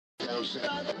Los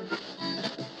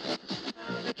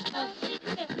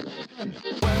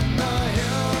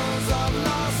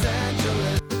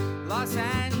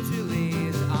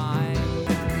Angeles, I'm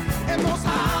and most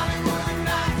Hollywood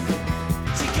nights.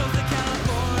 She goes to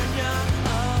California,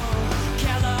 oh,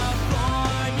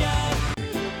 California.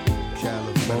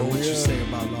 What you say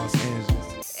about Los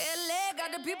Angeles? LA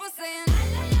got the people saying,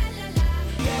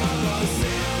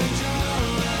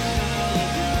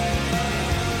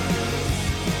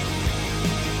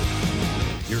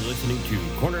 You're listening to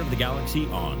Corner of the Galaxy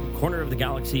on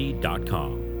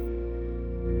cornerofthegalaxy.com.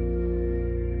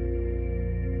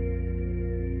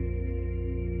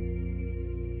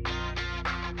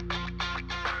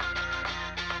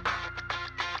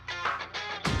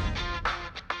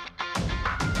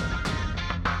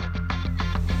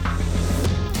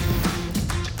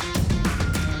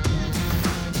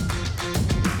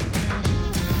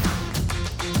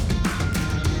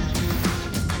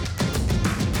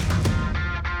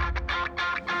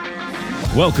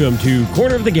 Welcome to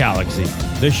Corner of the Galaxy,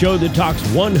 the show that talks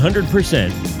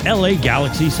 100% LA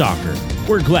Galaxy soccer.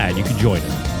 We're glad you could join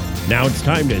us. Now it's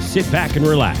time to sit back and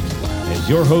relax as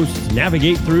your hosts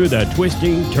navigate through the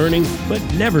twisting, turning, but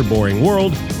never boring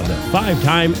world of the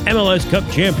five-time MLS Cup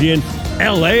champion,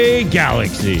 LA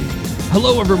Galaxy.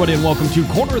 Hello, everybody, and welcome to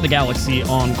Corner of the Galaxy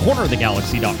on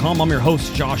cornerofthegalaxy.com. I'm your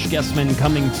host, Josh Gessman,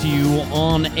 coming to you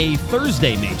on a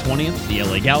Thursday, May 20th, the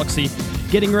LA Galaxy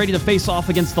getting ready to face off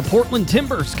against the Portland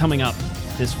Timbers coming up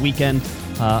this weekend.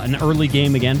 An early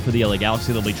game again for the LA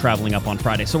Galaxy. They'll be traveling up on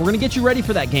Friday. So we're going to get you ready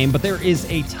for that game, but there is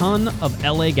a ton of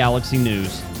LA Galaxy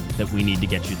news that we need to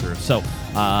get you through. So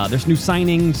there's new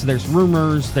signings, there's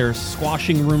rumors, there's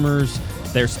squashing rumors,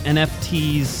 there's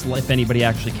NFTs, if anybody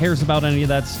actually cares about any of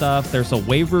that stuff. There's a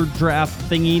waiver draft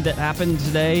thingy that happened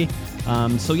today.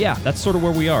 So yeah, that's sort of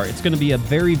where we are. It's going to be a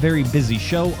very, very busy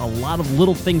show, a lot of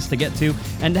little things to get to,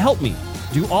 and to help me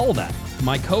do all of that,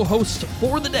 my co-host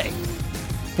for the day,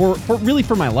 for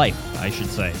my life, I should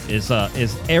say, is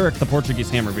Eric the Portuguese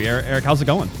Hammer. Eric, how's it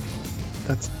going?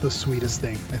 That's the sweetest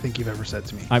thing I think you've ever said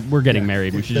to me. We're getting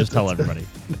married. We should just tell everybody.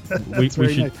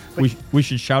 We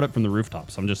should shout it from the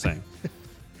rooftops. I'm just saying.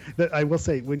 I will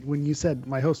say, when you said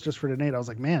my host just for tonight, I was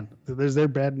like, man, there's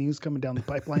bad news coming down the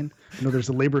pipeline. There's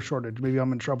a labor shortage. Maybe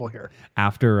I'm in trouble here.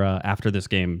 After this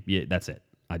game, yeah, that's it.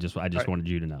 I just right. wanted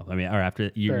you to know. I mean, or after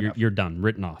you're done,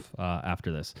 written off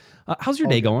after this. How's your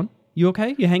day going? You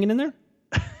okay? You hanging in there?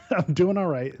 I'm doing all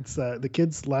right. It's the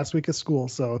kids' last week of school,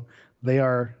 so they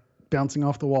are bouncing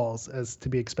off the walls as to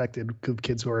be expected. Good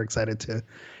kids who are excited to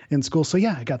in school. So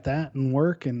yeah, I got that and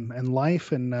work and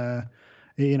life and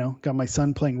got my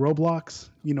son playing Roblox.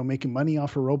 Making money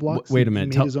off of Roblox. Wait a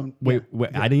minute. Wait. Yeah.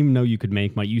 I didn't even know you could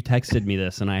make money. You texted me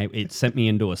this, and it sent me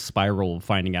into a spiral of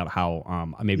finding out how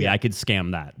I could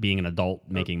scam that. Being an adult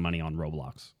making money on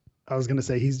Roblox. I was gonna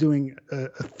say he's doing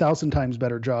 1,000 times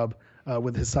better job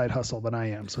with his side hustle than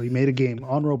I am. So he made a game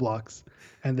on Roblox,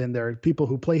 and then there are people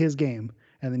who play his game,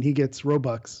 and then he gets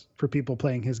Robux for people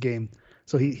playing his game.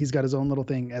 So he's got his own little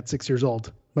thing at 6 years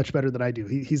old, much better than I do.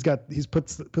 He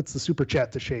puts the super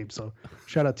chat to shame. So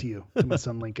shout out to you, to my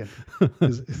son Lincoln,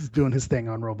 who's doing his thing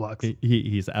on Roblox.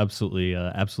 He's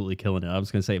absolutely killing it. I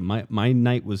was gonna say my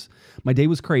day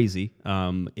was crazy.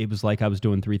 It was like I was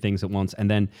doing three things at once, and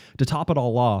then to top it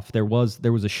all off, there was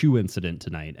a shoe incident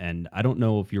tonight, and I don't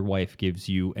know if your wife gives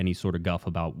you any sort of guff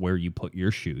about where you put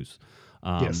your shoes.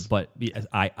 Yes. But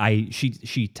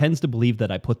she tends to believe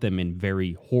that I put them in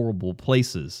very horrible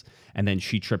places, and then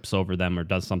she trips over them or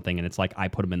does something, and it's like I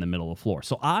put them in the middle of the floor.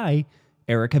 So I,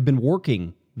 Eric, have been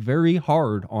working very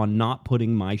hard on not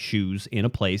putting my shoes in a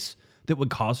place that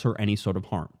would cause her any sort of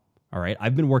harm. All right?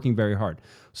 I've been working very hard.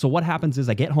 So what happens is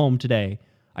I get home today,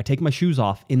 I take my shoes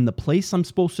off in the place I'm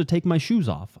supposed to take my shoes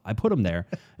off. I put them there,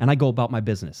 and I go about my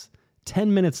business.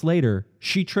 10 minutes later,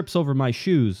 she trips over my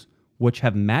shoes, which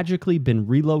have magically been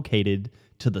relocated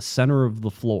to the center of the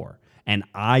floor. And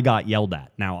I got yelled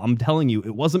at. Now, I'm telling you,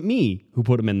 it wasn't me who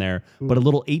put them in there, but a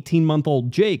little 18-month-old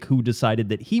Jake who decided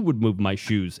that he would move my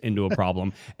shoes into a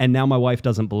problem. And now my wife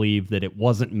doesn't believe that it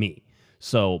wasn't me.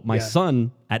 So my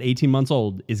son at 18 months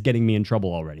old is getting me in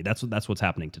trouble already. That's what's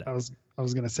happening today. I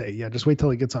was gonna say, just wait till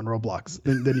he gets on Roblox.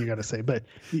 Then you gotta say. But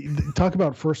talk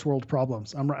about first world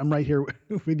problems. I'm right here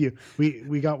with you.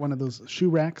 We got one of those shoe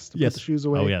racks to put the shoes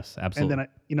away. Oh yes, absolutely. And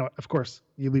then of course,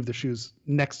 you leave the shoes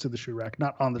next to the shoe rack,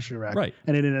 not on the shoe rack. Right.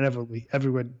 And it inevitably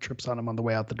everyone trips on them on the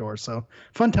way out the door. So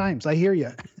fun times. I hear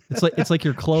you. It's like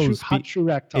your clothes. Hot shoe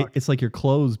rack talk. It's like your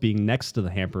clothes being next to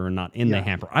the hamper and not in the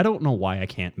hamper. I don't know why I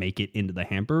can't make it into the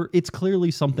hamper. It's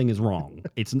clearly something is wrong.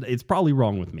 It's probably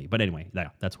wrong with me. But anyway,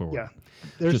 that's where we're.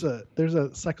 There's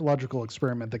a psychological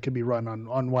experiment that could be run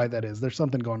on why that is. There's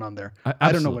something going on there.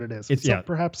 I don't know what it is.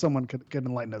 Perhaps someone could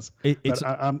enlighten us. But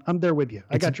I'm there with you.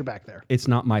 I got your back there. It's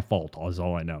not my fault, is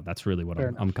all I know. That's really what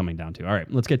I'm coming down to. All right,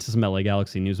 let's get to some LA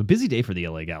Galaxy news. A busy day for the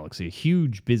LA Galaxy. A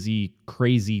huge, busy,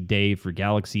 crazy day for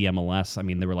Galaxy MLS. I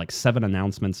mean, there were like 7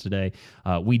 announcements today.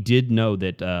 We did know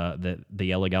that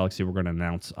the LA Galaxy were going to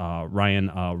announce Ryan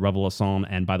Revelason,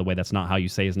 and by the way, that's not how you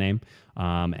say his name.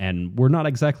 And we're not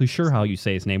exactly sure how you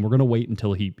say his name. We're going to wait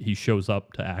until he shows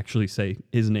up to actually say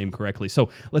his name correctly. So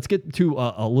let's get to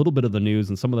a little bit of the news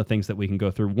and some of the things that we can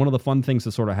go through. One of the fun things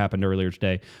that sort of happened earlier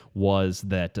today was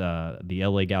that the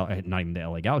not even the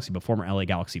LA Galaxy, but former LA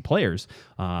Galaxy players,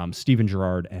 Steven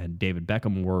Gerrard and David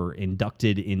Beckham, were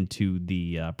inducted into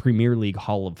the Premier League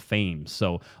Hall of Fame.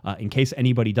 So in case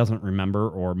anybody doesn't remember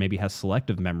or maybe has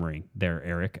selective memory there,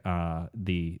 Eric,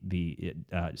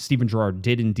 Steven Gerrard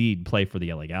did indeed play for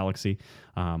the LA Galaxy.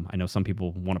 I know some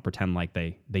people want to pretend like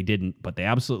they didn't, but they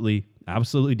absolutely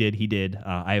did. He did.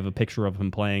 I have a picture of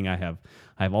him playing. I have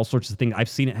all sorts of things. I've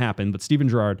seen it happen. But Steven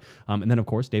Gerrard, and then of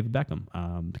course David Beckham.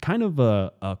 Kind of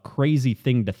a crazy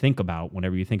thing to think about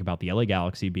whenever you think about the LA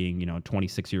Galaxy being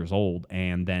 26 years old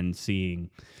and then seeing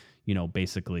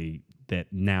basically that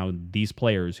now these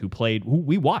players who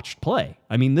we watched play.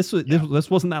 I mean, this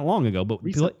wasn't that long ago, but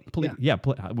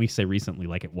we say recently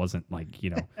like it wasn't like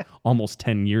almost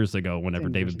 10 years ago whenever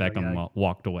David Beckham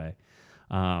walked away.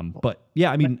 But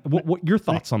yeah, I mean, what your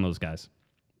thoughts on those guys?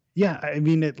 Yeah, I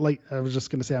mean, I was just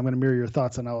going to say, I'm going to mirror your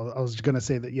thoughts, and I was going to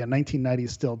say that 1990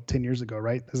 is still 10 years ago,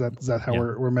 right? Is that how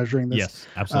we're measuring this? Yes,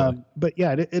 absolutely. But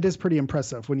yeah, it is pretty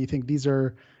impressive when you think these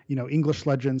are English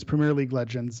legends, Premier League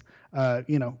legends.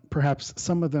 Perhaps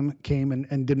some of them came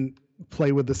and didn't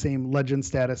play with the same legend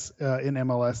status in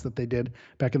MLS that they did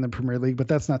back in the Premier League, but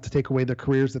that's not to take away the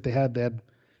careers that they had. They had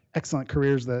excellent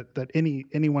careers that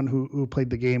anyone who played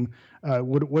the game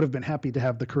would have been happy to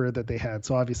have the career that they had.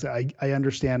 So obviously I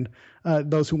understand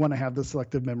those who want to have the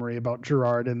selective memory about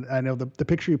Gerrard. And I know the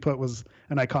picture you put was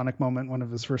an iconic moment, one of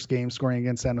his first games scoring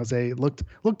against San Jose. It looked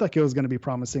like it was going to be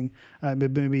promising.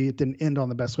 Maybe it didn't end on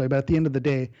the best way, but at the end of the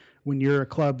day, when you're a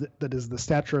club that is the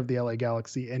stature of the LA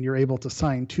Galaxy and you're able to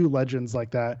sign 2 legends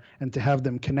like that and to have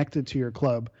them connected to your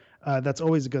club, that's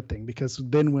always a good thing, because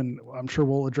then when I'm sure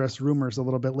we'll address rumors a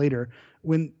little bit later,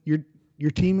 when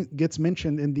your team gets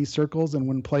mentioned in these circles and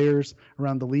when players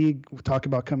around the league talk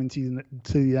about coming to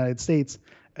the United States,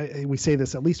 we say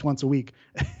this at least once a week.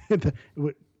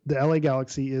 The LA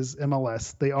Galaxy is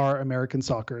MLS. They are American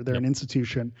soccer. They're an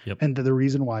institution. And the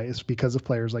reason why is because of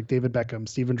players like David Beckham,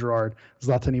 Steven Gerrard,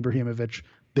 Zlatan Ibrahimovic.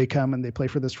 They come and they play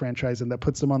for this franchise, and that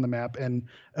puts them on the map, and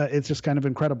it's just kind of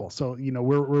incredible. So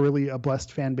we're really a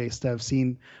blessed fan base to have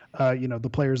seen the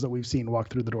players that we've seen walk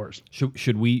through the doors.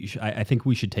 Should we? I think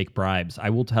we should take bribes.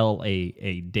 I will tell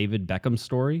a David Beckham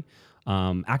story.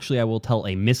 Actually, I will tell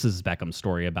a Mrs. Beckham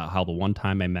story about how the one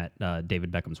time I met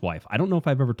David Beckham's wife. I don't know if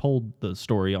I've ever told the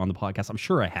story on the podcast. I'm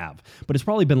sure I have, but it's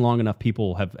probably been long enough.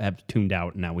 People have tuned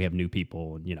out, and now we have new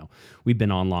people. And we've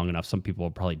been on long enough. Some people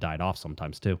have probably died off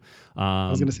sometimes too. I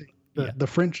was going to say.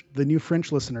 The new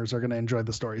French listeners are going to enjoy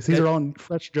the stories. These are all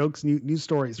fresh jokes, new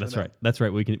stories. That's right. That's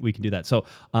right. We can do that. So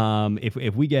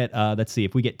if we get let's see,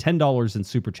 if we get $10 in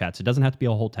super chats, it doesn't have to be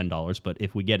a whole $10, but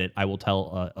if we get it, I will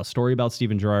tell a story about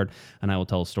Steven Gerrard, and I will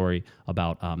tell a story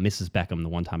about Mrs. Beckham. The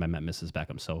one time I met Mrs.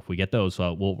 Beckham. So if we get those,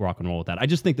 we'll rock and roll with that. I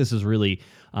just think this is really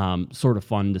sort of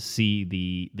fun to see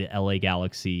the LA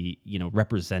Galaxy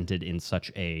represented in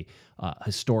such a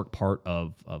historic part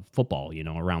of football,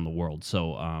 around the world.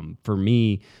 So for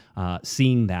me,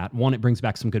 seeing that, one, it brings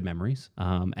back some good memories,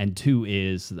 and two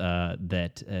is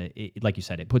that, like you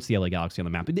said, it puts the LA Galaxy on the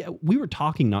map. We were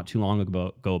talking not too long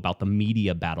ago about the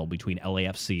media battle between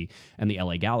LAFC and the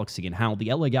LA Galaxy, and how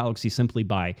the LA Galaxy, simply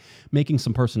by making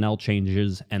some personnel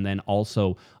changes and then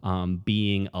also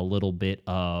being a little bit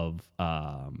of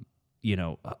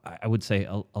I would say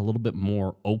a little bit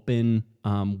more open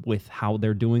with how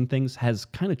they're doing things, has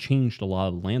kind of changed a lot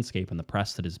of the landscape and the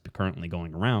press that is currently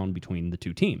going around between the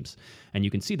two teams. And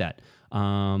you can see that.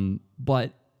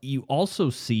 But you also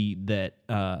see that,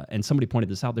 and somebody pointed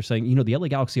this out, they're saying, the LA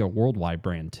Galaxy are a worldwide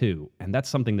brand too. And that's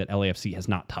something that LAFC has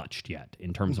not touched yet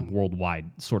in terms of worldwide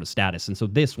sort of status. And so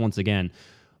this, once again,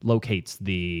 locates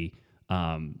the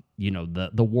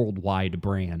the worldwide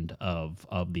brand of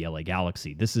the LA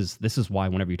Galaxy. This is why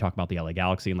whenever you talk about the LA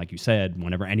Galaxy, and like you said,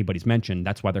 whenever anybody's mentioned,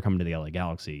 that's why they're coming to the LA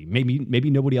Galaxy. Maybe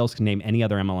nobody else can name any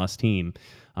other MLS team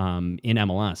in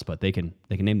MLS, but they can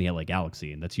name the LA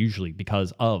Galaxy, and that's usually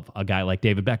because of a guy like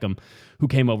David Beckham, who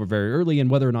came over very early. And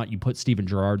whether or not you put Steven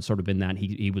Gerrard sort of in that,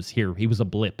 he was here. He was a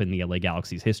blip in the LA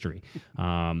Galaxy's history,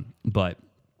 but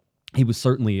he was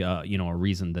certainly, a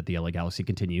reason that the LA Galaxy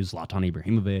continues. Zlatan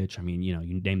Ibrahimovic. I mean,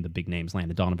 you name the big names: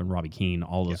 Landon Donovan, Robbie Keane.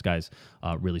 All those guys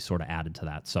really sort of added to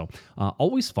that. So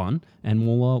always fun, and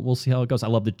we'll see how it goes. I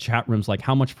love the chat rooms. Like,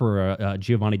 how much for a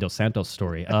Giovanni Dos Santos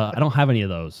story? I don't have any of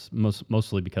those,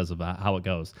 mostly because of how it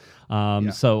goes.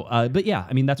 So, but yeah,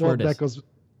 I mean, that's where it is.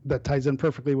 That ties in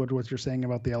perfectly with what you're saying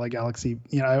about the LA Galaxy.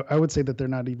 I would say that they're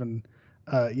not even.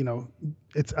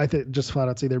 I think just flat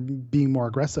out say they're being more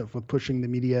aggressive with pushing the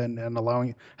media and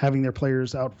having their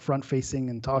players out front facing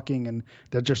and talking, and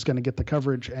they're just going to get the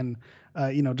coverage. And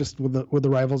just with the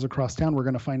rivals across town, we're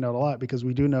going to find out a lot, because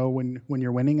we do know when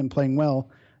you're winning and playing well,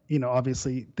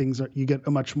 obviously you get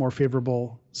a much more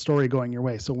favorable story going your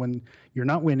way. So when you're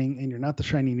not winning and you're not the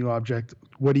shiny new object,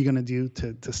 what are you going to do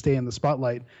to stay in the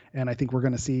spotlight? And I think we're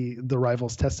going to see the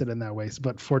rivals tested in that way.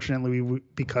 But fortunately,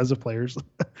 because of players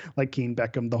like Keane,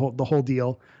 Beckham, the whole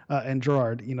deal, and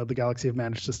Gerrard, the Galaxy have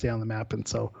managed to stay on the map. And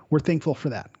so we're thankful for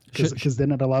that, because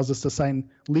then it allows us to sign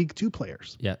League Two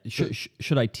players. Yeah.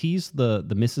 Should I tease the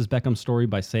Mrs. Beckham story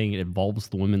by saying it involves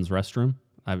the women's restroom?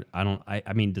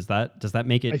 I mean, does that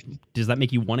make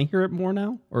you want to hear it more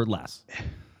now or less?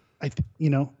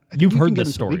 You've heard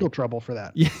this story. Legal trouble for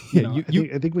that. Yeah,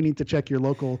 I think we need to check your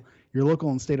local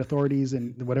and state authorities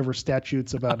and whatever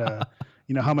statutes about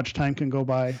how much time can go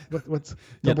by. What's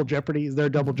double jeopardy? Is there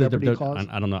a double jeopardy clause?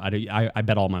 I don't know. I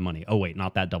bet all my money. Oh wait,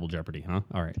 not that double jeopardy, huh?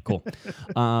 All right, cool.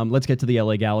 Let's get to the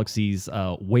LA Galaxy's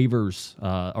waivers,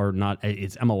 or not.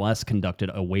 It's MLS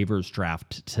conducted a waivers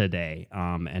draft today,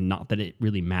 and not that it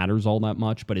really matters all that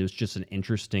much, but it was just an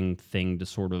interesting thing to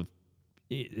sort of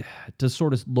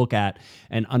look at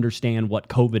and understand what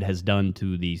COVID has done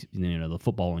to the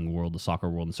footballing world, the soccer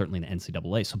world, and certainly the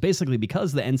NCAA. So basically,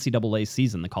 because the NCAA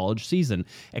season, the college season,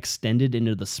 extended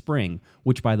into the spring,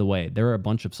 which, by the way, there are a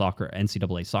bunch of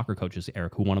NCAA soccer coaches,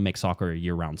 Eric, who want to make soccer a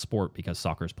year-round sport because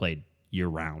soccer is played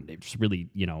year-round. It's really,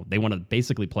 they want to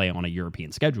basically play on a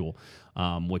European schedule,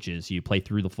 which is you play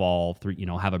through the fall,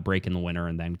 have a break in the winter,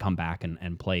 and then come back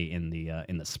and play in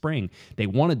the spring. They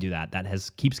want to do that.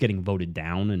 That keeps getting voted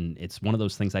down, and it's one of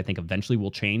those things I think eventually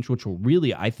will change, which will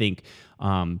really, I think,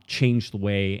 change the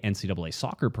way NCAA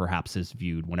soccer perhaps is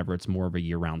viewed. Whenever it's more of a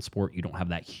year-round sport, you don't have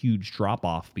that huge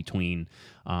drop-off between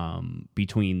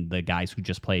the guys who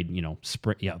just played,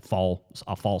 a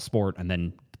fall sport and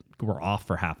then were off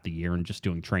for half the year and just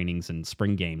doing trainings and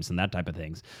spring games and that type of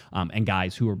things, and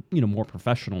guys who are more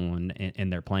professional in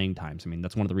their playing times. I mean,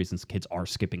 that's one of the reasons kids are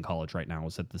skipping college right now,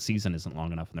 is that the season isn't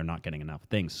long enough and they're not getting enough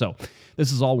things. So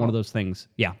this is all one of those things.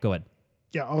 Yeah, go ahead.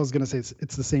 Yeah, I was going to say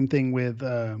it's the same thing with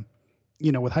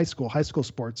with high school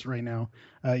sports right now.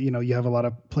 You have a lot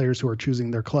of players who are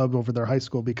choosing their club over their high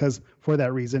school because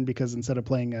instead of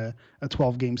playing a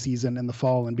 12-game season in the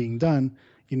fall and being done,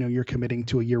 you're committing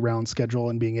to a year-round schedule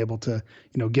and being able to,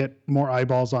 get more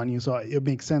eyeballs on you. So it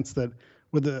makes sense that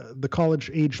with the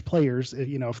college-age players,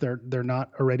 if they're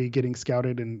not already getting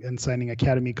scouted and signing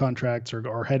academy contracts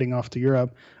or heading off to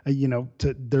Europe,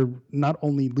 they're not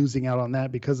only losing out on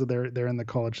that because of they're in the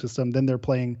college system, then they're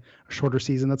playing a shorter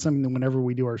season. That's something that whenever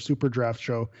we do our super draft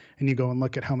show and you go and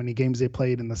look at how many games they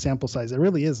played and the sample size, it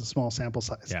really is a small sample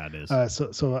size. Yeah, it is.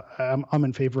 So I'm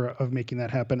in favor of making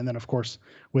that happen. And then of course,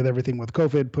 with everything with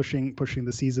COVID pushing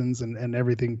the seasons and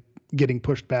everything getting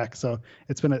pushed back. So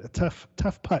it's been a tough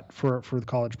putt for the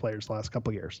college players the last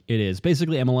couple of years. It is.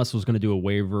 Basically, MLS was going to do a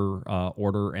waiver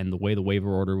order, and the way the waiver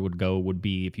order would go would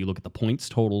be if you look at the points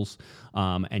totals,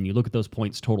 and you look at those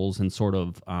points totals in sort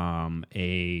of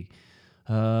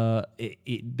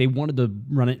they wanted to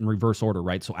run it in reverse order,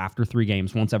 right? So after 3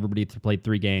 games, once everybody played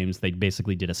 3 games, they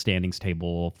basically did a standings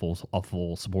table, a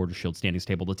full Supporters Shield standings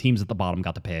table. The teams at the bottom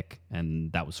got to pick,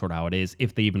 and that was sort of how it is,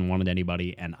 if they even wanted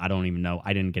anybody. And I don't even know.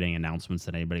 I didn't get any announcements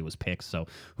that anybody was picked, so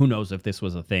who knows if this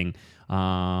was a thing.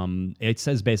 It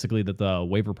says basically that the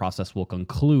waiver process will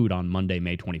conclude on Monday,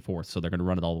 May 24th, so they're going to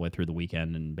run it all the way through the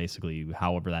weekend, and basically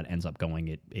however that ends up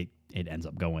going, it ends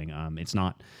up going. It's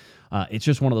not... it's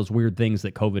just one of those weird things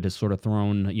that COVID has sort of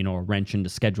thrown, a wrench into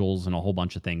schedules and a whole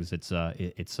bunch of things. It's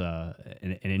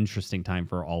an interesting time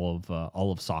for all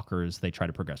of soccer as they try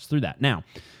to progress through that. Now,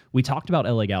 we talked about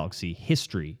LA Galaxy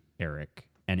history, Eric,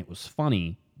 and it was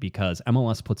funny because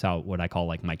MLS puts out what I call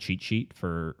like my cheat sheet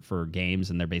for games,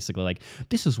 and they're basically like,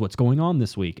 this is what's going on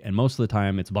this week. And most of the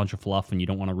time it's a bunch of fluff and you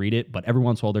don't want to read it, but every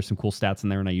once in a while there's some cool stats in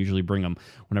there, and I usually bring them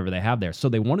whenever they have there. So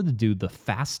they wanted to do the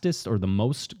fastest or the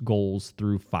most goals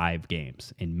through 5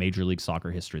 games in Major League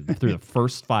Soccer history through the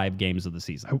first 5 games of the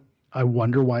season. I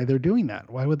wonder why they're doing that.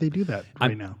 Why would they do that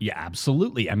now? Yeah,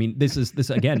 absolutely. I mean, this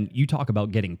again, you talk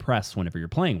about getting press whenever you're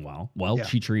playing well. Well, yeah.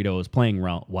 Chicharito is playing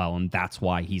well, and that's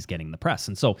why he's getting the press.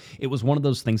 And so it was one of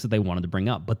those things that they wanted to bring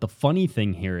up. But the funny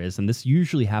thing here is, and this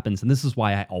usually happens, and this is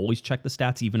why I always check the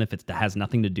stats, even if it has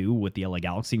nothing to do with the LA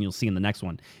Galaxy, and you'll see in the next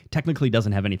one, technically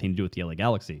doesn't have anything to do with the LA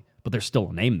Galaxy, but there's still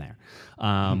a name there.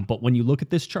 But when you look at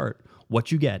this chart,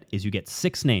 what you get is you get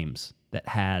 6 names that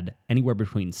had anywhere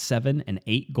between 7 and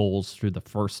 8 goals through the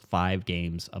first 5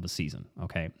 games of a season.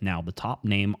 Okay. Now, the top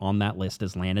name on that list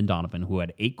is Landon Donovan, who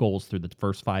had 8 goals through the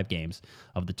first 5 games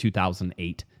of the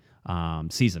 2008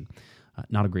 season.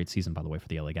 Not a great season, by the way, for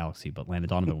the LA Galaxy, but Landon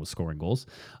Donovan was scoring goals.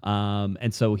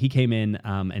 And so he came in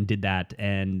and did that.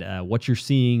 And what you're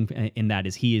seeing in that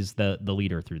is he is the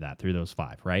leader through those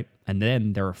 5, right? And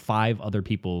then there are 5 other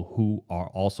people who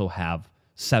also have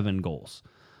 7 goals.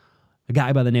 A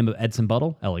guy by the name of Edson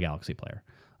Buttle, LA Galaxy player.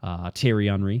 Thierry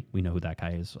Henry, we know who that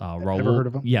guy is. Raul, never heard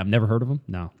of him? Yeah, I've never heard of him.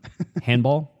 No.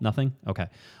 Handball? Nothing? Okay.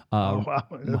 Wow.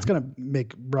 That's going to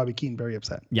make Robbie Keane very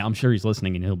upset. Yeah, I'm sure he's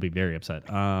listening and he'll be very upset.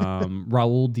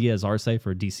 Raul Diaz Arce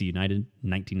for DC United in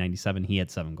 1997. He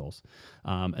had 7 goals.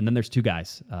 And then there's 2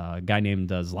 guys. A guy named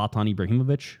Zlatan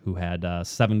Ibrahimovic, who had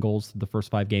 7 goals through the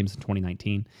first 5 games in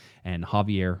 2019, and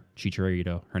Javier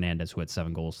Chicharito Hernandez, who had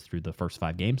 7 goals through the first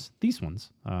 5 games, these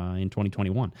ones, in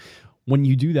 2021. When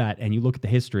you do that and you look at the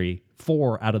history,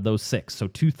 4 out of those 6, so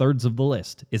 2/3 of the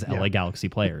list is LA Galaxy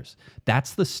players.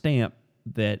 That's the stamp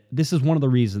that this is one of the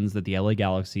reasons that the LA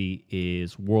Galaxy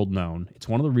is world known. It's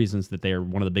one of the reasons that they are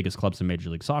one of the biggest clubs in Major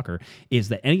League Soccer, is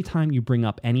that anytime you bring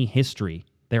up any history,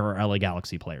 there are LA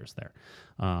Galaxy players there.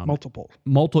 Multiple.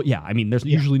 Yeah. I mean, there's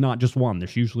usually not just one.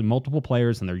 There's usually multiple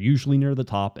players, and they're usually near the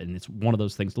top, and it's one of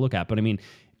those things to look at. But I mean,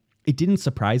 it didn't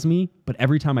surprise me, but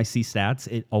every time I see stats,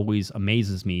 it always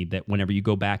amazes me that whenever you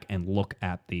go back and look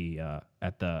at the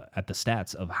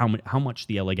stats of how much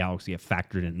the LA Galaxy have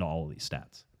factored into all of these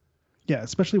stats. Yeah,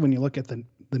 especially when you look at the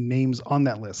names on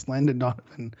that list: Landon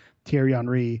Donovan, Thierry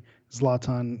Henry,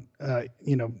 Zlatan,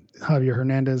 Javier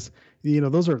Hernandez.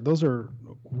 Those are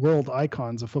world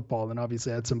icons of football. And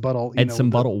obviously Edson Buttle.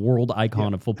 Buttle, world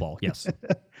icon of football. Yes.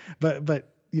 but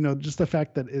just the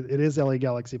fact that it is LA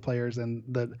Galaxy players and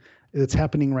that it's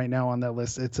happening right now on that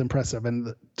list, it's impressive.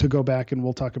 And to go back, and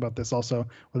we'll talk about this also,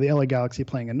 with the LA Galaxy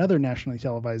playing another nationally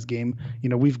televised game,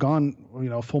 we've gone,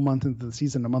 a full month into the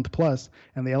season, a month plus,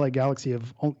 and the LA Galaxy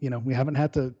have, we haven't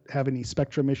had to have any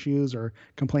Spectrum issues or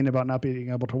complain about not being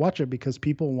able to watch it, because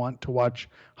people want to watch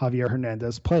Javier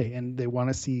Hernandez play, and they want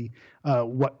to see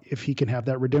what if he can have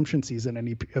that redemption season, and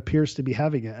he appears to be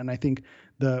having it. And I think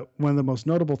one of the most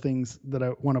notable things that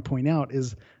I want to point out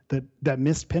is that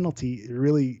missed penalty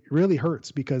really, really hurts,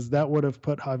 because that would have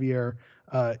put Javier,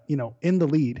 in the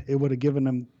lead. It would have given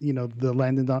him,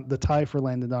 the tie for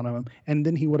Landon Donovan, and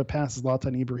then he would have passed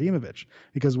Zlatan Ibrahimovic.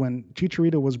 Because when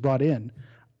Chicharito was brought in,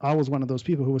 I was one of those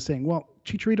people who was saying, well,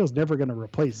 Chicharito's never going to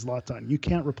replace Zlatan. You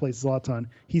can't replace Zlatan.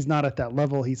 He's not at that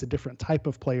level. He's a different type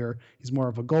of player. He's more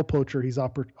of a goal poacher. He's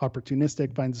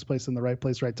opportunistic, finds his place in the right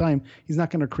place, right time. He's not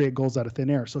going to create goals out of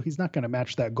thin air. So he's not going to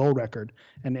match that goal record.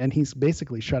 And he's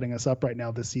basically shutting us up right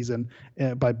now this season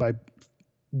by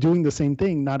doing the same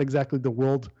thing, not exactly the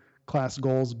world-class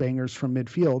goals, bangers from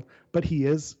midfield, but he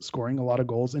is scoring a lot of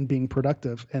goals and being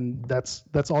productive. And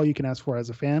that's all you can ask for as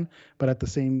a fan. But at the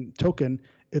same token,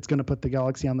 it's going to put the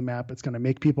Galaxy on the map. It's going to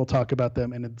make people talk about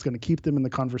them, and it's going to keep them in the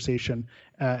conversation.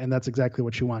 And that's exactly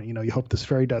what you want. You hope this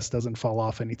fairy dust doesn't fall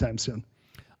off anytime soon.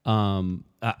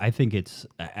 I think it's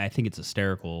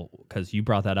hysterical, because you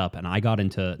brought that up, and I got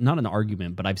into not an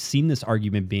argument, but I've seen this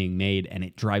argument being made, and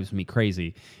it drives me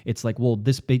crazy. It's like, well,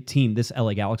 this big team, this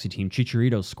LA Galaxy team,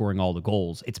 Chicharito's scoring all the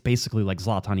goals. It's basically like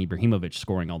Zlatan Ibrahimovic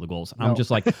scoring all the goals. And I'm just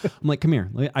like, come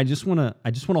here. I just want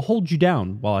to hold you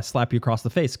down while I slap you across the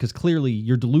face, because clearly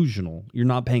you're delusional. You're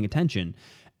not paying attention.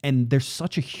 And there's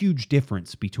such a huge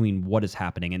difference between what is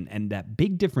happening. And that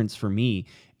big difference for me,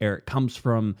 Eric, comes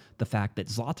from the fact that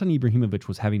Zlatan Ibrahimovic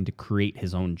was having to create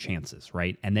his own chances,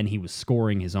 right? And then he was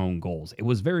scoring his own goals. It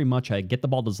was very much a get the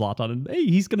ball to Zlatan and, hey,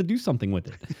 he's going to do something with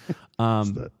it.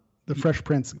 The Fresh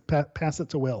Prince, pass it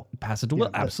to Will. Pass it to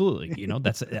Will, absolutely.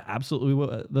 That's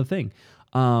absolutely the thing.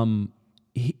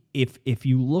 If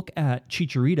you look at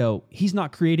Chicharito, he's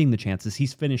not creating the chances,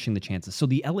 he's finishing the chances. So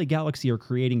the LA Galaxy are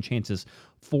creating chances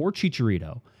for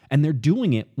Chicharito, And they're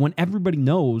doing it when everybody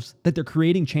knows that they're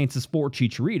creating chances for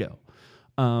Chicharito.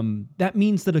 That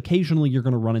means that occasionally you're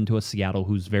going to run into a Seattle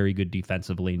who's very good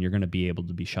defensively, and you're going to be able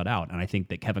to be shut out. And I think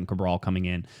that Kevin Cabral coming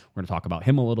in, we're going to talk about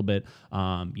him a little bit.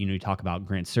 You talk about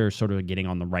Grant Sears sort of getting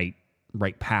on the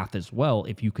right path as well.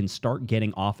 If you can start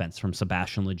getting offense from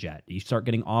Sebastian Lletget, you start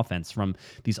getting offense from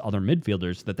these other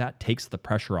midfielders, that takes the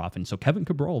pressure off. And so Kevin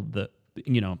Cabral,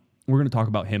 we're going to talk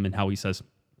about him and how he says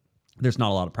there's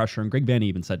not a lot of pressure. And Greg Vanney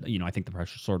even said, I think the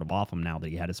pressure's sort of off him now that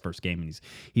he had his first game and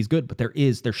he's good. But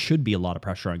there should be a lot of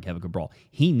pressure on Kevin Cabral.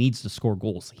 He needs to score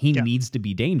goals. He needs to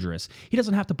be dangerous. He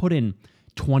doesn't have to put in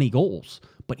 20 goals,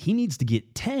 but he needs to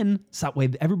get 10. So that way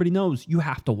everybody knows you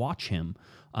have to watch him.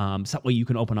 So that way you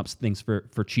can open up things for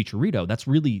Chicharito. That's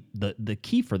really the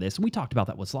key for this. And we talked about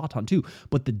that with Zlatan too.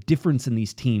 But the difference in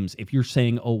these teams, if you're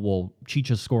saying, oh, well,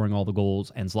 Chicha's scoring all the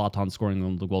goals and Zlatan's scoring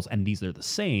all the goals, and these are the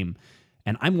same.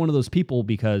 And I'm one of those people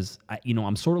because,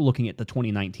 I'm sort of looking at the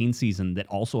 2019 season that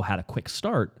also had a quick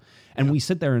start. And we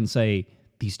sit there and say,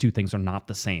 these two things are not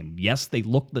the same. Yes, they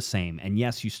look the same. And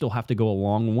yes, you still have to go a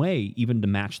long way even to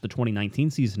match the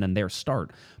 2019 season and their start.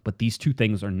 But these two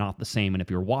things are not the same. And if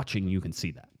you're watching, you can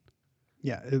see that.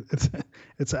 Yeah,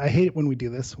 it's. I hate it when we do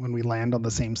this, when we land on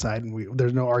the same side and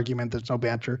there's no argument, there's no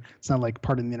banter. It's not like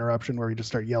Pardon the Interruption where we just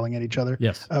start yelling at each other.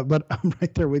 Yes. But I'm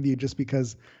right there with you just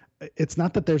because it's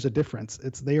not that there's a difference.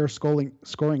 It's they are scoring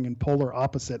in polar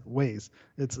opposite ways.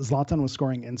 It's Zlatan was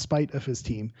scoring in spite of his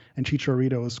team, and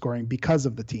Chicharito was scoring because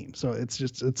of the team. So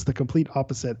it's the complete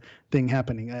opposite thing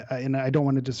happening. And I don't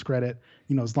want to discredit.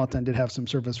 Zlatan did have some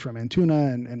service from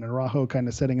Antuna and Araujo kind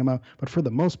of setting him up, but for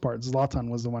the most part, Zlatan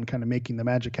was the one kind of making the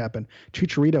magic happen.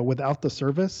 Chicharito, without the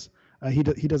service, he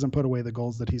doesn't put away the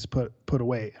goals that he's put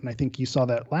away. And I think you saw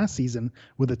that last season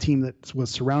with a team that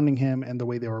was surrounding him and the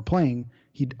way they were playing.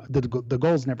 The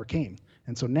goals never came.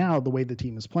 And so now the way the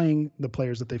team is playing, the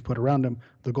players that they've put around him,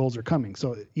 the goals are coming.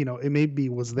 So, it maybe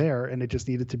was there and it just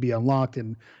needed to be unlocked.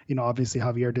 And, obviously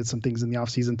Javier did some things in the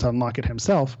offseason to unlock it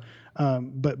himself.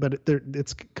 But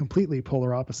it's completely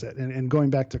polar opposite. And going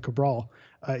back to Cabral,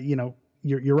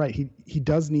 you're right. He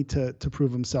does need to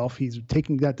prove himself. He's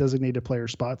taking that designated player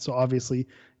spot. So obviously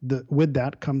with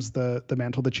that comes the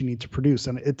mantle that you need to produce.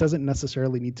 And it doesn't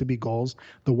necessarily need to be goals.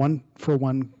 The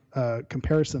 1-for-1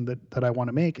 comparison that I want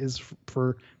to make is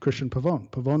for Christian Pavón.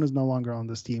 Pavón is no longer on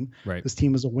this team. Right. This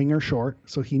team is a winger short,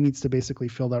 so he needs to basically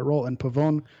fill that role. And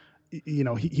Pavón,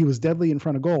 he was deadly in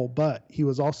front of goal, but he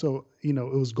was also, it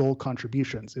was goal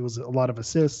contributions. It was a lot of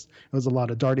assists. It was a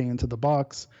lot of darting into the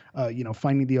box,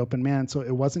 finding the open man. So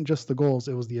it wasn't just the goals,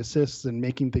 it was the assists and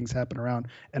making things happen around.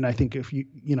 And I think if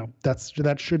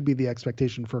that should be the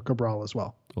expectation for Cabral as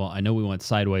well. Well, I know we went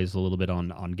sideways a little bit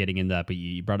on getting into that, but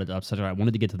you brought it up. So I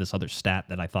wanted to get to this other stat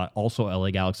that I thought also LA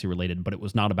Galaxy related, but it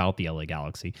was not about the LA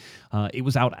Galaxy. It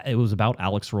was about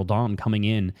Alex Roldan coming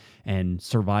in and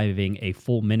surviving a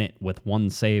full minute with one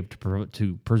save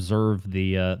to preserve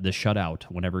the shutout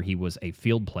whenever he was a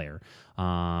field player.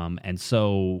 And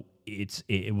so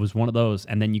it was one of those.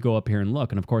 And then you go up here and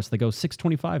look, and of course they go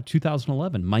 6/25,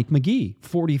 2011. Mike Magee,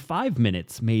 45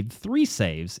 minutes, made 3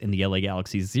 saves in the LA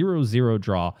Galaxy 0-0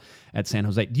 draw at San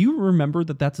Jose. Do you remember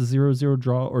that that's a 0-0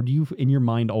 draw, or do you in your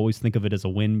mind always think of it as a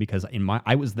win? Because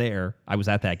I was there, I was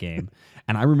at that game,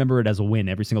 and I remember it as a win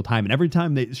every single time. And every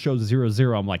time they show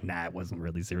 0-0, I'm like, nah, it wasn't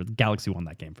really 0. The Galaxy won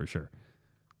that game for sure.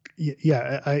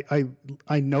 Yeah,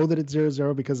 I know that it's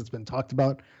 0-0 because it's been talked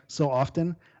about so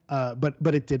often.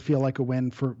 But it did feel like a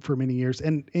win for many years.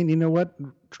 And you know what?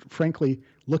 Frankly,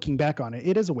 looking back on it,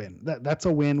 it is a win. That's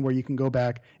a win where you can go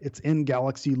back. It's in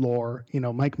Galaxy lore.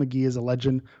 Mike Magee is a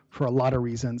legend for a lot of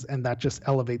reasons, and that just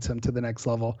elevates him to the next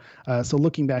level. So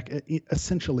looking back,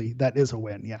 essentially, that is a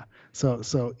win. Yeah.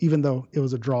 So even though it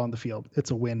was a draw on the field,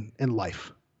 it's a win in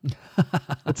life.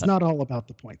 It's not all about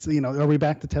the points. Are we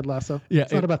back to Ted Lasso? Yeah,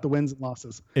 it's not about the wins and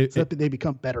losses. It's that they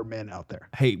become better men out there.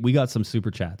 Hey, we got some super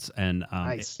chats, and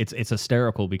nice. It's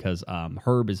hysterical because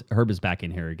Herb is back in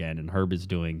here again, and Herb is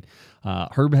doing.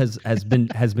 Herb has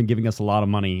been giving us a lot of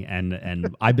money,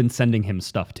 and I've been sending him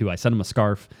stuff too. I sent him a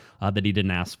scarf that he didn't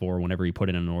ask for whenever he put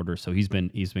in an order, so he's been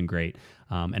great.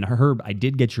 And Herb, I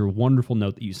did get your wonderful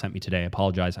note that you sent me today. I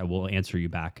apologize. I will answer you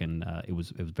back, and it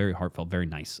was very heartfelt, very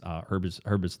nice. Herb is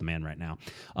the man right now.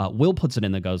 Will puts it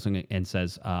in the goes and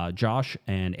says, Josh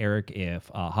and Eric,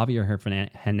 if Javier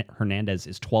Hernandez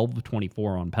is 12 of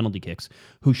 24 on penalty kicks,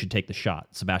 who should take the shot?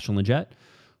 Sebastian Lletget?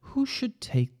 Who should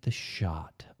take the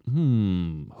shot?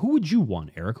 Who would you want,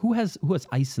 Eric? Who has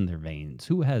ice in their veins?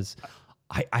 Who has?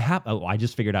 I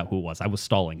just figured out who it was. I was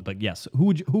stalling, but yes, who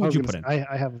would you put in?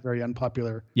 I have a very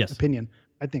unpopular opinion.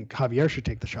 I think Javier should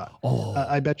take the shot.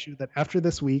 I bet you that after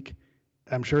this week,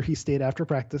 I'm sure he stayed after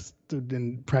practice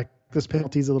and practice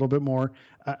penalties a little bit more.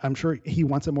 I'm sure he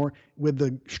wants it more. With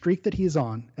the streak that he's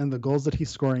on and the goals that he's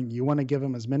scoring, you want to give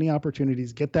him as many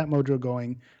opportunities, get that mojo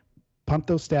going, pump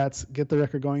those stats, get the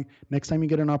record going. Next time you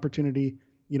get an opportunity,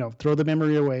 throw the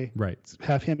memory away. Right.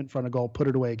 Have him in front of goal, put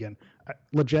it away again.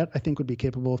 Lletget, I think, would be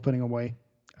capable of putting away.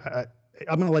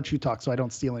 I'm going to let you talk so I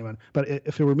don't steal anyone. But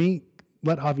if it were me,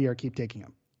 let Javier keep taking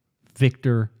him.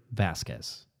 Victor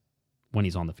Vasquez, when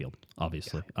he's on the field,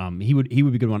 obviously. Yeah. He would be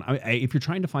a good one. If you're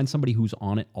trying to find somebody who's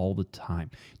on it all the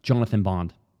time, Jonathan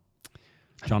Bond.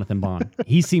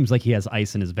 He seems like he has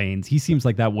ice in his veins. He seems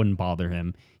like that wouldn't bother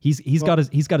him. He's got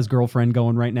his girlfriend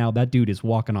going right now. That dude is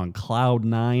walking on cloud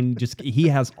 9. He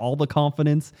has all the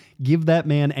confidence. Give that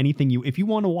man anything if you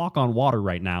want to walk on water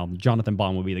right now, Jonathan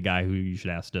Bond would be the guy who you should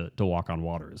ask to walk on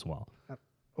water as well.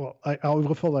 Well,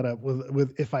 I'll follow that up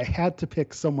with if I had to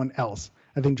pick someone else,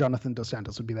 I think Jonathan Dos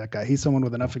Santos would be that guy. He's someone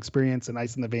with enough experience and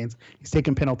ice in the veins. He's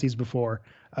taken penalties before.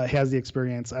 He has the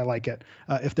experience. I like it.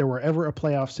 If there were ever a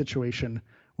playoff situation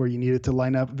where you needed to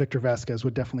line up, Victor Vasquez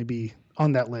would definitely be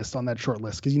on that list, on that short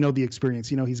list, because the experience.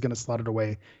 He's going to slot it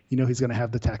away. He's going to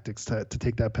have the tactics to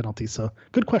take that penalty. So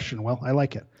good question. Well, I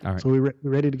like it. All right. So we're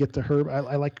ready to get to Herb.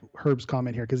 I like Herb's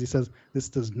comment here because he says this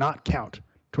does not count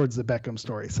towards the Beckham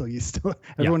story. So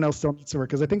everyone else still needs to work,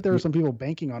 because I think there are some people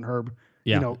banking on Herb,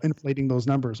 inflating those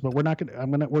numbers. But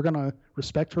we're gonna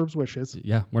respect Herb's wishes.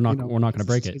 Yeah, we're not gonna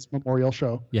break it. It's memorial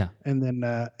show. Yeah, and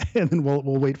then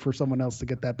we'll wait for someone else to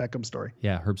get that Beckham story.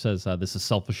 Yeah, Herb says this is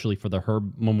selfishly for the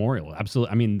Herb Memorial.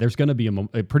 Absolutely. I mean, there's gonna be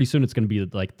pretty soon. It's gonna be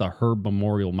like the Herb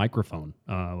Memorial microphone,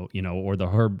 or the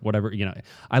Herb whatever.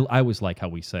 I always like how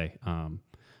we say.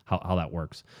 How that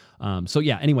works.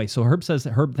 Anyway, so Herb says,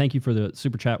 Herb, thank you for the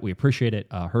super chat. We appreciate it.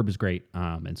 Herb is great.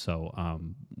 He's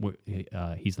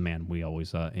the man. We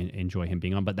always enjoy him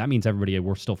being on. But that means everybody,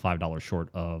 we're still $5 short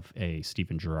of a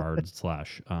Steven Gerrard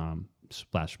slash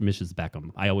Mrs.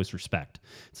 Beckham. I always respect.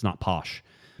 It's not posh.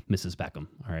 Mrs. Beckham.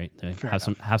 All right.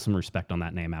 Have some respect on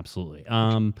that name. Absolutely.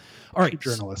 All right.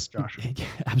 Journalist, Josh.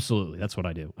 Absolutely. That's what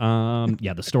I do.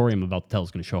 The story I'm about to tell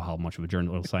is going to show how much of a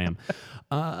journalist I am.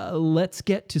 Let's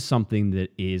get to something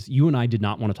that is you and I did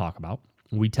not want to talk about.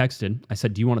 We texted. I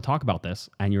said, do you want to talk about this?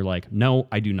 And you're like, no,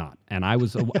 I do not. And I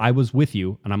was with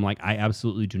you. And I'm like, I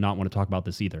absolutely do not want to talk about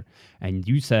this either. And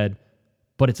you said,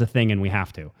 but it's a thing and we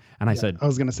have to. And I said, I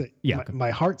was going to say, my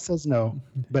heart says no,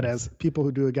 but as people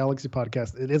who do a Galaxy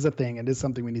podcast, it is a thing. It is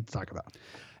something we need to talk about.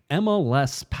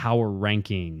 MLS Power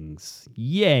Rankings.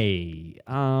 Yay.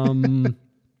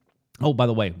 Oh, by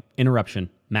the way, interruption.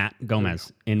 Matt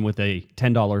Gomez in with a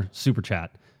 $10 super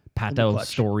chat. Pato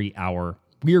Story Hour.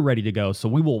 We are ready to go. So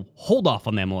we will hold off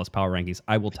on the MLS Power Rankings.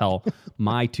 I will tell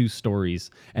my 2 stories,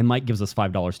 and Mike gives us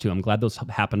 $5 too. I'm glad those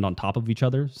happened on top of each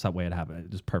other. So that way it happened.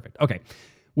 It was perfect. Okay.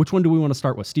 Which one do we want to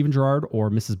start with? Steven Gerrard or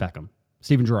Mrs. Beckham?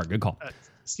 Steven Gerrard. Good call.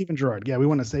 Steven Gerrard. Yeah, we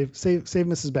want to save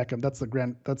Mrs. Beckham.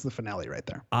 That's the finale right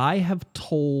there. I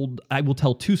will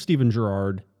tell 2 Steven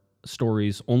Gerrard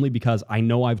stories only because I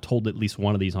know I've told at least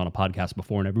one of these on a podcast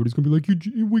before, and everybody's gonna be like,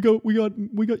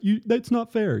 we got you. That's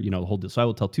not fair. The whole deal. So I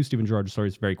will tell 2 Steven Gerrard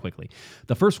stories very quickly.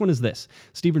 The first one is this: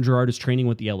 Steven Gerrard is training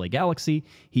with the LA Galaxy.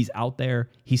 He's out there.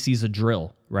 He sees a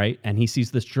drill, right? And he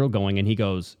sees this drill going, and he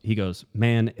goes,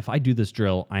 man, if I do this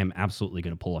drill, I am absolutely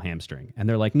gonna pull a hamstring. And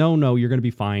they're like, no, you're gonna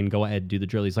be fine. Go ahead, do the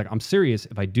drill. He's like, I'm serious.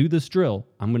 If I do this drill,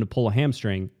 I'm gonna pull a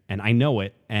hamstring. And I know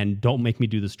it, and don't make me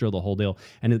do this drill, the whole deal.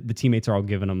 And the teammates are all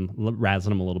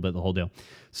razzing him a little bit, the whole deal.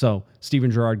 So Steven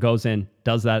Gerrard goes in,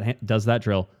 does that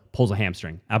drill, pulls a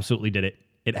hamstring. Absolutely did it.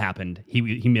 It happened. He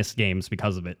missed games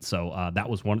because of it. So that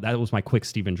was my quick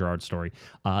Steven Gerrard story.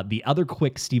 The other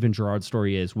quick Steven Gerrard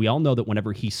story is we all know that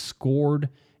whenever he scored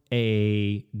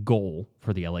a goal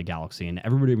for the LA Galaxy, and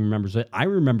everybody remembers it. I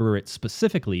remember it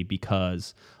specifically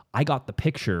because I got the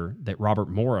picture that Robert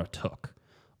Morra took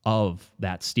of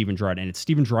that Steven Gerrard, and it's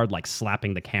Steven Gerrard like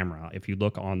slapping the camera. If you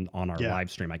look on our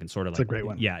live stream, I can sort of it's a great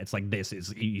one. Yeah, it's like this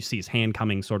is you see his hand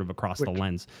coming sort of across the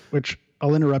lens. Which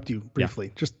I'll interrupt you briefly.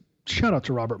 Yeah. Just shout out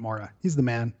to Robert Morra. He's the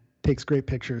man. Takes great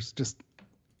pictures. Just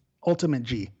ultimate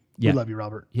G. Yeah. We love you,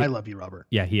 Robert. I love you, Robert.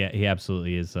 Yeah, he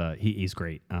absolutely is. He's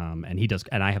great. And he does.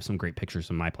 And I have some great pictures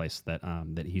in my place that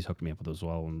he's hooked me up with as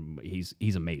well. And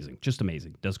he's amazing, just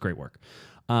amazing. Does great work.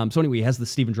 So anyway, he has the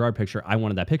Steven Gerrard picture. I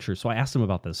wanted that picture, so I asked him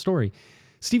about this story.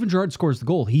 Steven Gerrard scores the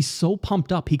goal. He's so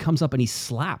pumped up. He comes up and he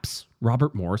slaps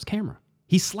Robert Morra's camera.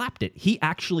 He slapped it. He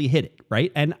actually hit it,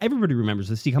 right? And everybody remembers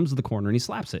this. He comes to the corner and he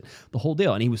slaps it, the whole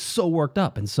deal. And he was so worked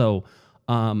up. And so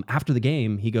after the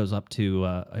game, he goes up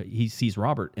to he sees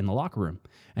Robert in the locker room,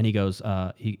 and he goes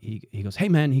he goes, hey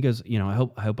man, he goes, I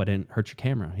hope I didn't hurt your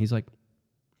camera. He's like,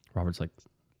 Robert's like,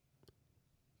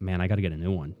 man, I got to get a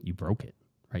new one. You broke it.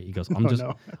 Right. He goes, no.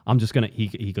 I'm just going to,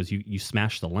 he goes, you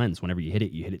smash the lens whenever you hit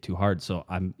it too hard. So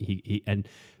and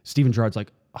Steven Gerrard's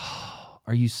like, oh,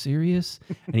 are you serious?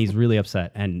 And he's really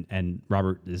upset. And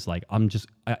Robert is like, can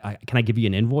I give you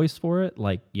an invoice for it?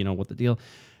 Like, what the deal?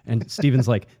 And Steven's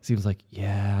like,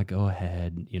 yeah, go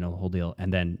ahead, the whole deal.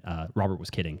 And then Robert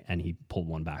was kidding, and he pulled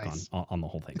one back on the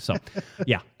whole thing. So,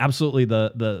 yeah, absolutely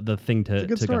the thing to. It's a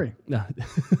good story.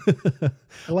 I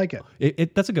like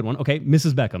it. That's a good one. Okay,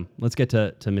 Mrs. Beckham. Let's get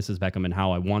to Mrs. Beckham and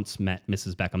how I once met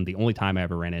Mrs. Beckham. The only time I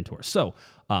ever ran into her. So,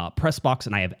 press box,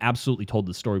 and I have absolutely told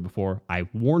this story before. I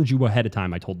warned you ahead of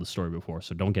time. I told this story before,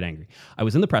 so don't get angry. I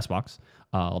was in the press box.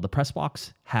 The press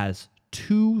box has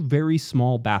 2 very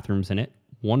small bathrooms in it.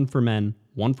 One for men,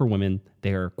 one for women.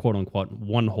 They're quote unquote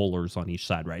one-holers on each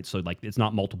side, right? So like it's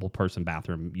not multiple person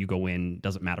bathroom. You go in,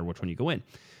 doesn't matter which one you go in.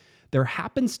 There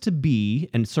happens to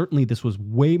be, and certainly this was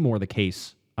way more the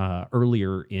case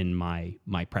earlier in my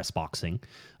press boxing,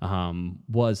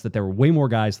 was that there were way more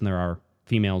guys than there are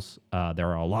females. There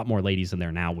are a lot more ladies in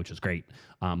there now, which is great.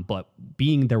 But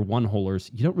being their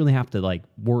one-holers, you don't really have to like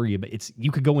worry about it.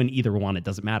 You could go in either one. It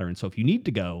doesn't matter. And so if you need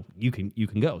to go, you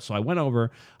can go. So I went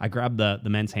over, I grabbed the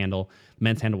men's handle.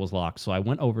 Men's handle was locked. So I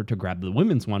went over to grab the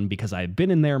women's one because I had been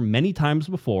in there many times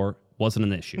before. Wasn't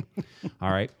an issue.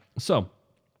 All right. So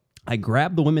I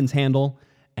grabbed the women's handle,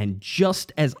 and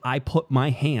just as I put my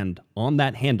hand on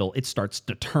that handle, it starts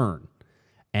to turn.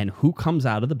 And who comes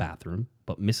out of the bathroom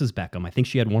but Mrs. Beckham? I think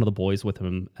she had one of the boys with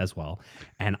him as well.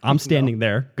 And I'm standing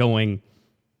there going,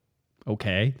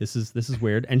 okay, this is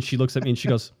weird. And she looks at me and she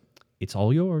goes, it's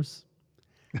all yours.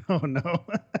 Oh, no.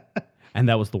 And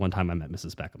that was the one time I met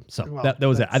Mrs. Beckham. So that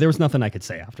was it. There was nothing I could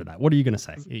say after that. What are you going to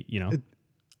say?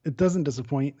 It doesn't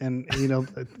disappoint. And,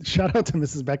 shout out to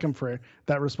Mrs. Beckham for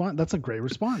that response. That's a great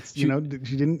response. She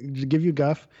didn't give you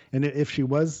guff. And if she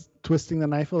was twisting the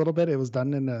knife a little bit, it was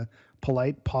done in a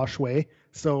polite, posh way.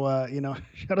 So,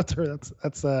 shout out to her.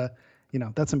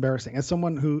 That's embarrassing. As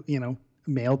someone who,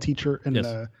 male teacher and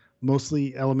yes.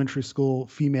 Mostly elementary school,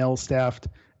 female staffed,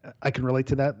 I can relate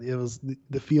to that. It was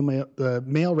the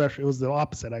male restroom. It was the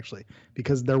opposite actually,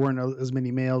 because there weren't as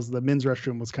many males. The men's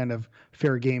restroom was kind of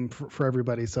fair game for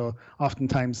everybody. So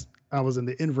oftentimes I was in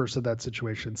the inverse of that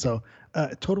situation. So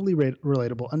totally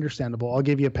relatable, understandable. I'll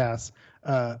give you a pass.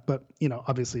 But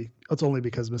obviously it's only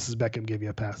because Mrs. Beckham gave you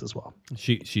a pass as well.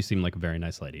 She seemed like a very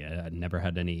nice lady. I never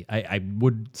had any. I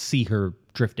would see her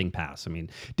drifting past. I mean,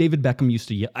 David Beckham used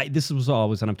to yell. This was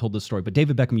always, and I've told this story, but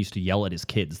David Beckham used to yell at his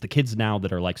kids. The kids now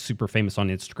that are like super famous on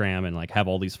Instagram and like have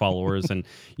all these followers, and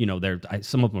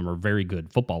some of them are very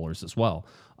good footballers as well.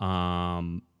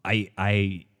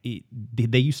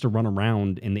 They used to run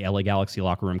around in the LA Galaxy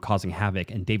locker room causing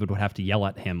havoc, and David would have to yell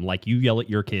at him like you yell at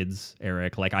your kids,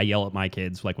 Eric, like I yell at my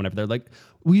kids, like whenever they're like,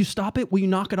 will you stop it? Will you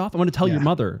knock it off? I'm going to tell your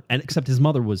mother. And except his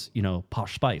mother was,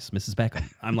 Posh Spice, Mrs. Beckham.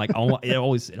 I'm like, it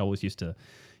always used to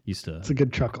it's a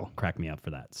good chuckle. Crack me up for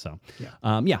that. So,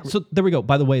 so there we go.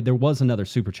 By the way, there was another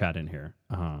super chat in here.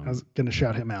 I was going to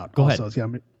shout him out. Go also, ahead. Yeah,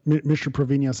 Mr.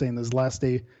 Provino saying this last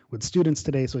day with students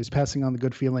today, so he's passing on the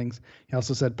good feelings. He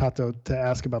also said, Pato, to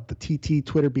ask about the TT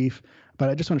Twitter beef. But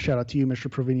I just want to shout out to you,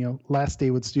 Mr. Provino. Last day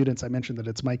with students, I mentioned that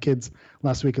it's my kids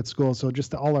last week at school. So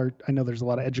just to I know there's a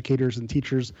lot of educators and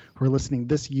teachers who are listening.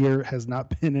 This year has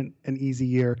not been an easy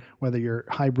year, whether you're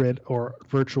hybrid or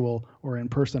virtual or in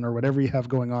person or whatever you have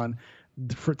going on.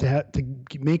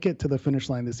 To make it to the finish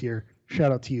line this year,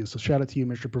 shout out to you. So shout out to you,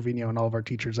 Mr. Provino, and all of our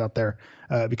teachers out there,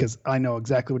 because I know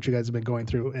exactly what you guys have been going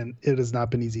through, and it has not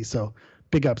been easy. So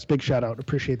big ups, big shout out.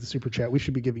 Appreciate the super chat. We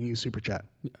should be giving you super chat.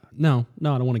 No, I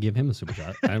don't want to give him a super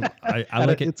chat. I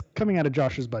like it. It's coming out of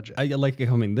Josh's budget. I like it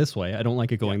coming this way. I don't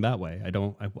like it going that way.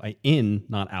 I in,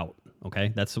 not out.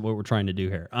 Okay, that's what we're trying to do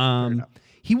here.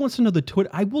 He wants to know the Twitter.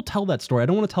 I will tell that story. I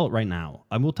don't want to tell it right now.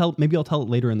 Maybe I'll tell it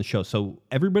later in the show. So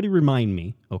everybody remind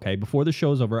me, okay, before the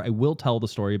show's over, I will tell the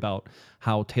story about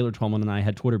how Taylor Twellman and I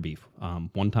had Twitter beef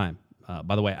one time.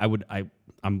 By the way, I'm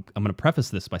going to preface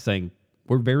this by saying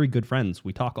we're very good friends.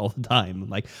 We talk all the time.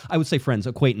 Like I would say friends,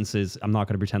 acquaintances. I'm not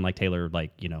going to pretend like Taylor,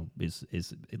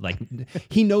 is like,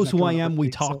 he knows who I am. We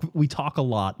talk a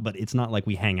lot, but it's not like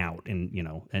we hang out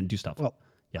and do stuff. Well,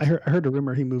 yes. I heard a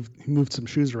rumor he moved some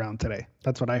shoes around today.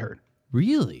 That's what I heard.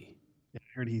 Really? Yeah,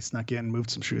 I heard he snuck in, moved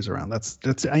some shoes around. That's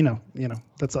I know,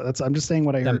 that's I'm just saying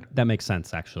what I heard. That makes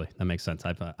sense, actually. That makes sense.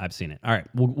 I've seen it. All right,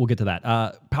 we'll get to that.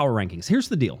 Power rankings. Here's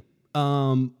the deal.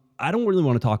 I don't really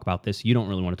want to talk about this. You don't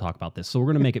really want to talk about this. So we're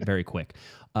going to make it very quick.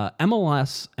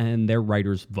 MLS and their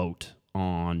writers vote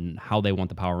on how they want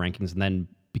the power rankings. And then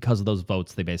because of those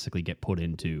votes, they basically get put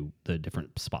into the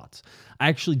different spots. I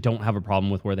actually don't have a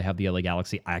problem with where they have the LA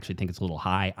Galaxy. I actually think it's a little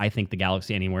high. I think the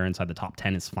Galaxy anywhere inside the top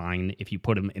 10 is fine. If you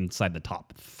put them inside the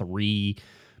top 3,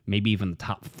 maybe even the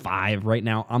top 5 right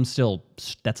now,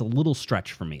 that's a little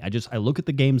stretch for me. I look at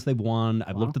the games they've won.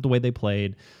 I've looked at the way they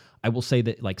played. I will say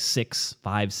that like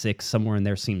 5, 6, somewhere in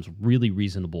there seems really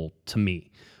reasonable to me.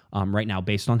 Right now,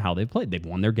 based on how they've played. They've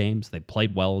won their games. They've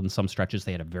played well in some stretches.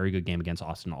 They had a very good game against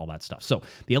Austin, all that stuff. So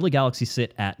the LA Galaxy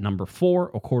sit at number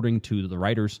 4, according to the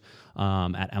writers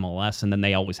at MLS, and then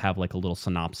they always have like a little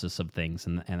synopsis of things,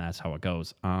 and that's how it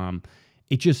goes.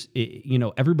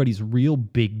 Everybody's real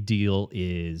big deal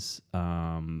is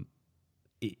that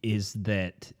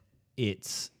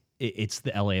it's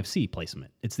the LAFC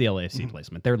placement. It's the LAFC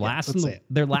placement. They're last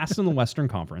in the Western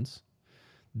Conference.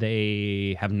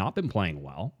 They have not been playing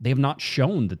well. They have not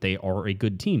shown that they are a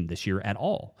good team this year at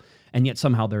all. And yet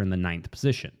somehow they're in the 9th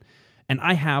position. And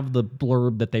I have the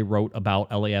blurb that they wrote about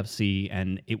LAFC,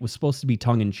 and it was supposed to be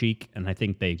tongue-in-cheek, and I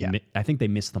think they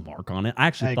missed the mark on it. I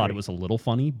actually thought it was a little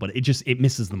funny, but it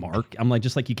misses the mark. I'm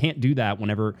like, you can't do that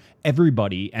whenever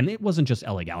everybody, and it wasn't just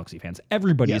LA Galaxy fans,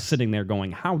 everybody is sitting there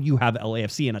going, how do you have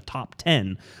LAFC in a top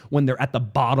 10 when they're at the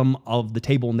bottom of the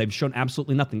table and they've shown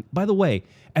absolutely nothing? By the way,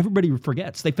 everybody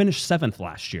forgets they finished 7th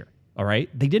last year. All right.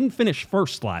 They didn't finish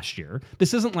 1st last year.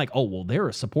 This isn't like, they're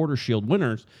a Supporter Shield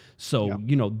winners. So,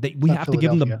 we have to give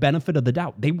them the benefit of the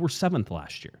doubt. They were 7th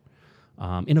last year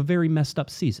in a very messed up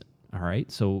season. All right.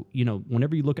 So,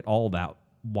 whenever you look at all that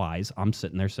wise, I'm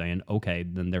sitting there saying, okay,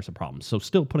 then there's a problem. So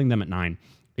still putting them at 9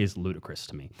 is ludicrous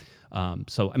to me.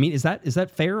 Is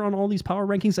that fair on all these power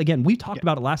rankings? Again, we talked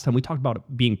about it last time. We talked about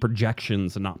it being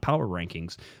projections and not power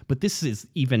rankings. But this is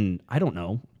even, I don't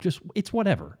know, just it's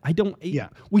whatever.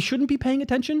 We shouldn't be paying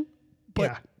attention,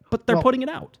 but they're putting it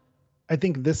out. I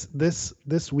think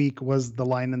this week was the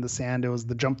line in the sand. It was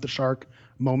the jump the shark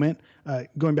moment.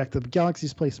 Going back to the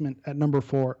Galaxy's placement at number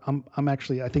 4,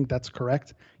 I think that's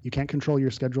correct. You can't control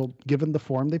your schedule given the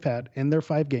form they've had in their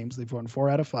 5 games. They've won 4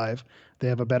 out of 5. They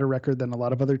have a better record than a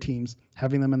lot of other teams.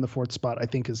 Having them in the 4th spot, I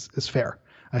think is fair.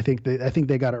 I think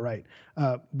they got it right.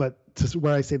 But to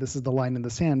where I say this is the line in the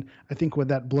sand, I think with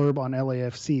that blurb on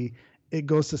LAFC, it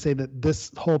goes to say that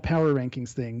this whole power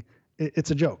rankings thing,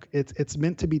 it's a joke. It's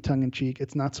meant to be tongue in cheek.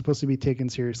 It's not supposed to be taken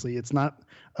seriously. It's not,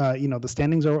 the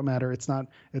standings are what matter. It's not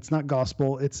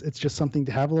gospel. It's just something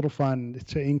to have a little fun,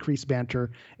 to increase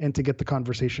banter, and to get the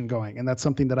conversation going. And that's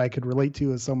something that I could relate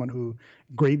to as someone who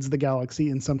grades the Galaxy.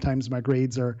 And sometimes my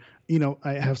grades are,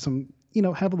 I have some,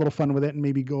 have a little fun with it and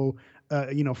maybe go,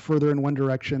 further in one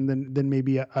direction than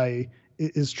maybe I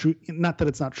is true. Not that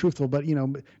it's not truthful, but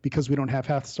because we don't have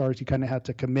half stars, you kind of have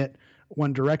to commit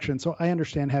one direction. So I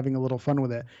understand having a little fun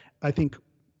with it. I think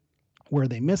where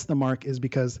they miss the mark is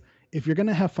because if you're going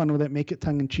to have fun with it, make it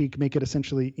tongue in cheek, make it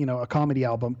essentially, a comedy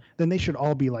album, then they should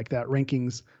all be like that,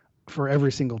 rankings for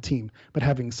every single team. But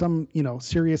having some,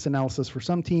 serious analysis for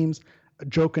some teams, a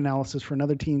joke analysis for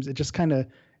another teams, it just kind of,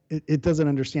 it doesn't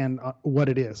understand what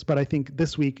it is. But I think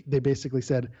this week they basically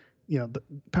said, the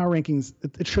power rankings,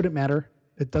 it shouldn't matter.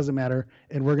 It doesn't matter.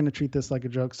 And we're going to treat this like a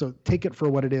joke. So take it for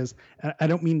what it is. I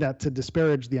don't mean that to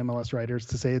disparage the MLS writers,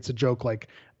 to say it's a joke, like,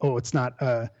 it's not,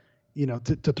 to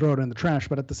throw it in the trash.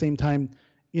 But at the same time,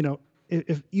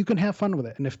 if you can have fun with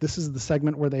it. And if this is the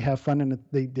segment where they have fun and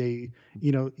they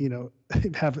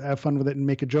have fun with it and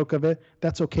make a joke of it,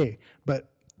 that's okay. But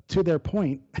to their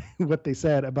point, what they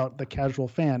said about the casual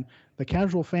fan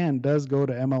does go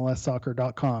to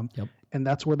MLSsoccer.com. Yep. And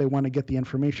that's where they want to get the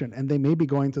information. And they may be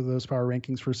going to those power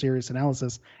rankings for serious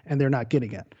analysis, and they're not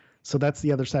getting it. So that's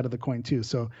the other side of the coin too.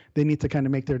 So they need to kind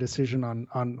of make their decision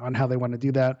on how they want to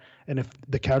do that. And if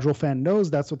the casual fan knows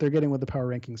that's what they're getting with the power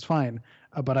rankings, fine.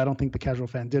 But I don't think the casual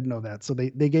fan did know that. So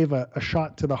they gave a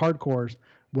shot to the hardcores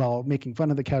while making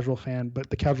fun of the casual fan, but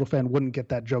the casual fan wouldn't get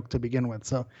that joke to begin with.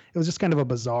 So it was just kind of a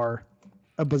bizarre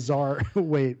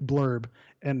way blurb.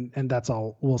 And that's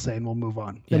all we'll say, and we'll move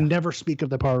on. And never speak of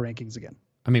the power rankings again.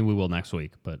 I mean, we will next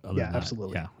week, but other than that,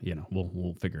 absolutely.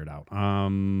 We'll figure it out.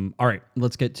 All right,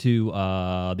 let's get to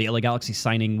the LA Galaxy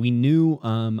signing. We knew,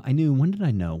 when did I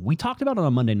know? We talked about it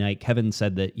on Monday night. Kevin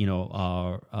said that,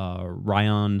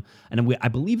 Ryan, and I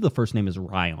believe the first name is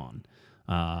Ryan.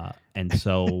 And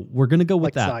so we're going to go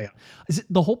with like that.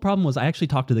 The whole problem was I actually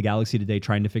talked to the Galaxy today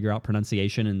trying to figure out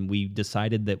pronunciation, and we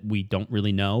decided that we don't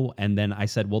really know. And then I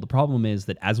said, well, the problem is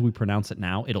that as we pronounce it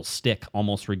now, it'll stick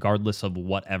almost regardless of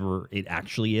whatever it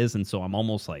actually is. And so I'm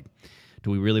almost like, do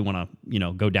we really want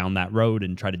to, go down that road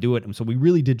and try to do it? And so we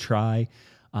really did try.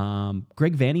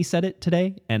 Greg Vanney said it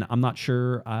today, and I'm not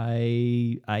sure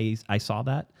I saw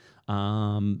that.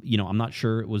 I'm not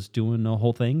sure it was doing the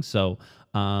whole thing. So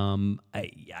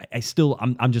I still,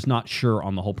 I'm just not sure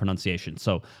on the whole pronunciation.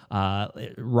 So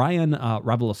Ryan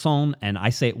Ravalason, and I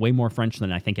say it way more French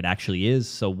than I think it actually is.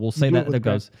 So we'll say that it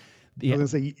goes. I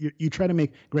was going to say, you try to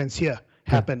make Grandsir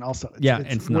happen also.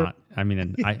 It's not. I mean,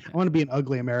 and I want to be an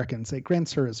ugly American and say Grand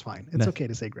Sir is fine. It's okay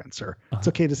to say Grand Sir. It's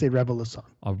okay to say Revolution.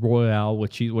 A Royale,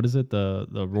 what is it? The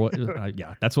Royal,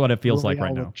 yeah, that's what it feels like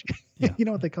right now. Yeah. You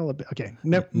know what they call it? Okay,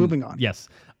 moving on. Yes.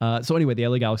 So anyway, the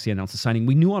LA Galaxy announced the signing.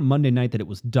 We knew on Monday night that it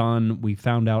was done.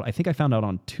 I think I found out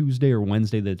on Tuesday or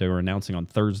Wednesday that they were announcing on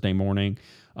Thursday morning.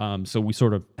 So we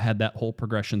sort of had that whole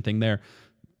progression thing there.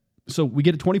 So we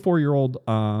get a 24-year-old.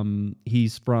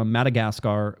 He's from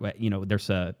Madagascar. You know,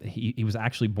 he was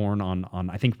actually born on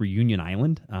I think Reunion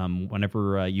Island.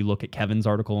 Whenever you look at Kevin's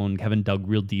article, and Kevin dug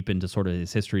real deep into sort of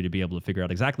his history to be able to figure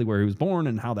out exactly where he was born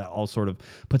and how that all sort of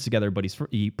puts together. But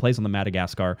he plays on the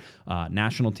Madagascar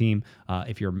national team.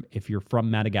 If you're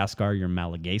from Madagascar, you're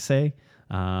Malagasy.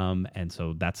 And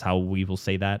so that's how we will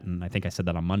say that. And I think I said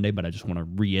that on Monday, but I just want to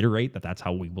reiterate that that's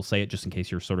how we will say it, just in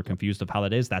case you're sort of confused of how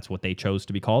that is. That's what they chose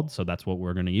to be called. So that's what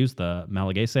we're going to use, the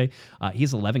Malagasy. He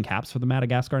has 11 caps for the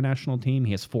Madagascar national team.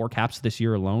 He has 4 caps this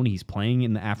year alone. He's playing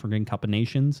in the African Cup of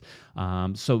Nations.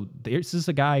 So this is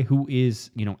a guy who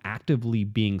is, actively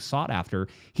being sought after.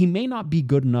 He may not be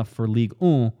good enough for Ligue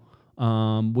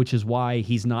 1, which is why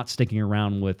he's not sticking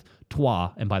around with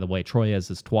Troyes. And by the way, Troyes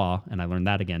is Troyes, and I learned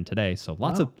that again today. So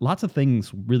lots of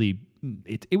things really.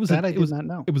 It was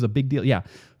a big deal, yeah,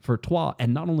 for Troyes.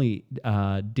 And not only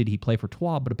did he play for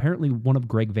Troyes, but apparently one of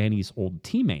Greg Vanney's old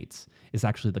teammates is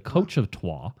actually the coach of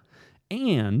Troyes,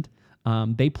 and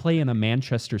they play in a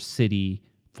Manchester City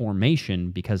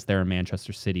formation because they're a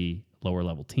Manchester City lower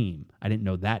level team. I didn't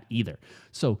know that either.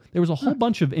 So there was a whole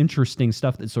bunch of interesting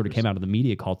stuff that sort of came out of the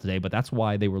media call today, but that's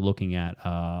why they were looking at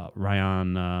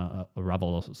Ryan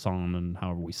Ravalason, and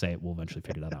however we say it, we'll eventually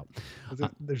figure that out.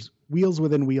 There's wheels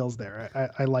within wheels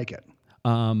there. I like it.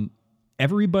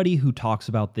 Everybody who talks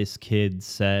about this kid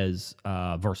says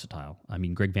versatile. I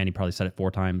mean, Greg Vanney probably said it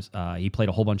 4 times. He played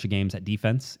a whole bunch of games at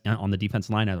defense, on the defense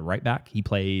line at the right back. He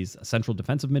plays a central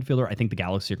defensive midfielder. I think the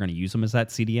Galaxy are going to use him as that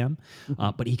CDM,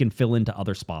 but he can fill into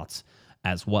other spots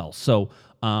as well. So,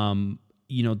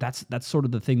 that's sort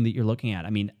of the thing that you're looking at.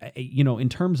 I mean, in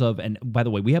terms of, and by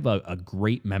the way, we have a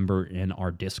great member in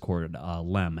our Discord,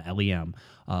 Lem, L-E-M,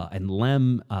 and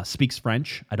Lem speaks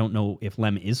French. I don't know if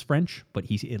Lem is French, but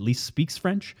he at least speaks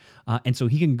French. And so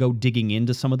he can go digging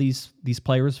into some of these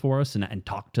players for us and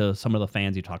talk to some of the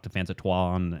fans. You talk to fans at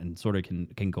Troyes and sort of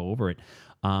can go over it.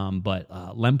 But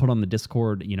Lem put on the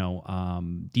Discord,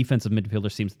 defensive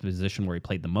midfielder seems the position where he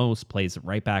played the most, plays at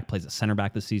right back, plays at center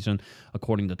back this season.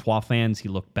 According to Troyes fans, he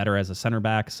looked better as a center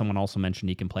back. Someone also mentioned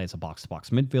he can play as a box-to-box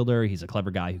midfielder. He's a clever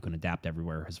guy who can adapt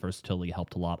everywhere. His versatility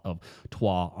helped a lot of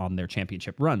Troyes on their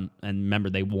championship run. And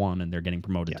remember, they won and they're getting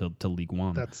promoted to League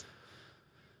One.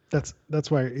 That's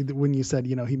why when you said,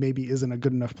 he maybe isn't a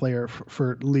good enough player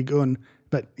for Ligue 1,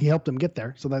 but he helped them get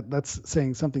there. So that's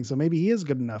saying something. So maybe he is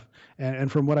good enough.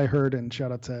 And from what I heard, and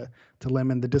shout out to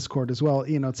Lem and the Discord as well,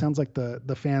 it sounds like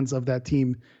the fans of that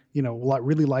team,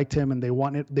 really liked him, and they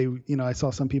wanted, I saw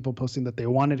some people posting that they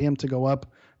wanted him to go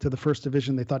up to the first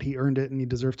division. They thought he earned it and he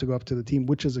deserved to go up to the team,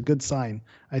 which is a good sign,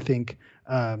 I think,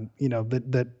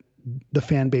 that the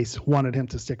fan base wanted him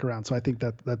to stick around. So I think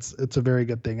it's a very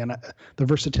good thing. And the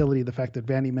versatility, the fact that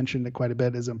Vanney mentioned it quite a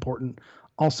bit, is important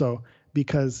also,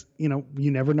 because, you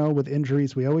never know with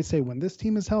injuries. We always say when this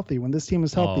team is healthy, and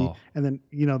then,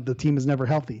 the team is never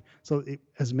healthy. So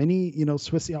as many,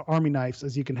 Swiss Army knives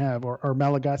as you can have, or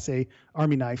Malagasy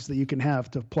Army knives that you can have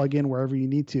to plug in wherever you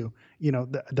need to,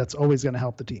 that's always going to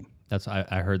help the team.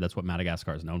 I heard that's what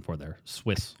Madagascar is known for, their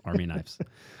Swiss Army knives.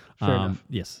 Fair enough.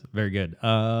 Yes, very good.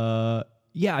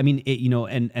 Yeah, I mean,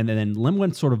 and then Lem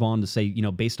went sort of on to say,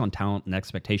 based on talent and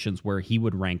expectations, where he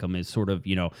would rank him is sort of,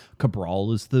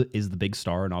 Cabral is the big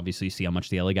star, and obviously you see how much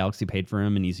the LA Galaxy paid for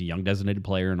him, and he's a young designated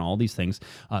player and all these things.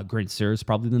 Grandsir is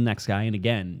probably the next guy, and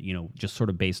again, just sort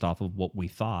of based off of what we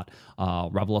thought,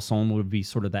 Ravalason would be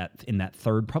sort of that in that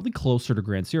third, probably closer to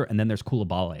Grandsir, and then there's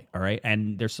Koulibaly, all right?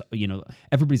 And there's,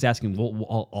 everybody's asking, will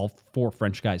all 4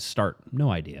 French guys start?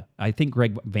 No idea. I think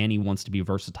Greg Vanney wants to be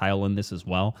versatile in this as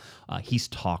well. He's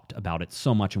talked about it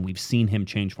so much, and we've seen him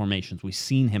change formations. We've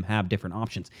seen him have different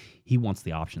options. he wants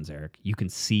the options, Eric. You can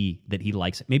see that he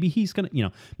likes it. Maybe he's going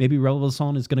to, maybe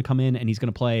Revelson is going to come in and he's going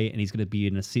to play and he's going to be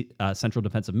in a central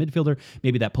defensive midfielder.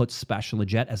 Maybe that puts Sebastian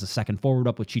Lletget as a second forward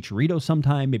up with Chicharito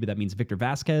sometime. Maybe that means Victor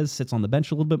Vasquez sits on the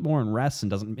bench a little bit more and rests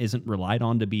and isn't relied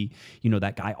on to be,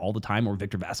 that guy all the time, or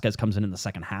Victor Vasquez comes in the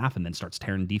second half and then starts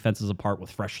tearing defenses apart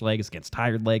with fresh legs against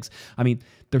tired legs. I mean,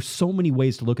 there's so many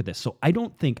ways to look at this. So I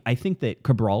think that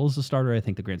Cabral is a starter. I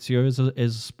think that Grandsir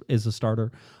is a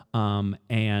starter.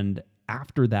 And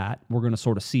after that, we're going to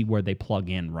sort of see where they plug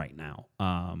in right now.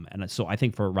 And so I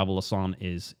think for Revelson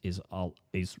is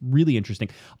really interesting.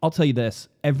 I'll tell you this: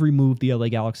 every move the LA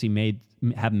Galaxy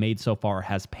have made so far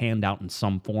has panned out in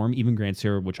some form. Even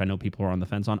Grandsir, which I know people are on the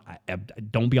fence on.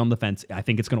 Don't be on the fence. I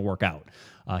think it's going to work out.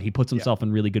 He puts himself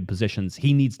in really good positions.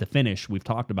 He needs to finish. We've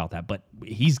talked about that, but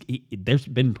there's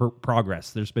been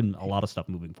progress. There's been a lot of stuff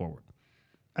moving forward.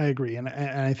 I agree, and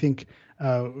I think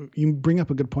you bring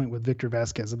up a good point with Victor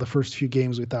Vasquez. In the first few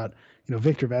games, we thought,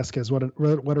 Victor Vasquez, what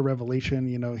a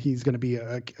revelation. He's going to be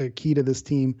a key to this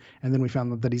team. And then we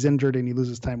found that he's injured and he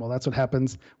loses time. Well, that's what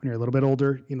happens when you're a little bit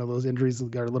older. Those injuries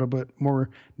are a little bit more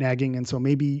nagging, and so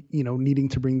maybe needing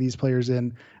to bring these players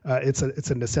in, it's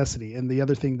a necessity. And the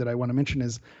other thing that I want to mention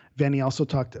is Vanny also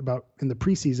talked about in the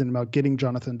preseason about getting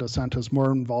Jonathan Dos Santos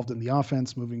more involved in the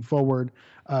offense moving forward.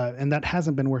 And that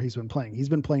hasn't been where he's been playing. He's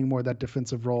been playing more that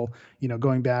defensive role,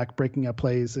 going back, breaking up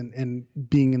plays, and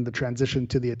being in the transition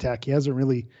to the attack. He hasn't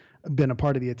really been a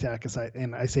part of the attack,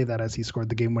 and I say that as he scored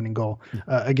the game-winning goal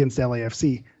against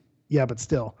LAFC. Yeah, but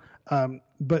still.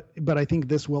 But I think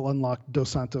this will unlock Dos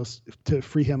Santos to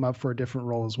free him up for a different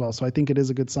role as well. So I think it is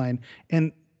a good sign.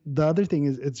 And the other thing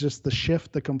is it's just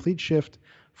the complete shift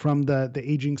from the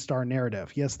aging star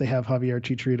narrative. Yes, they have Javier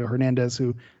Chicharito Hernandez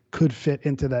who could fit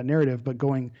into that narrative, but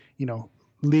going,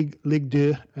 Ligue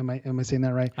 2, am I saying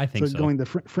that right? I think so. Going the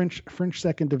French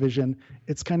second division,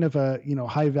 it's kind of a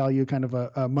high value, kind of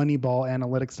a money ball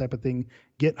analytics type of thing.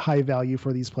 Get high value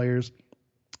for these players.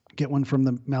 Get one from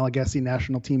the Malagasy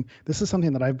national team. This is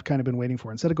something that I've kind of been waiting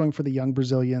for. Instead of going for the young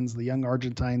Brazilians, the young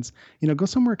Argentines, go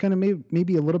somewhere kind of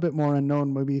maybe a little bit more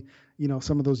unknown. Maybe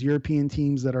some of those European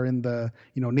teams that are in the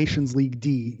Nations League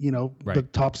D. Right. The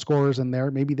top scorers in there.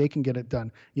 Maybe they can get it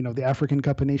done. The African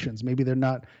Cup of Nations. Maybe they're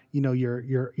not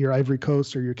your Ivory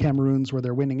Coast or your Cameroons where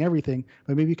they're winning everything.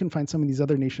 But maybe you can find some of these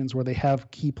other nations where they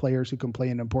have key players who can play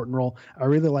an important role. I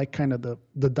really like kind of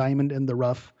the diamond in the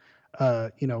rough.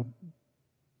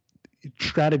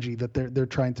 Strategy that they're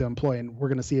trying to employ, and we're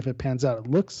going to see if it pans out. It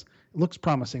looks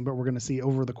promising, but we're going to see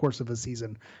over the course of the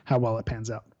season how well it pans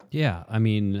out. Yeah, I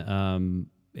mean,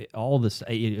 all this.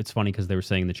 It's funny because they were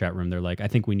saying in the chat room, they're like, I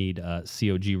think we need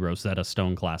COG Rosetta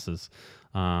Stone classes.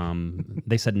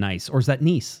 They said nice, or is that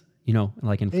Nice?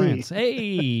 Like in France. Hey,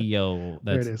 yo,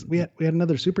 there it is. We had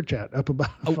another super chat up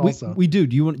above. Also, we do.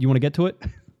 Do you want to get to it?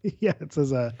 Yeah, it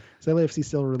says, is LAFC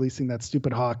still releasing that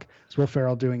stupid hawk? Is Will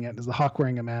Ferrell doing it? Is the hawk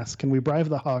wearing a mask? Can we bribe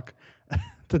the hawk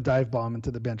to dive bomb into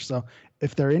the bench? So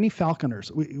if there are any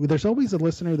falconers, there's always a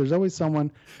listener. There's always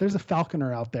someone. There's a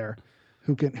falconer out there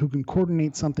who can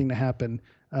coordinate something to happen.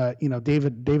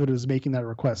 David was making that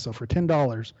request. So for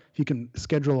 $10, if you can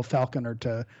schedule a falconer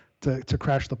to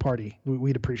crash the party,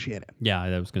 we'd appreciate it. Yeah,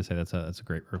 I was going to say that's a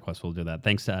great request. We'll do that.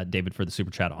 Thanks, David, for the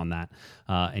super chat on that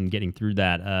and getting through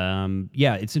that.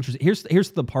 Yeah, it's interesting.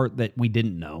 Here's the part that we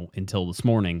didn't know until this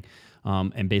morning,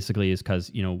 and basically is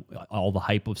because all the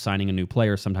hype of signing a new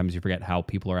player. Sometimes you forget how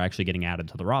people are actually getting added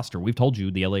to the roster. We've told you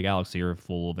the LA Galaxy are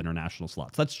full of international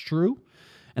slots. That's true,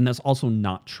 and that's also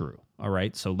not true. All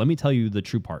right, so let me tell you the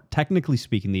true part. Technically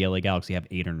speaking, the LA Galaxy have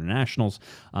 8 internationals.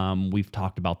 We've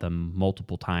talked about them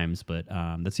multiple times, but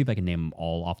let's see if I can name them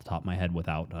all off the top of my head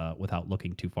without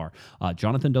looking too far.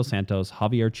 Jonathan Dos Santos,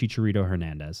 Javier Chicharito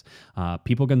Hernandez,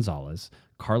 Pipo Gonzalez,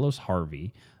 Carlos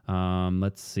Harvey.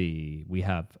 Let's see, we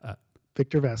have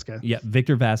Victor Vasquez. Yeah,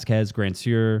 Victor Vasquez,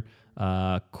 Grandsir,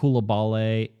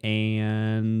 Koulibaly,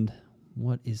 and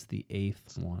what is the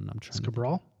 8th one? I'm trying.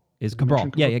 Cabral. Is Cabral.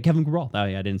 Yeah, Kevin Cabral. Oh,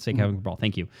 yeah, I didn't say Kevin Cabral.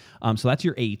 Thank you. So that's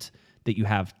your 8 that you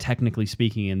have, technically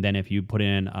speaking, and then if you put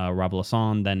in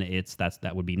Revelson, then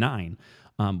that would be 9.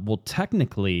 Well,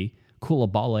 technically,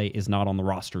 Koulibaly is not on the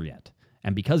roster yet.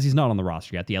 And because he's not on the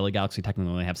roster yet, the LA Galaxy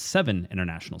technically only have 7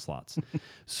 international slots.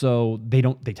 So they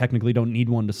technically don't need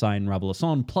one to sign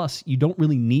Revelson. Plus, you don't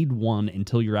really need one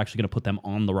until you're actually going to put them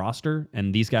on the roster.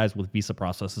 And these guys with visa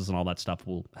processes and all that stuff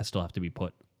will still have to be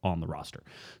put on the roster.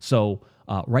 So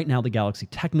right now, the Galaxy,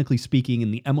 technically speaking,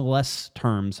 in the MLS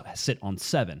terms, sit on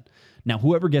 7. Now,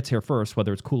 whoever gets here first,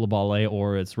 whether it's Koulibaly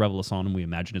or it's Revolution, and we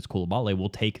imagine it's Koulibaly,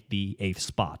 will take the 8th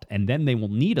spot. And then they will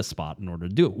need a spot in order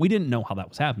to do it. We didn't know how that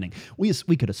was happening. We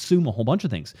could assume a whole bunch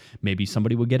of things. Maybe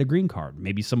somebody would get a green card.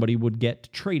 Maybe somebody would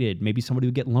get traded. Maybe somebody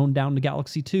would get loaned down to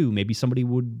Galaxy 2. Maybe somebody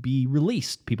would be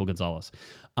released, People Gonzalez.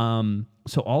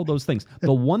 So all those things.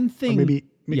 The one thing...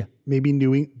 Maybe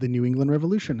the New England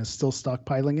Revolution is still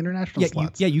stockpiling international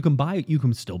slots. You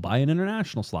can still buy an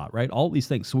international slot, right? All these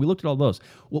things. So we looked at all those.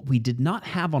 What we did not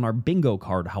have on our bingo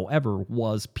card, however,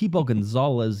 was People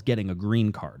Gonzalez getting a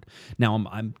green card. Now,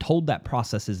 I'm told that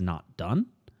process is not done.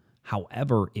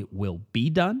 However, it will be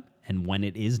done. And when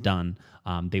it is done,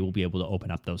 they will be able to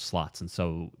open up those slots. And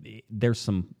so there's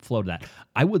some flow to that.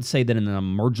 I would say that in an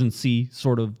emergency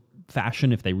sort of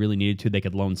fashion, if they really needed to, they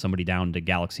could loan somebody down to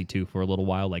Galaxy 2 for a little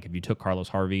while. Like if you took Carlos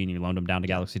Harvey and you loaned him down to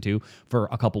Galaxy 2 for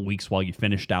a couple weeks while you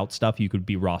finished out stuff, you could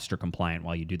be roster compliant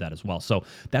while you do that as well. So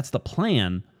that's the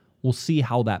plan. We'll see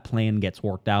how that plan gets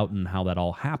worked out and how that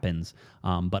all happens.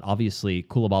 But obviously,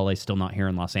 Koulibaly is still not here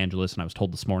in Los Angeles, and I was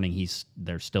told this morning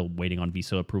they're still waiting on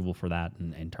visa approval for that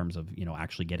in terms of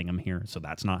actually getting him here. So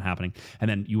that's not happening. And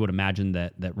then you would imagine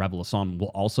that Revolution will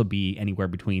also be anywhere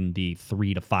between the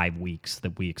 3 to 5 weeks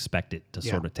that we expect it to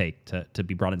sort of take to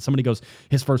be brought in. Somebody goes,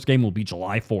 his first game will be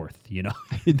July 4th.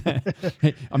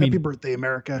 Happy birthday,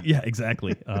 America! Yeah,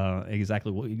 exactly,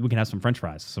 exactly. We can have some French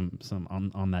fries, some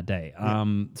on that day.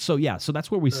 So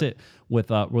that's where we sit with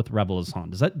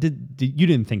Revolution. Does that you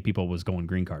didn't think People was going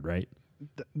green card, right?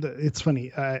 It's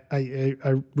funny. I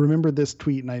remember this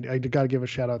tweet, and I got to give a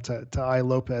shout out to I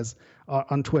Lopez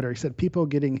on Twitter. He said People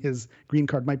getting his green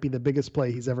card might be the biggest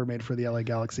play he's ever made for the LA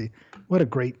Galaxy. What a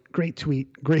great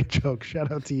tweet, great joke.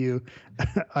 Shout out to you,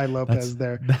 I Lopez.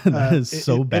 That is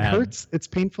so bad. It hurts. It's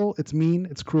painful. It's mean.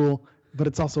 It's cruel. But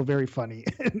it's also very funny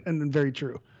and very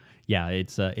true. Yeah,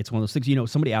 it's one of those things.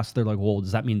 Somebody asked, they're like, well,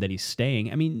 does that mean that he's staying?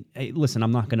 I mean, hey, listen,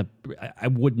 I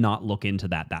would not look into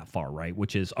that far, right?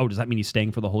 Which is, does that mean he's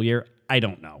staying for the whole year? I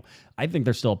don't know. I think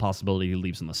there's still a possibility he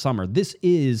leaves in the summer.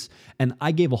 And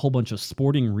I gave a whole bunch of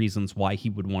sporting reasons why he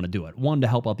would want to do it. One, to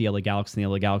help out the LA Galaxy, and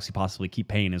the LA Galaxy possibly keep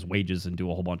paying his wages and do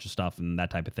a whole bunch of stuff and that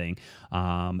type of thing.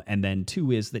 And then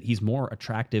 2 is that he's more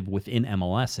attractive within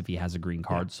MLS if he has a green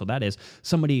card. Yeah. So that is,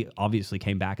 somebody obviously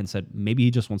came back and said, maybe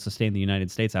he just wants to stay in the United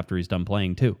States after he's done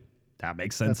playing too. That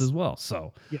makes sense as well.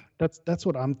 So yeah, that's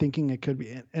what I'm thinking it could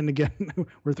be. And again,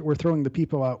 we're throwing the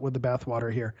people out with the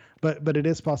bathwater here. But it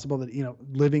is possible that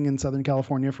living in Southern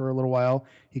California for a little while,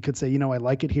 he could say, I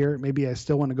like it here. Maybe I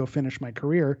still want to go finish my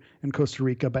career in Costa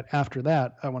Rica, but after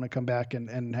that, I want to come back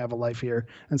and have a life here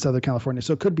in Southern California.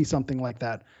 So it could be something like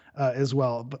that as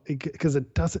well. But because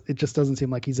it just doesn't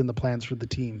seem like he's in the plans for the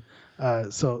team.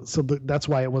 So that's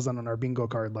why it wasn't on our bingo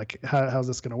card. Like, how's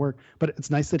this going to work? But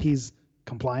it's nice that he's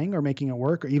complying or making it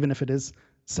work, or even if it is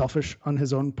selfish on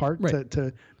his own part, right,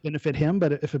 to benefit him.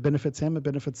 But if it benefits him, it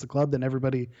benefits the club, then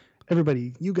everybody,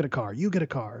 you get a car.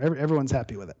 Everyone's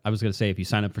happy with it. I was going to say, if you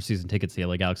sign up for season tickets, the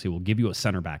LA Galaxy will give you a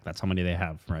center back. That's how many they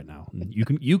have right now.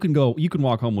 You can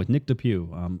walk home with Nick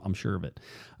DePuy. I'm sure of it.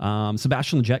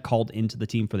 Sebastian Lletget called into the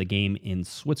team for the game in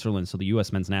Switzerland. So the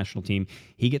U.S. men's national team,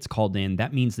 he gets called in.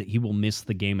 That means that he will miss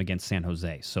the game against San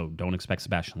Jose. So don't expect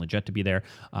Sebastian Lletget to be there.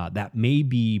 That may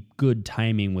be good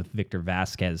timing with Victor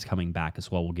Vasquez coming back as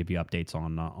well. We'll give you updates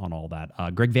on all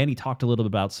that. Greg Vanney talked a little bit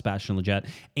about Sebastian Lletget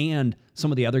and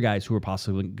some of the other guys who are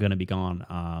possibly going to be gone.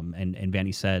 And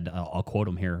Vanney said, I'll quote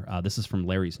him here. This is from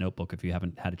Larry's notebook, if you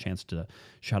haven't had a chance to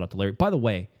shout out to Larry. By the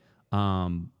way,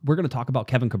 we're going to talk about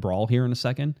Kevin Cabral here in a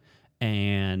second.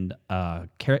 And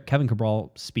Kevin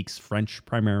Cabral speaks French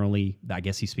primarily. I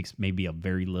guess he speaks maybe a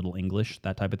very little English,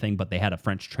 that type of thing. But they had a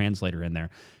French translator in there.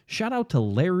 Shout out to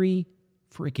Larry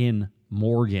freaking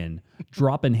Morgan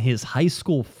dropping his high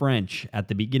school French at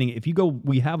the beginning.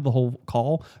 We have the whole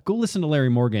call. Go listen to Larry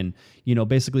Morgan,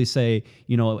 basically say,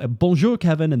 bonjour,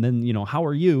 Kevin. And then, how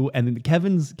are you? And then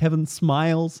Kevin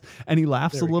smiles and he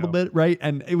laughs a little bit. Right.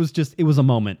 And it was a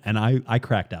moment. And I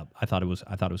cracked up. I thought it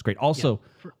was great. Also,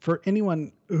 for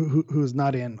anyone who's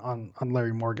not in on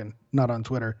Larry Morgan, not on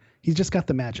Twitter, he's just got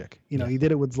the magic. He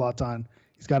did it with Zlatan.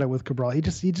 He's got it with Cabral.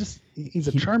 He's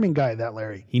a charming guy, that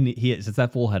Larry. He is. It's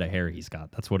that full head of hair he's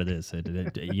got. That's what it is.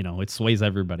 It sways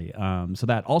everybody. So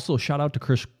that also, shout out to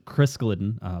Chris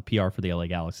Glidden, PR for the LA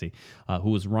Galaxy,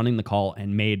 who was running the call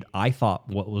and made, I thought,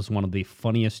 what was one of the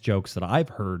funniest jokes that I've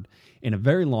heard in a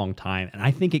very long time. And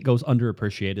I think it goes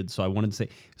underappreciated. So I wanted to say,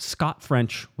 Scott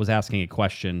French was asking a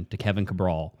question to Kevin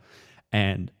Cabral,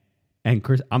 and And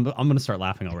Chris, I'm going to start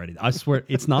laughing already. I swear,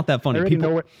 it's not that funny. I already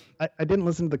know I didn't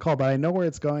listen to the call, but I know where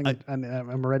it's going, and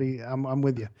I'm ready. I'm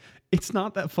with you. It's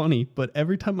not that funny, but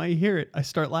every time I hear it, I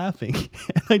start laughing.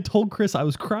 And I told Chris I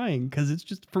was crying because it's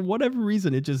just, for whatever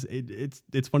reason,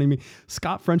 it's funny to me.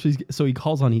 Scott French, so he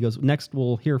calls on, he goes, next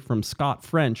we'll hear from Scott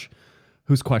French,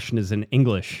 whose question is in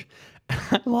English.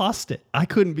 I lost it. I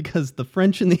couldn't, because the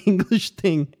French and the English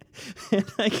thing, and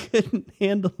I couldn't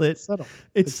handle it. Subtle.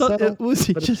 It's subtle. It was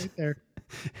but just it's right there.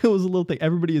 It was a little thing.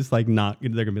 Everybody is like, they're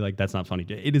gonna be like, that's not funny.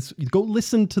 It is. Go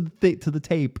listen to the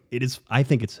tape. It is. I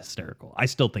think it's hysterical. I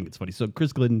still think it's funny. So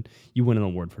Chris Glidden, you win an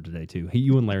award for today too.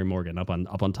 You and Larry Morgan up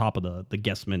on top of the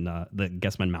Guessman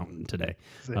Mountain today.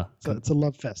 It's a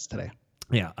love fest today.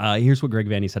 Yeah, here's what Greg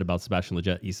Vanny said about Sebastian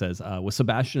Lletget. He says, with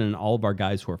Sebastian and all of our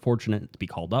guys who are fortunate to be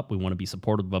called up, we want to be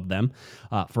supportive of them.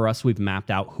 For us, we've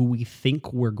mapped out who we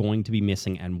think we're going to be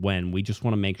missing and when. We just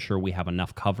want to make sure we have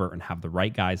enough cover and have the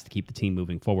right guys to keep the team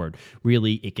moving forward.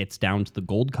 Really, it gets down to the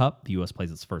Gold Cup. The U.S. plays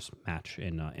its first match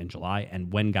in July,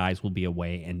 and when guys will be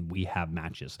away and we have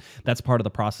matches. That's part of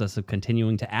the process of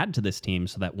continuing to add to this team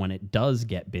so that when it does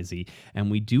get busy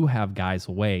and we do have guys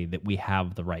away, that we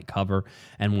have the right cover.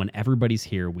 And when everybody's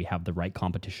here, we have the right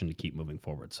competition to keep moving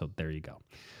forward. So there you go.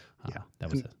 That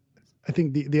was it. I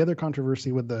think the other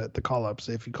controversy with the call-ups,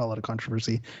 if you call it a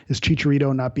controversy, is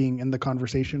Chicharito not being in the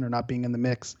conversation or not being in the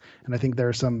mix. And I think there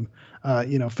are some,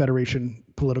 Federation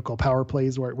political power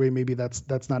plays where maybe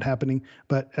that's not happening.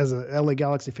 But as a LA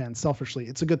Galaxy fan, selfishly,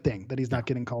 it's a good thing that he's not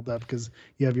getting called up, because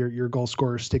you have your goal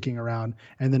scorer sticking around.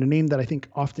 And then a name that I think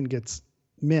often gets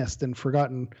missed and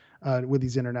forgotten with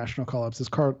these international call-ups is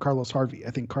Carlos Harvey. I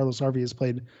think Carlos Harvey has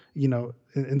played,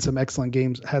 in some excellent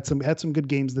games, had some good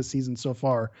games this season so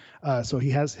far. So he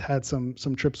has had some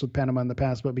trips with Panama in the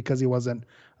past, but because he wasn't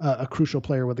a crucial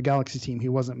player with the Galaxy team, he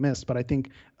wasn't missed. But I think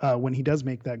when he does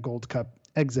make that Gold Cup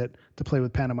exit to play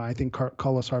with Panama, I think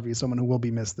Carlos Harvey is someone who will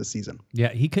be missed this season.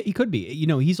 Yeah, he could be.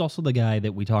 He's also the guy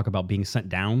that we talk about being sent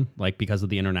down, like because of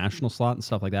the international slot and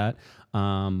stuff like that.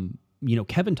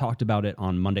 Kevin talked about it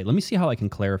on Monday. Let me see how I can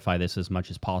clarify this as much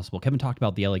as possible. Kevin talked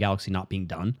about the LA Galaxy not being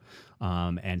done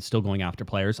and still going after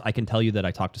players. I can tell you that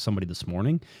I talked to somebody this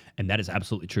morning, and that is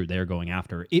absolutely true. They are going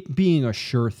after it being a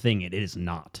sure thing. It is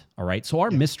not. All right. So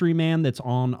our mystery man that's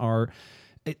on our...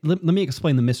 Let me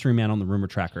explain the mystery man on the rumor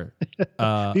tracker.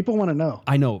 People want to know.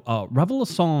 I know. Revel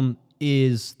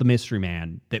is the mystery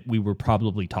man that we were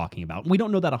probably talking about. We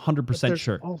don't know that 100%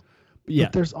 sure.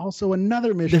 But there's also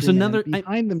another mystery man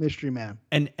behind the mystery man.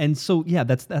 And so, yeah,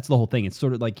 that's the whole thing. It's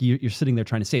sort of like you're sitting there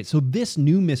trying to say it. So this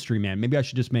new mystery man, maybe I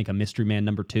should just make a mystery man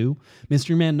number 2.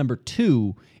 Mystery man number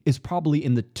 2 is probably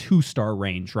in the 2-star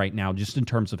range right now, just in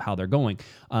terms of how they're going.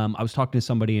 I was talking to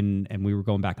somebody and we were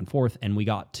going back and forth, and we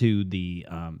got to the,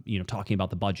 talking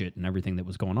about the budget and everything that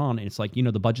was going on. And it's like,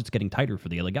 the budget's getting tighter for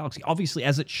the LA Galaxy, obviously,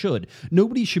 as it should.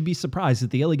 Nobody should be surprised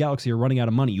that the LA Galaxy are running out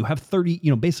of money. You have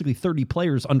 30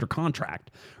 players under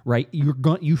contract, right?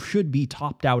 You should be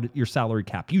topped out at your salary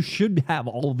cap. You should have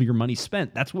all of your money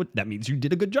spent. That means you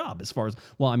did a good job as far as,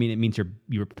 well, I mean, it means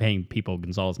you're paying Pipo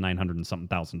Gonzalez $900 and something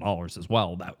thousand as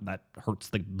well. That hurts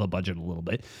the budget a little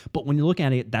bit. But when you look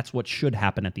at it, that's what should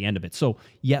happen at the end of it. So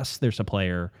yes, there's a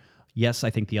player. Yes, I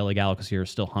think the LA Galaxy are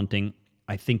still hunting.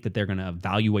 I think that they're going to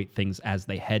evaluate things as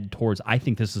they head towards. I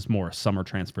think this is more a summer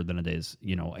transfer than it is,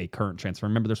 a current transfer.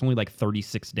 Remember, there's only like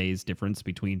 36 days difference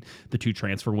between the two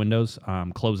transfer windows,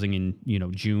 closing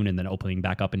in June and then opening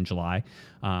back up in July.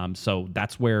 So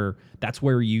that's where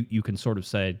you can sort of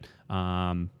say.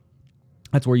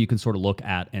 That's where you can sort of look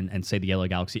at and say the LA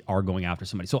Galaxy are going after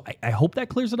somebody. So I hope that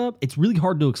clears it up. It's really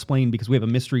hard to explain because we have a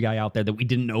mystery guy out there that we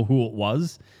didn't know who it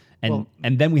was, and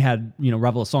then we had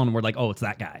Revolucion, and we're like, oh, it's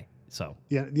that guy. So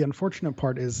yeah, the unfortunate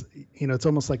part is, it's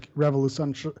almost like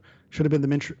Revolucion should have been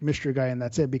the mystery guy, and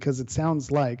that's it, because it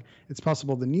sounds like it's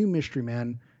possible the new mystery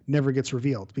man never gets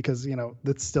revealed because,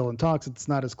 that's still in talks. It's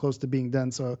not as close to being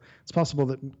done. So it's possible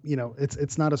that,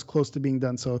 it's not as close to being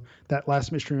done. So that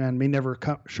last mystery man may never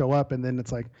show up. And then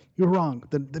it's like, you're wrong.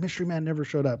 The mystery man never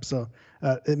showed up. So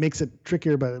it makes it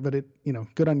trickier, but it,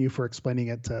 good on you for explaining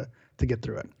it to get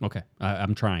through it. Okay.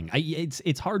 I'm trying.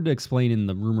 It's hard to explain in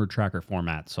the rumor tracker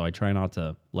format, so I try not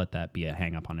to let that be a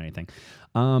hang up on anything.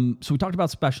 So we talked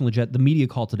about Sebastian Lletget, the media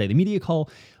call today. The media call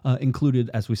included,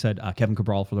 as we said, Kevin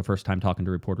Cabral for the first time talking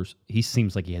to reporters. He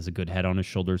seems like he has a good head on his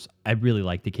shoulders. I really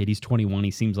like the kid. He's 21.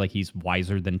 He seems like he's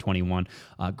wiser than 21.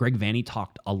 Greg Vanny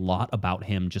talked a lot about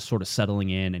him just sort of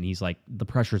settling in, and he's like, the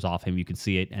pressure's off him. You can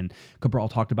see it. And Cabral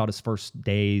talked about his first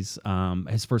days,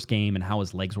 his first game, and how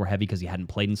his legs were heavy because he hadn't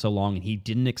played in so long, and he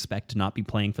didn't expect to not be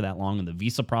playing for that long, and the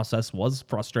visa process was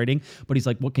frustrating. But he's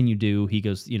like, what can you do? He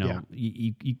goes, goes, you know,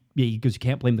 he goes, you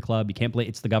can't blame the club, you can't blame,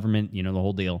 it's the government, you know, the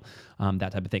whole deal,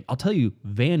 that type of thing. I'll tell you,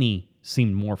 Vanny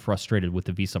seemed more frustrated with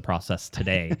the visa process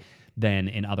today than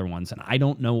in other ones. And I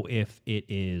don't know if it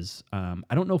is,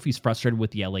 I don't know if he's frustrated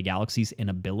with the LA Galaxy's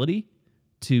inability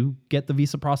to get the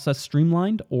visa process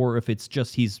streamlined, or if it's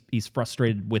just he's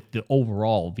frustrated with the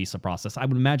overall visa process. I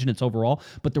would imagine it's overall,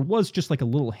 but there was just like a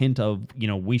little hint of, you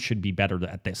know, we should be better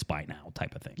at this by now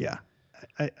type of thing. Yeah.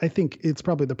 I think it's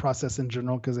probably the process in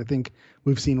general, because I think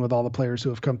we've seen with all the players who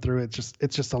have come through, it's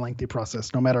just a lengthy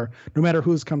process, no matter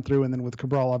who's come through. And then with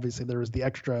Cabral, obviously there was the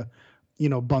extra, you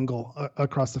know, bungle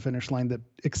across the finish line that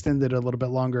extended a little bit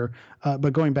longer.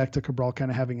 But going back to Cabral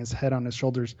kind of having his head on his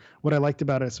shoulders, what I liked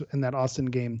about it in that Austin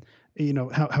game, you know,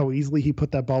 how easily he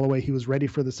put that ball away. He was ready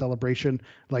for the celebration.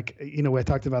 Like, you know, I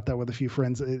talked about that with a few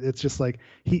friends. It's just like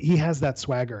he has that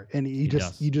swagger, and you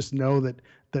just know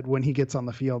that when he gets on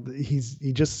the field,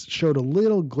 he just showed a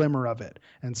little glimmer of it.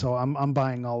 And so I'm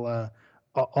buying all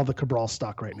the Cabral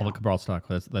stock right now. All the Cabral stock.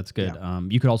 That's good. Yeah.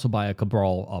 You could also buy a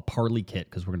Cabral Parley kit,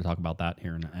 because we're going to talk about that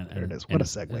here. There it is. What a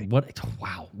segue.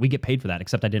 Wow. We get paid for that,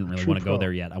 except I didn't really want to go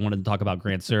there yet. I wanted to talk about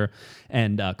Grant Sir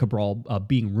and Cabral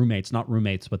being roommates, not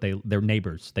roommates, but they're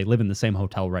neighbors. They live in the same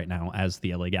hotel right now as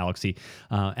the LA Galaxy,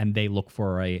 and they look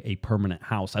for a permanent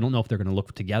house. I don't know if they're going to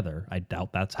look together. I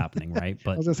doubt that's happening, right?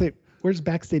 But I was going to say, where's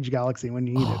Backstage Galaxy when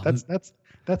you need it?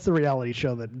 That's the reality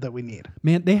show that we need.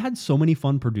 Man, they had so many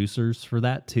fun producers for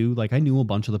that too. Like, I knew a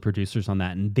bunch of the producers on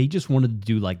that, and they just wanted to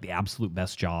do like the absolute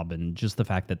best job. And just the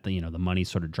fact that the money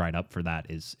sort of dried up for that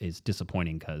is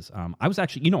disappointing, because I was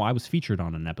actually, I was featured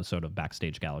on an episode of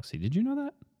Backstage Galaxy. Did you know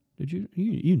that? Did you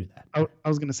knew that? I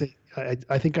was going to say,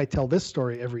 I think I tell this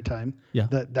story every time. Yeah.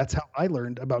 That's how I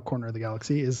learned about Corner of the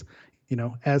Galaxy is,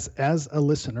 as a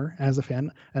listener, as a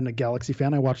fan and a Galaxy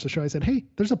fan, I watched the show. I said, hey,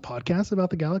 there's a podcast about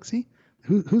the Galaxy.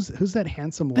 Who's that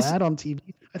handsome lad on TV?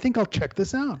 I think I'll check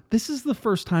this out. This is the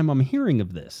first time I'm hearing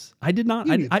of this. I did not.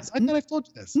 I thought I've told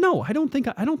you this. No, I don't think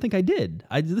I did.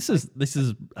 This is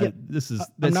a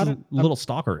little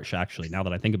stalkerish, actually, now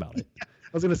that I think about it.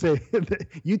 I was going to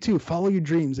say, you too, follow your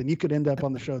dreams, and you could end up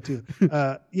on the show too.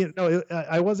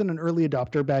 I wasn't an early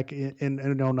adopter back in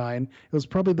 09. It was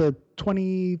probably the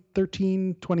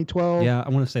 2013, 2012. Yeah, I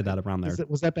want to say that around there.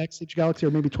 Was that Backstage Galaxy,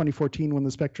 or maybe 2014 when the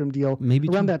Spectrum deal? Maybe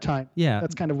around that time. Yeah.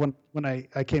 That's kind of when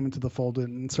I came into the fold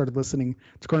and started listening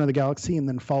to Corner of the Galaxy, and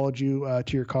then followed you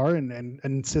to your car and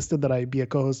insisted that I be a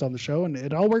co-host on the show, and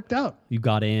it all worked out. You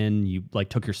got in, you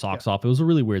took your socks off. It was a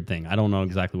really weird thing. I don't know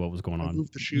exactly what was going on.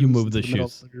 You moved the shoes.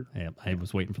 Yeah, I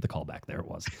was waiting for the callback. There it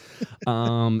was.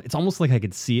 It's almost like I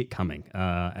could see it coming.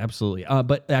 Absolutely.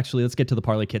 But actually, let's get to the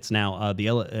Parley kits now. The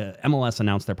MLS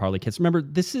announced their Parley kits. Remember,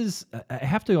 this is, I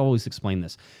have to always explain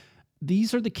this.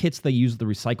 These are the kits they use the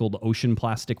recycled ocean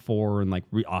plastic for, and like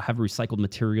have recycled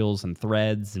materials and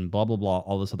threads and blah, blah, blah,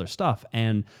 all this other stuff.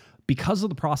 And because of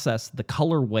the process, the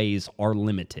colorways are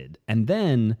limited. And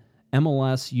then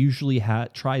MLS usually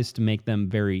tries to make them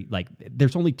very, like,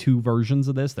 there's only two versions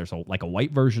of this. There's a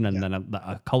white version and then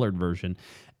a colored version.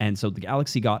 And so the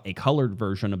Galaxy got a colored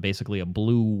version of basically a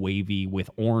blue wavy with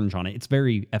orange on it. It's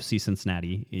very FC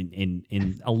Cincinnati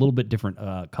in a little bit different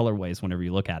colorways whenever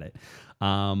you look at it.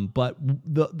 But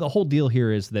the whole deal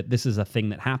here is that this is a thing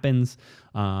that happens.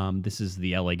 This is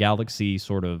the LA Galaxy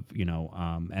sort of,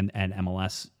 and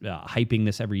MLS hyping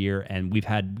this every year. And we've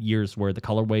had years where the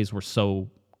colorways were so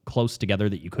close together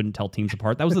that you couldn't tell teams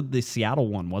apart. That was the Seattle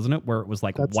one, wasn't it? Where it was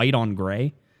like white on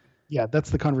gray. Yeah, that's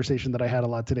the conversation that I had a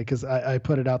lot today, because I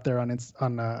put it out there on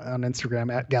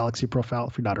Instagram at Galaxy Profile,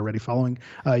 if you're not already following.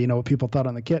 What people thought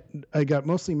on the kit. I got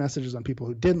mostly messages on people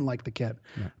who didn't like the kit,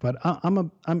 but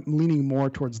I'm leaning more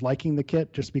towards liking the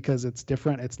kit just because it's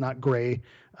different. It's not gray,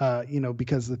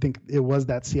 because I think it was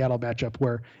that Seattle matchup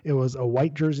where it was a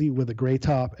white jersey with a gray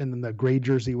top and then the gray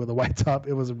jersey with a white top.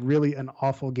 It was really an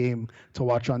awful game to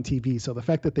watch on TV. So the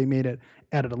fact that they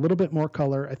added a little bit more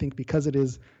color, I think because it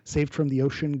is saved from the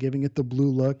ocean, giving it the blue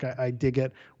look, I dig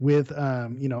it. With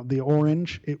the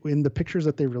orange in the pictures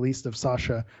that they released of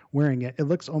Sasha wearing it, it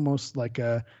looks almost like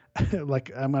I'm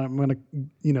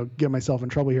gonna get myself in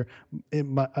trouble here.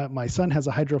 My son has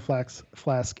a Hydro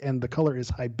flask and the color is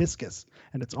hibiscus,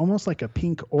 and it's almost like a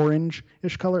pink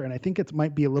orange-ish color, and I think it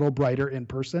might be a little brighter in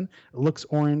person. It looks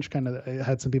orange, kind of. I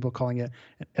had some people calling it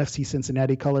FC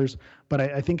Cincinnati colors, but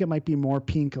I think it might be more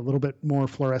pink, a little bit more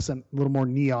fluorescent, a little more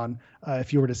neon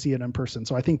if you were to see it in person.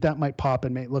 So I think that might pop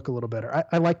and may look a little better.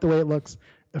 I like the way it looks.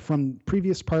 From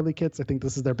previous Parley kits, I think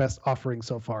this is their best offering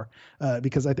so far,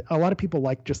 because a lot of people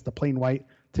like just the plain white.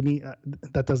 to me,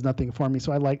 that does nothing for me.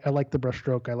 So I like the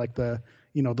brushstroke. I like the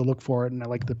the look for it, and I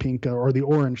like the pink or the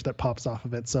orange that pops off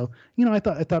of it. So I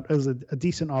thought it was a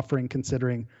decent offering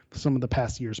considering some of the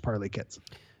past year's parlay kits.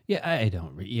 Yeah, I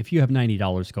don't. If you have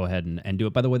 $90, go ahead and do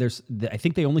it. By the way, I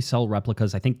think they only sell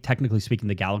replicas. I think technically speaking,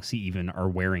 the Galaxy even are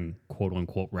wearing quote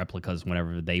unquote replicas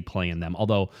whenever they play in them.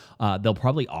 Although they'll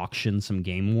probably auction some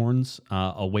game worns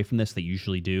away from this. They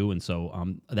usually do, and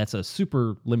so that's a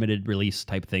super limited release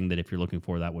type thing that if you're looking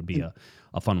for, that would be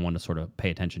a fun one to sort of pay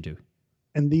attention to.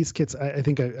 And these kits, I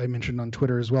think I mentioned on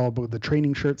Twitter as well, but the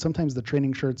training shirts, sometimes the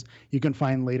training shirts you can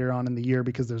find later on in the year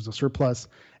because there's a surplus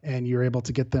and you're able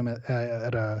to get them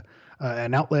at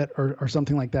an outlet or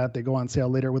something like that. They go on sale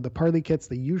later. With the parlay kits,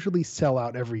 they usually sell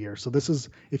out every year. So this is,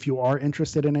 if you are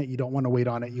interested in it, you don't want to wait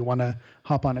on it. You want to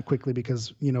hop on it quickly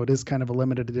because, it is kind of a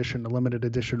limited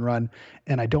edition run.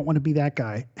 And I don't want to be that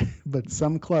guy, but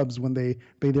some clubs, when they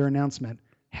made their announcement,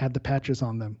 had the patches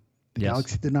on them. The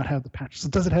Galaxy did not have the patch. So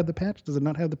does it have the patch? Does it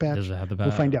not have the patch? Does it have the patch?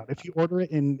 We'll find out. If you order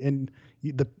it in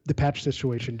the patch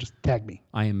situation, just tag me.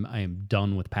 I am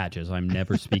done with patches. I'm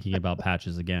never speaking about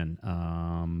patches again.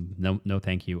 No,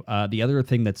 thank you. The other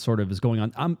thing that sort of is going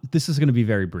on, this is going to be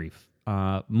very brief.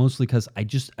 Mostly because I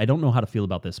don't know how to feel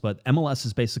about this, but MLS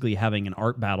is basically having an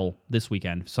art battle this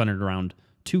weekend centered around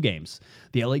 2 games.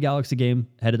 The LA Galaxy game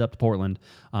headed up to Portland,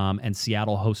 and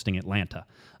Seattle hosting Atlanta.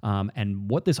 And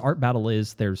what this art battle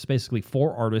is, there's basically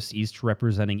 4 artists, each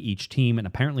representing each team, and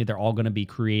apparently they're all going to be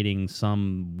creating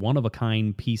some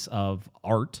one-of-a-kind piece of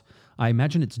art. I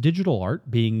imagine it's digital art,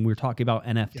 we're talking about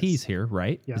NFTs here,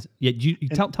 right? Yeah.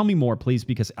 Tell me more, please,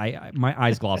 because my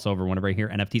eyes gloss over whenever I hear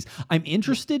NFTs. I'm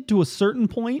interested to a certain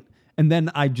point, and then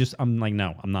I'm like,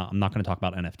 no, I'm not going to talk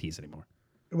about NFTs anymore.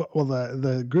 Well,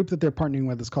 the group that they're partnering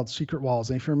with is called Secret Walls.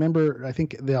 And if you remember, I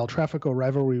think the El Tráfico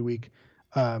Rivalry Week,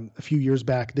 a few years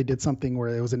back, they did something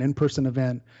where it was an in-person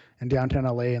event in downtown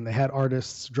LA, and they had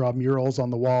artists draw murals on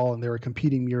the wall, and they were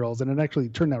competing murals, and it actually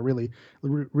turned out really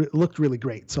looked really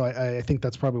great. So I think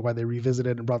that's probably why they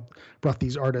revisited and brought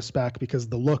these artists back, because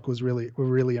the look was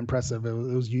really impressive. It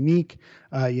was unique.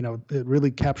 It really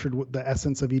captured the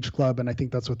essence of each club, and I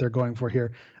think that's what they're going for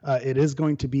here. It is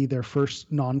going to be their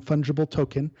first non-fungible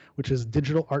token, which is a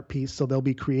digital art piece. So they'll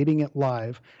be creating it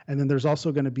live, and then there's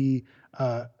also going to be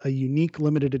a unique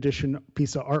limited edition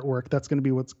piece of artwork that's going to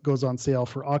be what goes on sale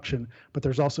for auction. But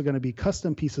there's also going to be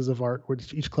custom pieces of art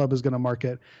which each club is going to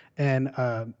market, and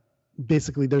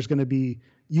basically there's going to be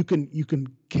you can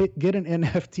get an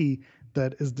NFT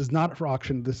that is not for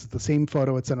auction. This is the same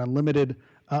photo. It's an unlimited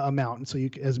amount, and so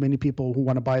as many people who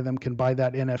want to buy them can buy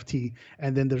that NFT.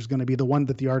 And then there's going to be the one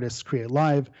that the artists create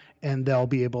live, and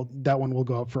that one will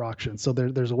go up for auction. So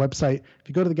there's a website. If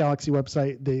you go to the Galaxy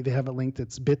website, they have it linked.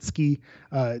 It's Bitsky.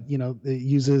 It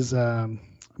uses I'm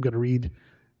going to read.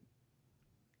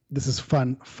 This is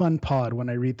fun pod when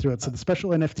I read through it. So the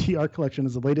special NFT art collection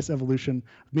is the latest evolution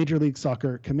of Major League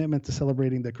Soccer, commitment to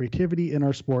celebrating the creativity in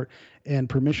our sport, and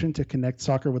permission to connect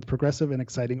soccer with progressive and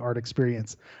exciting art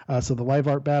experience. So the live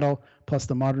art battle plus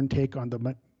the modern take on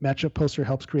the matchup poster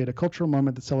helps create a cultural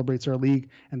moment that celebrates our league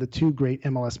and the 2 great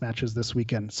MLS matches this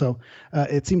weekend. So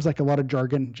it seems like a lot of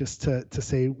jargon just to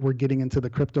say we're getting into the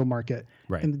crypto market.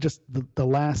 Right. And just the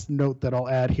last note that I'll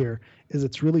add here is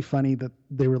it's really funny that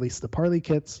they released the parlay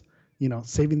kits,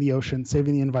 saving the ocean,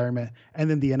 saving the environment, and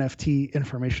then the NFT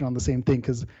information on the same thing.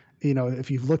 Because, if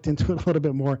you've looked into it a little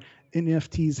bit more,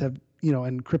 NFTs have,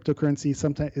 and cryptocurrency,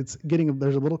 sometimes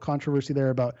there's a little controversy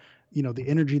there about, the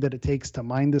energy that it takes to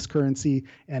mine this currency,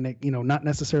 and it, not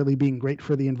necessarily being great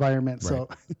for the environment. Right. So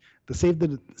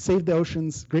the save the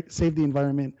oceans, save the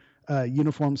environment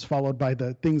uniforms followed by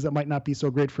the things that might not be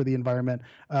so great for the environment,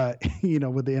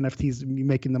 with the NFTs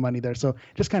making the money there. So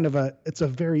just kind of it's a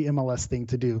very MLS thing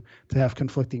to do, to have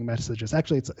conflicting messages.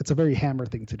 Actually, it's a very Hammer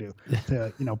thing to do,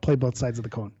 to, play both sides of the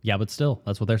coin. Yeah, but still,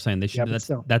 that's what they're saying. They should.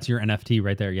 That's your NFT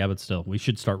right there. Yeah, but still, we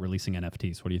should start releasing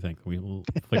NFTs. What do you think? We'll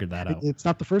figure that out. It's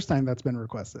not the first time that's been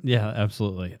requested. Yeah,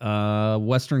 absolutely.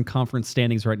 Western Conference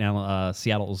standings right now,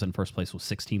 Seattle is in first place with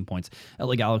 16 points.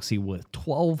 LA Galaxy with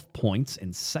 12 points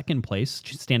in second place.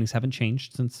 Standings haven't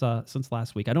changed since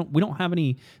last week. We don't have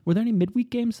any. Were there any midweek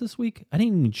games this week? I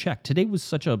didn't even check. Today was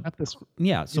such a not this.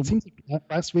 Yeah. So it seems like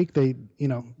last week they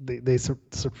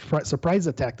surprise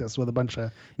attacked us with a bunch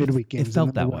of midweek games. It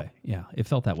felt that way. Yeah, it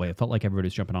felt that way. It felt like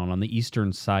everybody's jumping on. On the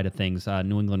eastern side of things,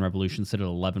 New England Revolution sit at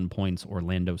 11 points.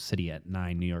 Orlando City at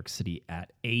 9. New York City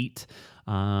at 8.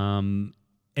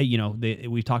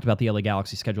 we've talked about the LA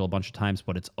Galaxy schedule a bunch of times,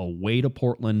 but it's away to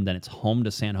Portland, then it's home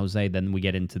to San Jose, then we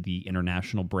get into the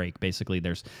international break. Basically,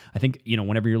 I think,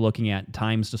 whenever you're looking at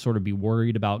times to sort of be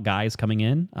worried about guys coming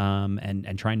in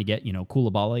and trying to get,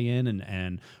 Koulibaly in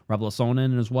and Revelason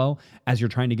in as well, as you're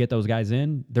trying to get those guys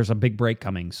in, there's a big break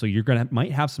coming. So you're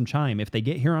might have some time. If they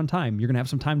get here on time, you're going to have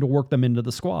some time to work them into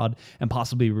the squad and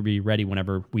possibly be ready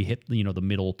whenever we hit, the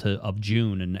middle of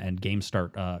June and games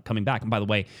start coming back. And by the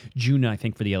way, June, I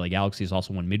think, for the LA Galaxy is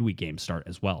also when midweek games start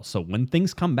as well. So when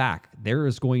things come back, there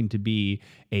is going to be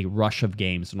a rush of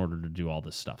games in order to do all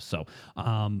this stuff. So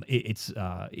it's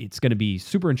going to be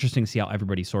super interesting to see how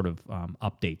everybody sort of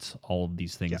updates all of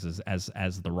these things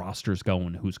as the rosters go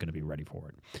and who's going to be ready for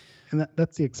it. And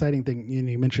that's the exciting thing.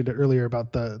 You mentioned it earlier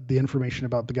about the information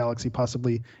about the Galaxy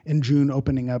possibly in June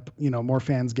opening up, more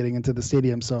fans getting into the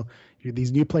stadium. So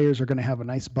these new players are going to have a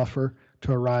nice buffer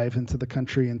to arrive into the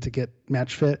country and to get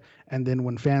match fit. And then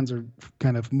when fans are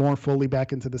kind of more fully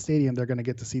back into the stadium, they're going to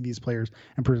get to see these players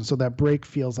in person. So that break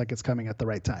feels like it's coming at the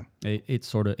right time.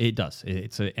 It does.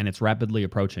 And it's rapidly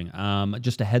approaching.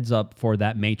 Just a heads up for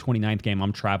that May 29th game.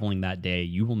 I'm traveling that day.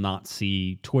 You will not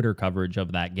see Twitter coverage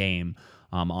of that game.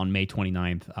 On May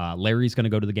 29th. Larry's going to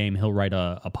go to the game. He'll write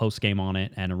a post game on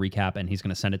it and a recap, and he's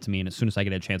going to send it to me. And as soon as I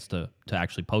get a chance to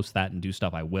actually post that and do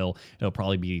stuff, I will. It'll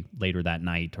probably be later that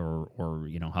night or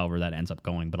however that ends up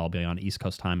going. But I'll be on East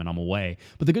Coast time and I'm away.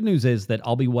 But the good news is that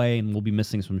I'll be away and we'll be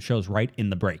missing some shows right in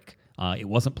the break. It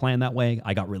wasn't planned that way.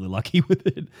 I got really lucky with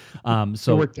it.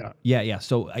 So it worked out. Yeah.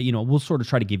 So, we'll sort of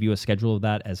try to give you a schedule of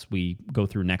that as we go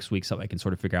through next week so I can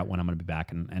sort of figure out when I'm going to be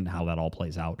back and how that all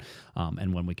plays out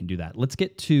and when we can do that. Let's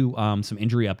get to some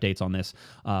injury updates on this.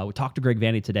 We talked to Greg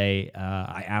Vanney today.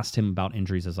 I asked him about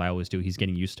injuries as I always do. He's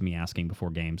getting used to me asking before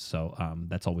games. So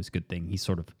that's always a good thing.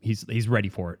 He's ready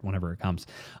for it whenever it comes.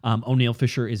 O'Neal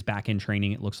Fisher is back in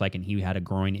training, it looks like, and he had a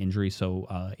groin injury. So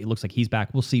it looks like he's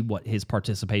back. We'll see what his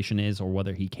participation is or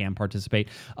whether he can participate.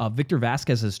 Victor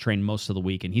Vasquez has trained most of the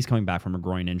week, and he's coming back from a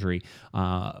groin injury.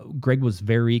 Greg was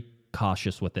very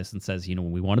cautious with this and says,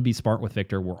 we want to be smart with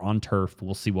Victor. We're on turf.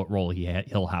 We'll see what role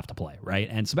he'll have to play, right?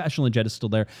 And Sebastian Lletget is still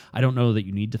there. I don't know that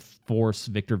you need to force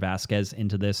Victor Vasquez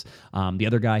into this. The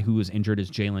other guy who is injured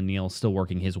is Jalen Neal, still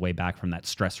working his way back from that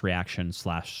stress reaction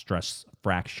 / stress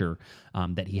fracture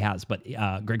that he has. But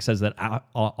Greg says that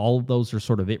all of those are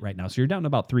sort of it right now. So you're down to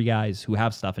about 3 guys who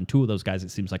have stuff, and 2 of those guys,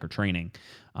 it seems like, are training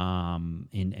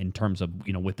in terms of,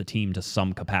 with the team to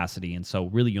some capacity. And so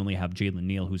really you only have Jalen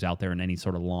Neal who's out there in any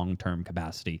sort of long-term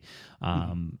capacity,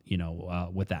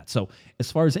 with that. So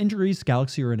as far as injuries,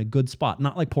 Galaxy are in a good spot.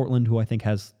 Not like Portland, who I think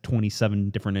has 27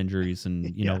 different injuries.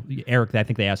 And, Eric, I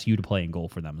think they asked you to play in goal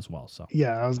for them as well. So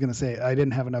yeah, I was going to say, I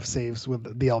didn't have enough saves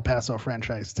with the El Paso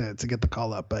franchise to get the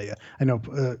call up. But I know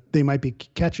they might be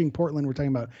catching Portland. We're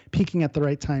talking about peaking at the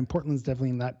right time. Portland's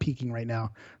definitely not peaking right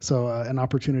now. So an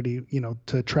opportunity,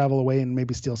 to travel away and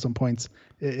maybe steal some points,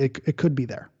 it could be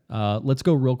there. Let's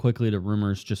go real quickly to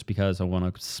rumors just because I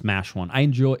want to smash one.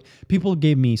 People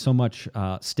gave me so much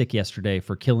stick yesterday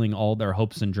for killing all their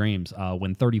hopes and dreams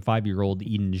when 35-year-old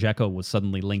Edin Dzeko was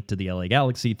suddenly linked to the LA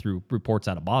Galaxy through reports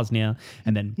out of Bosnia.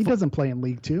 And then he doesn't play in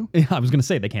League Two. I was going to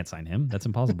say they can't sign him. That's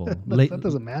impossible. that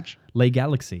doesn't match. LA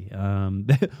Galaxy.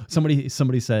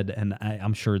 Somebody said, and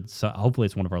I'm sure hopefully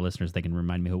it's one of our listeners. They can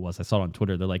remind me who it was. I saw it on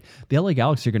Twitter. They're like, the LA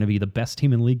Galaxy are going to be the best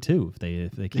team in League Two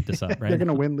if they keep this up. Right? They're going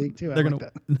to win League Two. They're going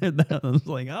to. I was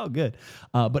like, oh, good.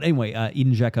 But anyway,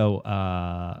 Edin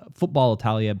Dzeko, Football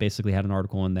Italia basically had an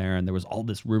article in there, and there was all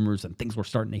this rumors, and things were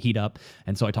starting to heat up.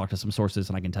 And so I talked to some sources,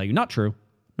 and I can tell you, not true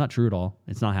at all.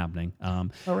 It's not happening.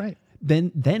 All right.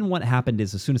 Then what happened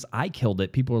is, as soon as I killed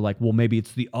it, people were like, well, maybe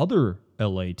it's the other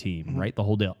LA team, right? The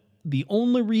whole deal. The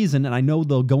only reason, and I know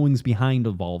the goings behind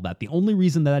of all of that, the only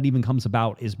reason that even comes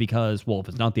about is because, well, if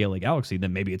it's not the LA Galaxy,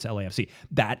 then maybe it's LAFC.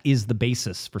 That is the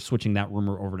basis for switching that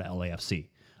rumor over to LAFC.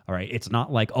 All right. It's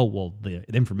not like, oh, well, the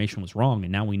information was wrong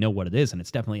and now we know what it is, and it's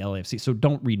definitely LAFC. So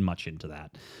don't read much into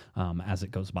that as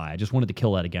it goes by. I just wanted to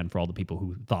kill that again for all the people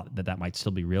who thought that might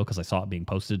still be real, because I saw it being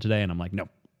posted today and I'm like, no,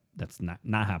 that's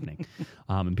not happening.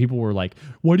 And people were like,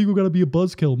 why do you got to be a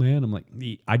buzzkill, man? I'm like,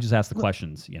 I just asked the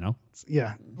questions,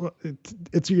 Yeah, well,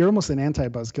 you're almost an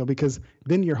anti-buzzkill, because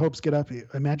then your hopes get up.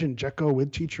 Imagine Dzeko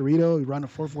with Chicharito. You run a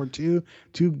 4-4-2,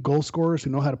 2 goal scorers who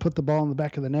know how to put the ball in the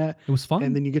back of the net. It was fun.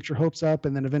 And then you get your hopes up,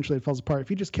 and then eventually it falls apart. If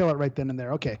you just kill it right then and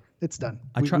there, okay, it's done.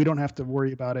 We don't have to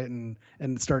worry about it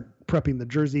and start prepping the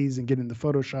jerseys and getting the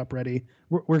Photoshop ready.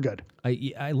 We're good.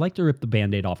 I like to rip the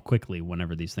Band-Aid off quickly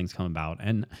whenever these things come about.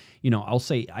 And I'll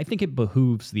say I think it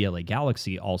behooves the LA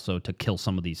Galaxy also to kill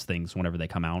some of these things whenever they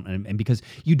come out, and because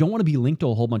you don't want to be linked to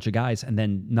a whole bunch of guys and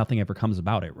then nothing ever comes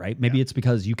about it, right? Maybe it's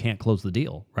because you can't close the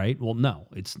deal, right? Well, no,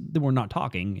 we're not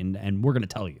talking, and we're going to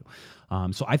tell you.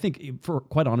 So I think, for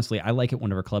quite honestly, I like it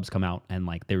whenever clubs come out and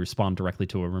like they respond directly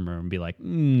to a rumor and be like,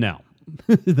 no.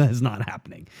 That is not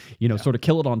happening. Sort of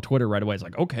kill it on Twitter right away. It's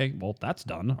like, okay, well, that's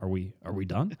done. Are we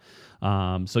done?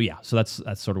 So that's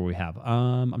sort of what we have.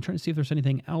 I'm trying to see if there's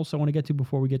anything else I want to get to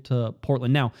before we get to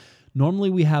Portland. Now,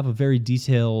 normally we have a very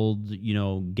detailed,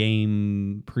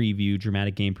 game preview,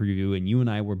 dramatic game preview, and you and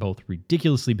I were both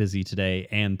ridiculously busy today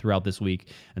and throughout this week,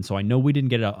 and so I know we didn't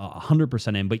get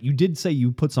 100% in, but you did say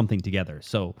you put something together.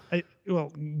 So,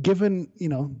 given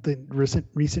the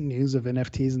recent news of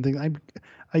NFTs and things,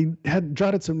 I had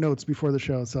jotted some notes before the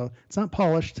show, so it's not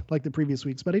polished like the previous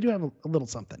weeks, but I do have a little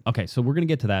something. Okay, so we're going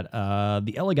to get to that.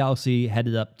 The LA Galaxy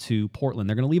headed up to Portland.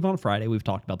 They're going to leave on Friday. We've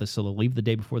talked about this, so they'll leave the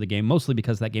day before the game, mostly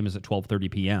because that game is at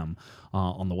 12:30 p.m.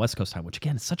 On the West Coast time, which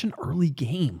again is such an early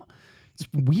game. It's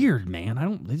weird, man. I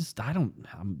don't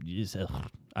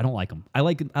like them. I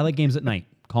like games at night.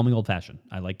 Call me old fashioned.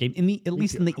 I like game at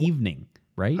least in the evening.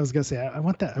 Right? I was gonna say I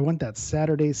want that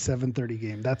Saturday 7:30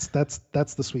 game. That's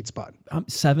the sweet spot.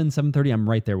 7:30. I'm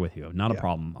right there with you. Not a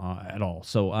problem at all.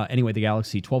 So anyway, the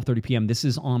Galaxy 12:30 p.m. This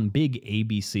is on Big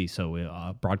ABC.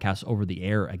 So broadcast over the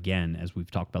air again, as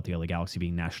we've talked about the LA Galaxy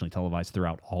being nationally televised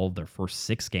throughout all of their first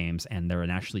 6 games, and they're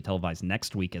nationally televised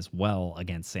next week as well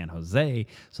against San Jose.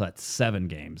 So that's 7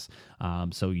 games.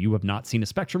 So you have not seen a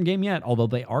Spectrum game yet, although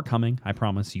they are coming. I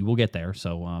promise you will get there.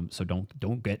 So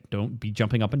don't be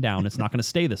jumping up and down. It's not going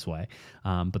to stay this way.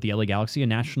 But the LA Galaxy, a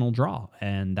national draw,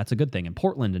 and that's a good thing. And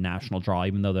Portland, a national draw,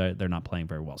 even though they're not playing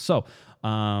very well. So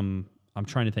I'm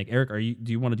trying to think. Eric,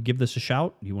 do you want to give this a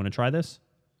shout? Do you want to try this?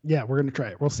 Yeah, we're gonna try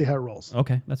it. We'll see how it rolls.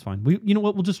 Okay, that's fine. You know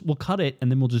what? We'll cut it and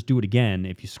then we'll just do it again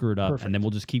if you screw it up. Perfect. And then we'll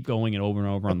just keep going and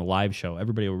over on the live show.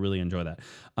 Everybody will really enjoy that.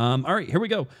 All right, here we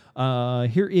go.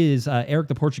 Here is Eric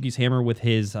the Portuguese Hammer with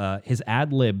his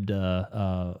ad-libbed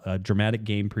dramatic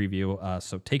game preview.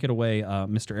 So take it away,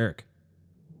 Mr. Eric.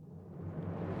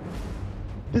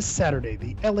 This Saturday,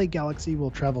 the LA Galaxy will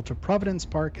travel to Providence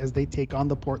Park as they take on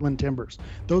the Portland Timbers.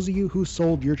 Those of you who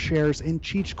sold your shares in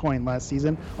Cheech Coin last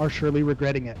season are surely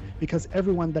regretting it, because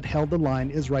everyone that held the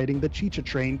line is riding the Cheech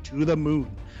train to the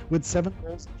moon. With 7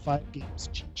 goals in 5 games,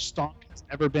 Cheech stock has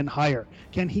never been higher.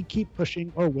 Can he keep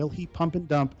pushing, or will he pump and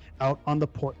dump out on the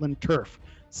Portland turf?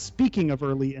 Speaking of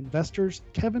early investors,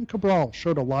 Kevin Cabral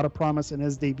showed a lot of promise in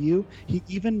his debut. He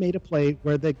even made a play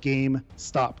where the game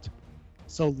stopped.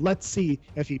 So let's see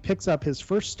if he picks up his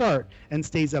first start and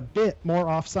stays a bit more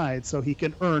offside so he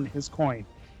can earn his coin.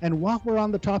 And while we're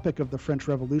on the topic of the French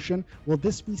Revolution, will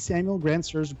this be Samuel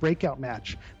Grandsir's breakout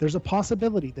match? There's a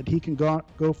possibility that he can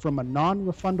go from a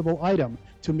non-refundable item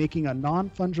to making a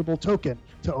non-fungible token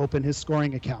to open his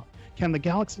scoring account. Can the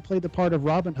Galaxy play the part of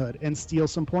Robin Hood and steal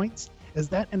some points? Is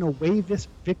that an away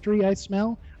victory I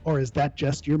smell, or is that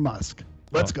just your Musk?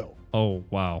 Let's go. Oh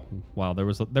wow. There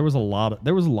was a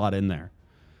lot in there.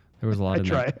 There was a lot in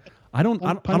there. I don't. It's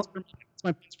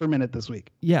my points per minute this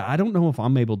week. Yeah, I don't know if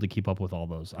I'm able to keep up with all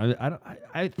those.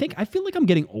 I feel like I'm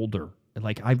getting older.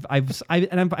 Like I've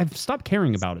stopped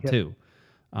caring about it too.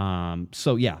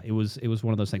 So yeah, it was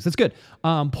one of those things. That's good.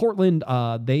 Portland,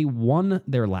 they won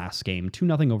their last game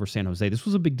 2-0 over San Jose. This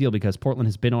was a big deal because Portland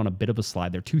has been on a bit of a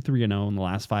slide. They're 2-3-0 in the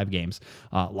last 5 games.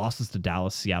 Losses to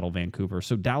Dallas, Seattle, Vancouver.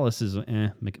 So Dallas is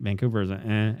Vancouver is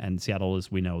and Seattle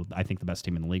is, we know, I think the best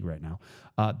team in the league right now.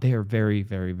 They are very,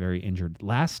 very, very injured.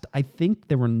 Last, I think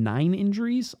there were 9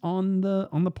 injuries on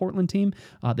the Portland team.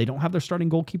 They don't have their starting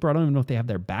goalkeeper. I don't even know if they have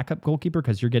their backup goalkeeper,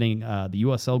 because you're getting the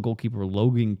USL goalkeeper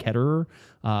Logan Ketterer,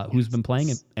 who's been playing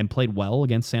and played well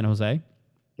against San Jose.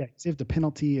 Yeah, he saved a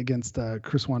penalty against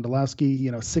Chris Wondolowski,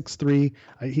 6'3".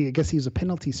 I guess he's a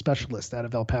penalty specialist out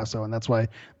of El Paso, and that's why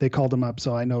they called him up.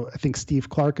 So I think Steve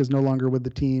Clark is no longer with the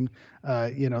team.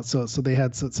 So they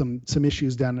had some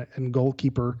issues down in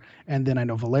goalkeeper, and then I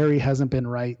know Valeri hasn't been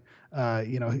right.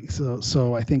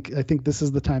 So I think this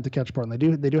is the time to catch Portland.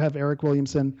 They do have Eric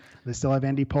Williamson. They still have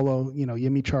Andy Polo,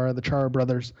 Yimi Chara, the Chara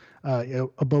brothers,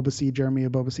 Jeremy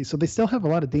Abobasi. So they still have a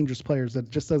lot of dangerous players that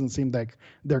just doesn't seem like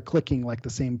they're clicking like the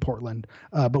same Portland.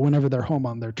 But whenever they're home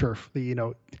on their turf,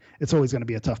 it's always going to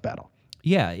be a tough battle.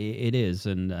 Yeah, it is.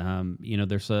 And,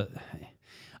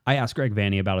 I asked Greg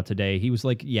Vanny about it today. He was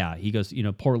like, yeah, he goes,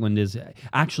 Portland is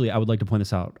actually, I would like to point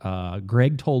this out.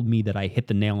 Greg told me that I hit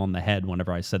the nail on the head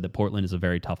whenever I said that Portland is a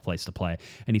very tough place to play.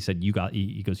 And he said, you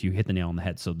hit the nail on the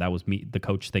head. So that was me. The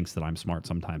coach thinks that I'm smart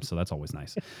sometimes. So that's always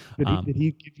nice. Did he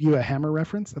give you a hammer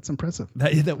reference? That's impressive.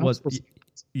 That was,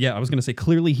 Yeah, I was going to say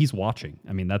clearly he's watching.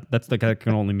 I mean that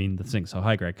can only mean the thing. So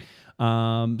hi, Greg.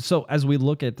 So as we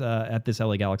look at this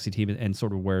LA Galaxy team and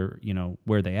sort of where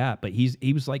they at, but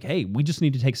he was like, hey, we just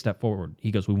need to take a step forward.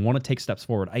 He goes, we want to take steps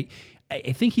forward.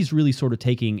 I think he's really sort of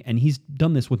taking, and he's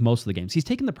done this with most of the games, he's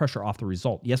taking the pressure off the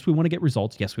result. Yes, we want to get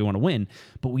results. Yes, we want to win,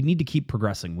 but we need to keep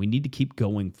progressing. We need to keep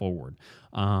going forward.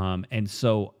 And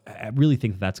so I really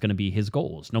think that's going to be his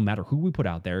goals. No matter who we put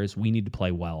out there, is we need to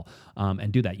play well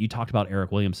and do that. You talked about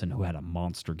Eric Williamson, who had a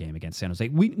monster game against San Jose.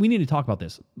 We need to talk about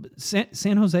this.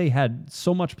 San Jose had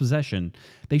so much possession,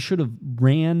 they should have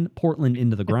ran Portland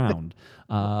into the ground.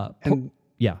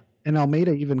 Yeah. And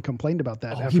Almeida even complained about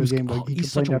that after the game. He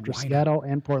complained after whiner. Seattle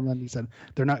and Portland. He said,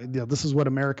 they're not, this is what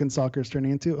American soccer is turning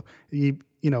into.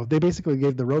 They basically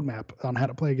gave the roadmap on how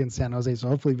to play against San Jose. So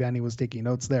hopefully Vanny was taking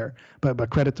notes there. But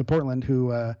credit to Portland,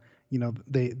 who,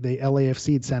 they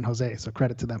LAFC'd San Jose. So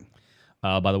credit to them.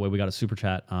 By the way, we got a super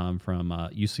chat from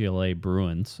UCLA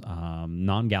Bruins.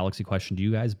 Non-Galaxy question. Do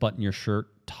you guys button your shirt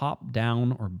top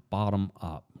down or bottom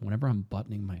up? Whenever I'm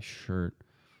buttoning my shirt,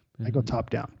 I go top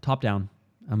down. Top down.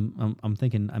 I'm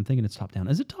thinking it's top down.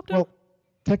 Is it top down?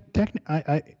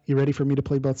 Well, you ready for me to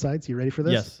play both sides? You ready for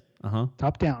this? Yes.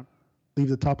 Top down. Leave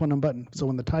the top one unbuttoned. So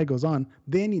when the tie goes on,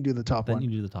 then you do the top one. Then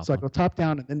you do the top So one. I go top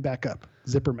down and then back up.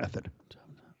 Zipper method.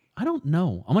 I don't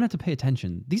know. I'm gonna have to pay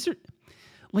attention. These are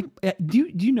like, do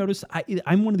you notice?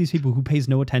 I'm one of these people who pays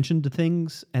no attention to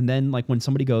things, and then like when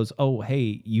somebody goes, "Oh,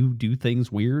 hey, you do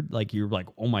things weird," like you're like,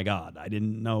 "Oh my god, I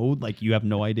didn't know." Like you have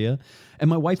no idea. And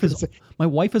my wife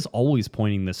is always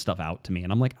pointing this stuff out to me,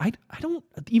 and I'm like, I don't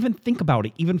even think about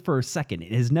it even for a second.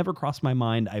 It has never crossed my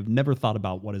mind. I've never thought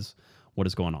about what is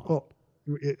going on. Well,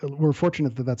 we're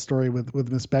fortunate that story with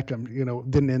Miss Beckham,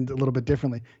 didn't end a little bit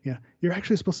differently. Yeah, you're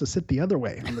actually supposed to sit the other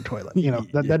way on the toilet.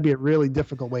 That'd be a really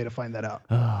difficult way to find that out.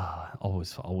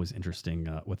 Always interesting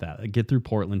with that. Get through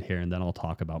Portland here, and then I'll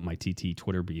talk about my TT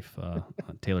Twitter beef.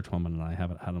 Taylor Twellman and I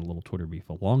haven't had a little Twitter beef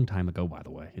a long time ago, by the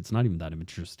way. It's not even that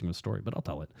interesting of a story, but I'll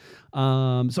tell it.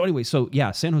 So anyway,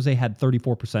 San Jose had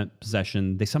 34%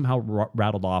 possession. They somehow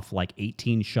rattled off like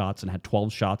 18 shots and had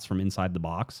 12 shots from inside the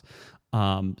box.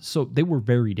 So they were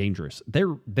very dangerous.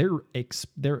 Their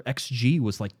XG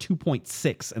was like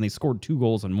 2.6, and they scored 2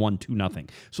 goals and won 2-0.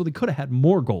 So they could have had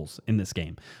more goals in this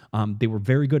game. They were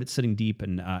very good at sitting deep,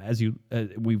 and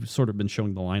we've sort of been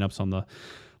showing the lineups on the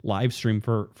live stream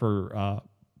for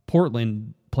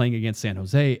Portland playing against San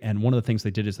Jose, and one of the things they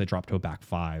did is they dropped to a back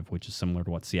 5, which is similar to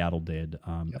what Seattle did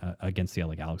against the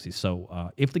LA Galaxy.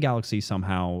 So if the Galaxy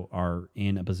somehow are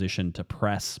in a position to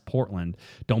press Portland,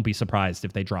 don't be surprised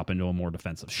if they drop into a more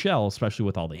defensive shell, especially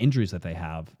with all the injuries that they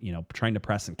have, trying to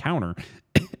press and counter.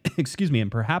 Excuse me, and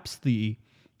perhaps the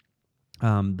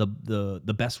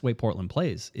best way Portland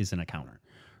plays is in a counter.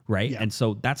 Right. Yeah. And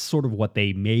so that's sort of what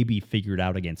they maybe figured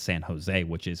out against San Jose,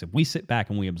 which is if we sit back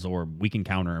and we absorb, we can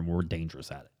counter and we're dangerous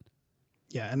at it.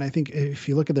 Yeah. And I think if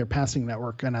you look at their passing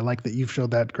network, and I like that you've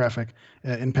showed that graphic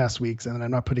in past weeks, and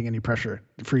I'm not putting any pressure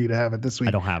for you to have it this week.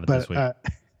 I don't have it this week.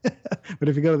 But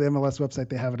if you go to the MLS website,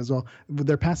 they have it as well.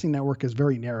 Their passing network is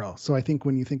very narrow. So I think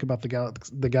when you think about the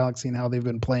Galaxy and how they've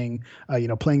been playing,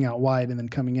 playing out wide and then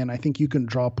coming in, I think you can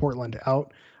draw Portland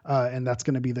out. And that's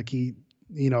going to be the key.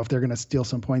 If they're going to steal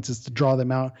some points, is to draw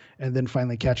them out and then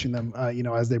finally catching them,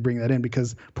 as they bring that in,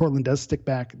 because Portland does stick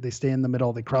back. They stay in the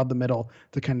middle. They crowd the middle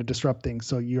to kind of disrupt things.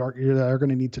 So you are going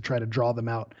to need to try to draw them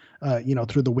out,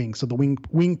 through the wing. So the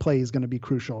wing play is going to be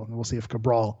crucial. And we'll see if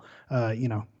Cabral,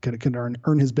 can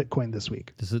earn his Bitcoin this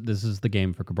week. This is the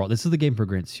game for Cabral. This is the game for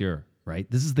Grandsir, right?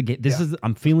 This is the game.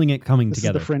 I'm feeling it coming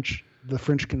together. This is the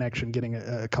French connection getting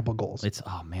a couple goals. It's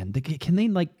we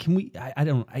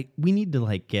need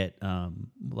to get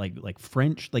like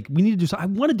French, like we need to do I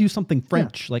want to do something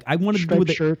French. Yeah. Like I want to do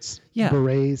with shirts,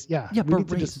 berets. Yeah. We need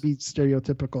to just be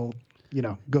stereotypical,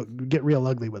 go get real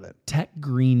ugly with it. Tech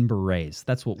green berets.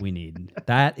 That's what we need.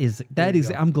 That is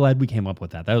I'm glad we came up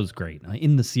with that. That was great.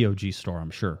 In the COG store,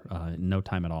 I'm sure. In no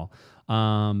time at all.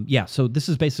 So this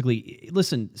is basically,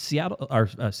 listen,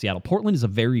 Portland is a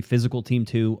very physical team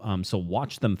too. So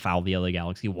watch them foul the LA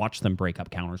Galaxy, watch them break up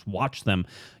counters, watch them,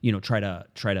 try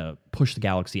to push the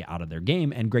Galaxy out of their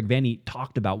game. And Greg Vanney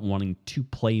talked about wanting to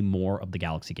play more of the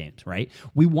Galaxy games, right?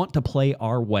 We want to play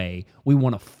our way. We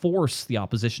want to force the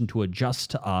opposition to adjust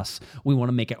to us. We want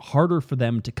to make it harder for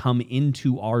them to come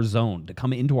into our zone, to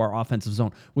come into our offensive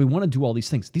zone. We want to do all these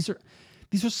things. These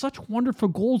are such wonderful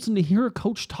goals, and to hear a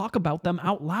coach talk about them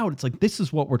out loud, it's like, this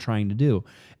is what we're trying to do.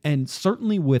 And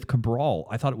certainly with Cabral,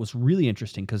 I thought it was really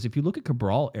interesting, because if you look at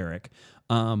Cabral, Eric,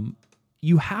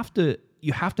 you have to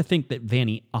think that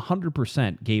Vanney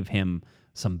 100% gave him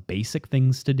some basic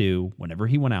things to do whenever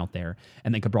he went out there.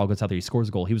 And then Cabral goes out there, he scores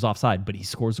a goal. He was offside, but he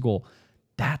scores a goal.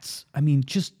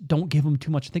 Just don't give him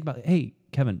too much to think about. Hey,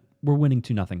 Kevin, we're winning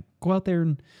 2-0. Go out there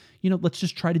and, let's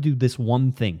just try to do this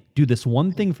one thing. Do this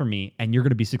one thing for me, and you're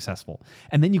going to be successful.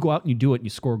 And then you go out and you do it, and you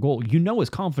score a goal. His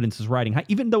confidence is riding high,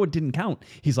 even though it didn't count.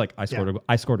 He's like, I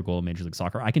scored a goal in Major League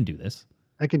Soccer. I can do this.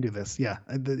 I can do this. Yeah.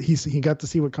 He got to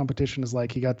see what competition is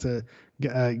like. He got to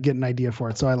get an idea for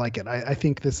it. So I like it. I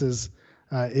think this is,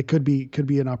 it could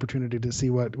be an opportunity to see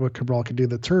what Cabral can do.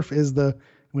 The turf is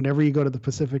whenever you go to the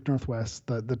Pacific Northwest,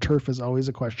 the turf is always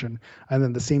a question. And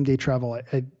then the same day travel,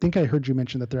 I think I heard you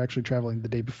mention that they're actually traveling the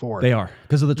day before. They are,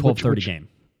 because of the 12:30 game.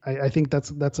 I think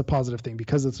that's a positive thing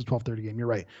because it's a 12:30 game. You're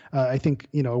right. I think,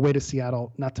 away to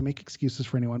Seattle, not to make excuses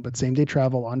for anyone, but same day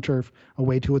travel on turf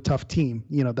away to a tough team.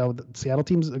 The Seattle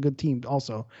team's a good team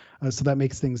also. So that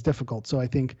makes things difficult. So I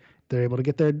think they're able to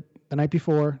get there the night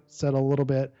before, settle a little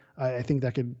bit. I think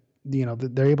that could,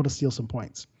 they're able to steal some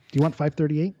points. Do you want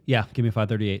 538? Yeah, give me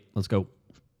 538. Let's go.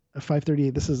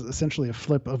 538. This is essentially a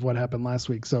flip of what happened last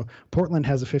week. So Portland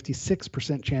has a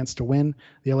 56% chance to win.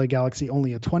 The LA Galaxy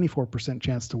only a 24%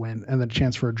 chance to win, and then a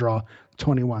chance for a draw,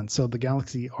 21. So the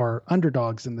Galaxy are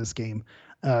underdogs in this game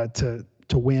to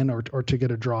win or to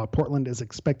get a draw. Portland is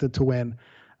expected to win.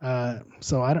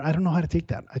 So I don't know how to take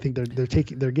that. I think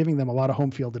they're giving them a lot of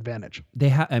home field advantage. They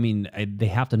have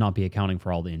to not be accounting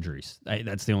for all the injuries.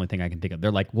 That's the only thing I can think of.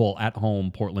 They're like, well, at home,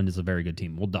 Portland is a very good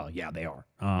team. Well, duh, yeah, they are.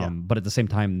 But at the same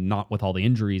time, not with all the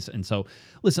injuries. And so,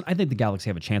 listen, I think the Galaxy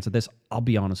have a chance at this. I'll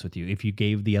be honest with you. If you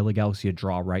gave the LA Galaxy a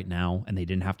draw right now and they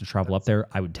didn't have to travel up there,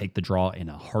 I would take the draw in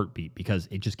a heartbeat because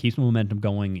it just keeps momentum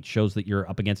going. It shows that you're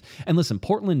up against. And listen,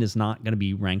 Portland is not going to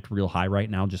be ranked real high right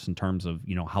now, just in terms of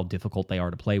how difficult they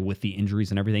are to play with the injuries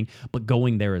and everything. But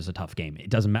going there is a tough game. It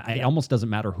doesn't matter. It almost doesn't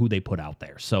matter who they put out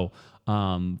there. So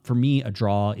for me, a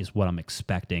draw is what I'm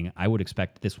expecting. I would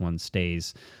expect this one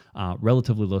stays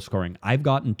relatively low scoring. I've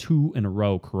gotten 2 in a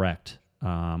row correct.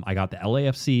 I got the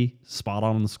LAFC spot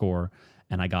on the score,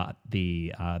 and I got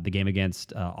the game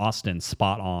against Austin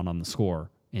spot on the score.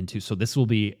 So this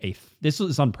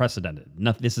is unprecedented.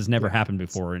 This has never happened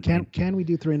before. Can we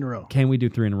do 3 in a row? Can we do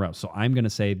 3 in a row? So I'm going to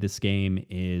say this game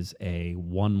is a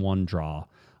 1-1 draw.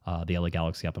 The LA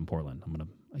Galaxy up in Portland.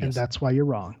 And that's why you're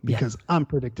wrong, because I'm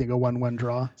predicting a 1-1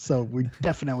 draw. So we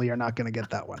definitely are not going to get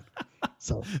that one.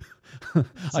 So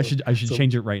I should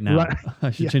change it right now.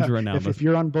 I should change it right now. If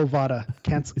you're on Bovada,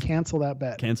 cancel that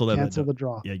bet. Cancel that bet. Cancel the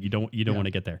draw. Yeah, you don't want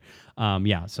to get there.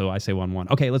 So I say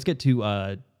 1-1. Okay, let's get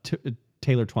to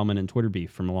Taylor Twellman and Twitter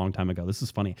beef from a long time ago. This is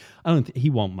funny. He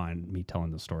won't mind me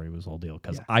telling the story. It was a whole deal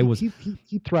because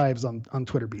he thrives on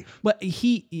Twitter beef. But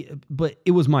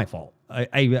it was my fault.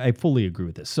 I fully agree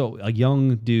with this. So a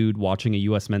young dude watching a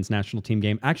U.S. men's national team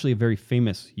game, actually a very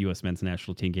famous U.S. men's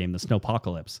national team game, the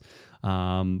Snowpocalypse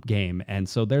game. And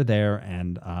so they're there,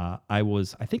 and I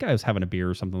think I was having a beer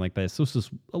or something like this. This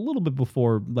was a little bit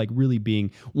before really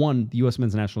being the U.S.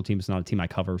 men's national team is not a team I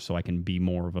cover, so I can be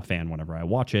more of a fan whenever I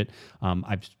watch it.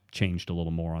 I've changed a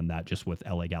little more on that just with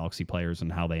LA Galaxy players and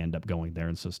how they end up going there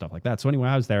and stuff like that. So anyway,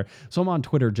 I was there. So I'm on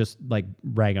Twitter just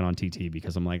ragging on TT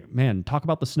because I'm like, man, talk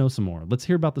about the snow some more. Let's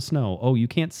hear about the snow. Oh, you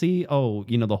can't see? Oh,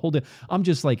 the whole day. I'm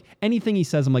just like, anything he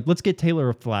says, I'm like, let's get Taylor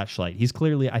a flashlight. He's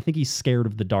clearly, I think he's scared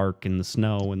of the dark and the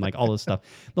snow and all this stuff.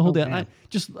 The whole day. I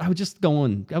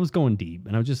was going deep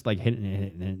and I was just hitting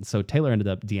it. And so Taylor ended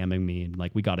up DMing me and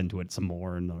we got into it some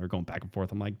more and we're going back and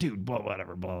forth. I'm like, dude, blah,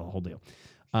 whatever, blah, the whole deal.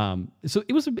 So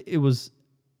it was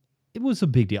a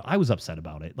big deal. I was upset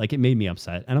about it. It made me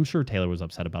upset, and I'm sure Taylor was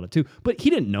upset about it too. But he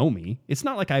didn't know me. It's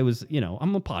not like I was,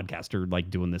 I'm a podcaster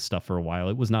doing this stuff for a while.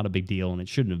 It was not a big deal, and it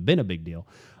shouldn't have been a big deal.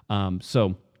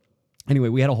 So anyway,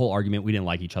 we had a whole argument. We didn't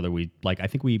like each other. I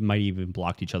think we might even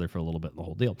blocked each other for a little bit. The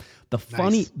whole deal.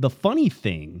 The funny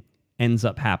thing ends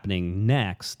up happening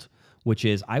next, which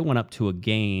is I went up to a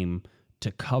game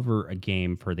to cover a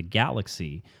game for the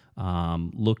Galaxy.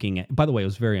 Looking at, by the way, it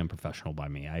was very unprofessional by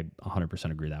me. I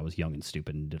 100% agree that I was young and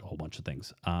stupid and did a whole bunch of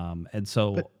things. And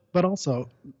so, but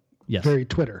also, yes, very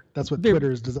Twitter. That's what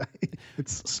Twitter is designed.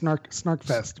 It's snark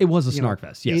fest. It was a snark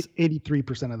fest. Yes,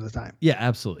 83% of the time. Yeah,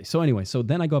 absolutely. So anyway,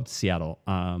 then I go up to Seattle,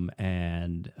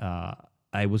 and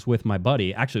I was with my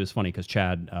buddy. Actually, it was funny because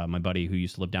Chad, my buddy who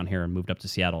used to live down here and moved up to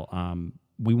Seattle,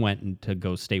 we went to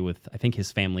go stay with, I think,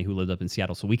 his family who lived up in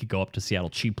Seattle, so we could go up to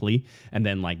Seattle cheaply and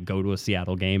then go to a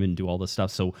Seattle game and do all this stuff.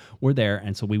 So we're there,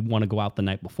 and so we want to go out the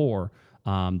night before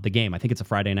the game. I think it's a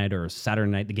Friday night or a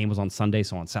Saturday night. The game was on Sunday,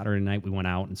 so on Saturday night we went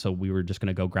out, and so we were just going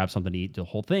to go grab something to eat, the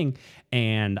whole thing.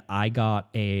 And I got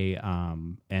a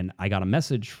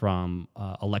message from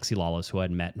Alexi Lawless, who I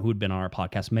had met and who had been on our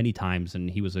podcast many times, and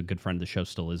he was a good friend of the show,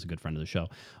 still is a good friend of the show.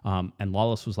 And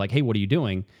Lawless was like, "Hey, what are you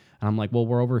doing?" And I'm like, "Well,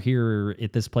 we're over here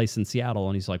at this place in Seattle."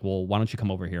 And he's like, "Well, why don't you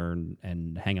come over here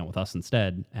and hang out with us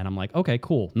instead?" And I'm like, "Okay,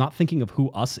 cool." Not thinking of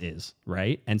who us is,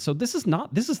 right? And so this is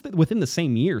within the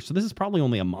same year. So this is probably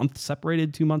only a month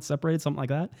separated, 2 months separated, something like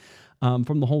that,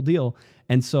 from the whole deal.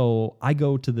 And so I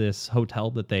go to this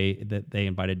hotel that they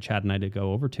invited Chad and I to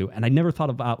go over to, and I never thought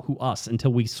about who us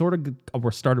until we sort of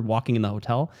were started walking in the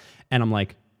hotel, and I'm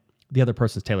like, the other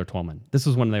person's Taylor Twellman. This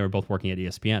was when they were both working at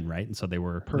ESPN, right? And so they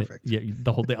were perfect.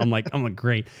 The whole day. I'm like,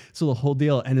 great. So the whole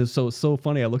deal, and it's so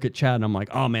funny. I look at Chad and I'm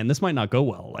like, oh man, this might not go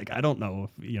well. Like, I don't know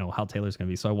if how Taylor's gonna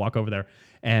be. So I walk over there,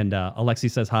 and Alexi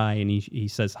says hi, and he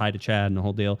says hi to Chad and the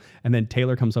whole deal. And then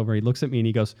Taylor comes over. He looks at me and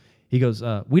he goes,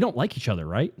 we don't like each other,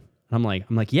 right? And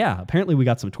I'm like, yeah, apparently we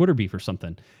got some Twitter beef or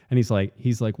something. And he's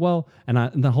like, well,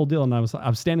 and the whole deal. And I was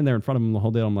standing there in front of him the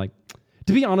whole deal. I'm like,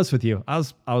 to be honest with you, I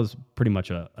was pretty much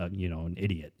an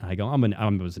idiot. I go, I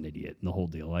was an idiot in the whole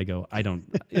deal. I go, I don't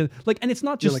like, and it's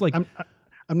not just like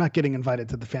I'm not getting invited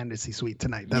to the fantasy suite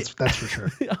tonight. That's for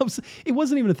sure. It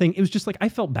wasn't even a thing. It was just like, I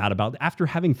felt bad about it after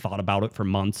having thought about it for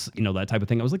months, that type of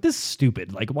thing. I was like, this is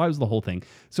stupid. Like, why was the whole thing?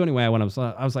 So anyway, when I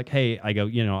was like, hey, I go,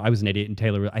 I was an idiot. And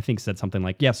Taylor, I think, said something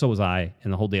like, yeah, so was I,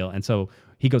 and the whole deal. And so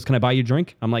he goes, can I buy you a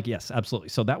drink? I'm like, yes, absolutely.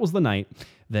 So that was the night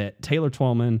that Taylor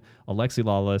Twellman, Alexi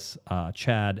Lawless,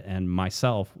 Chad, and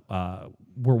myself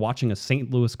were watching a St.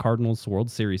 Louis Cardinals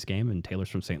World Series game, and Taylor's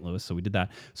from St. Louis, so we did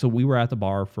that. So we were at the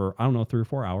bar for, 3 or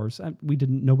 4 hours, and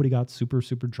nobody got super,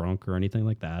 super drunk or anything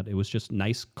like that. It was just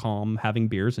nice, calm, having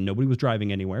beers, and nobody was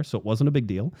driving anywhere, so it wasn't a big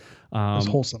deal. It was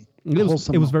wholesome.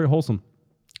 It was very wholesome.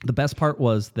 The best part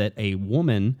was that a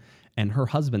woman and her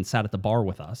husband sat at the bar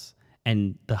with us,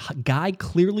 and the guy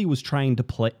clearly was trying to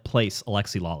place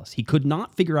Alexi Lawless. He could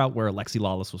not figure out where Alexi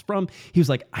Lawless was from. He was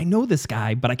like, I know this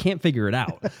guy, but I can't figure it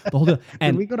out. The whole deal.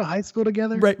 And did we go to high school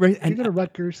together? Right. Did we go to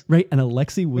Rutgers? Right. And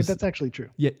Alexi was... Wait, that's actually true.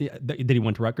 Yeah. Did he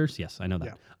went to Rutgers? Yes, I know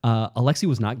that. Yeah. Alexi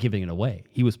was not giving it away.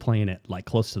 He was playing it like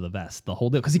close to the vest the whole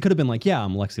deal. Because he could have been like, yeah,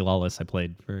 I'm Alexi Lawless. I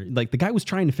played for... Like, the guy was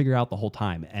trying to figure out the whole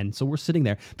time. And so we're sitting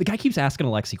there. The guy keeps asking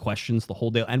Alexi questions the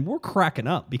whole deal. And we're cracking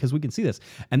up because we can see this.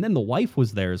 And then the wife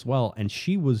was there as well. And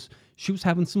she was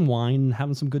having some wine,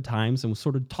 having some good times, and was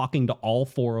sort of talking to all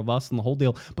four of us and the whole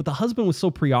deal. But the husband was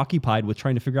so preoccupied with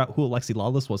trying to figure out who Alexi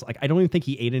Lawless was. Like, I don't even think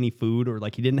he ate any food, or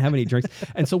like he didn't have any drinks.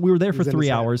 And so we were there for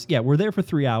 3 hours. Yeah, we're there for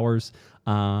 3 hours.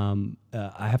 I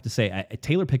have to say,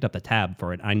 Taylor picked up the tab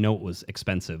for it. I know it was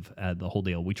expensive, the whole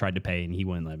deal. We tried to pay, and he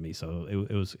wouldn't let me. So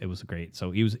it was great.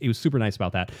 So he was super nice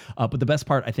about that. But the best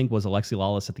part, I think, was Alexi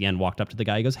Lawless at the end walked up to the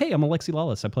guy. He goes, "Hey, I'm Alexi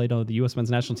Lawless. I played on the U.S.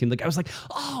 men's national team." The guy was like,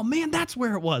 "Oh man, that's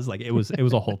where it was." Like it was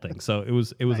a whole thing. So it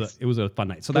was nice. It was a fun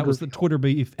night. So that was the Twitter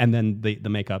beef, and then the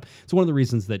makeup. So one of the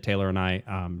reasons that Taylor and I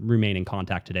remain in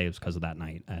contact today is because of that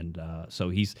night. And so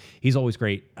he's always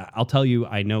great. I'll tell you,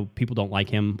 I know people don't like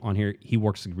him on here. He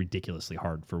works ridiculously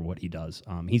hard for what he does.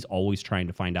 He's always trying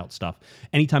to find out stuff.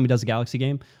 Anytime he does a Galaxy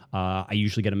game, I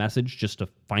usually get a message just to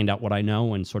find out what I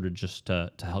know and sort of just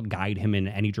to help guide him in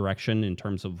any direction in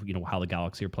terms of how the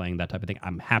Galaxy are playing, that type of thing.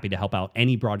 I'm happy to help out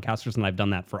any broadcasters, and I've done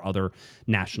that for other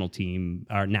national team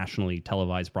or nationally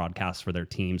televised broadcasts for their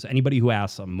teams. Anybody who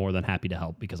asks, I'm more than happy to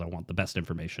help because I want the best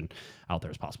information out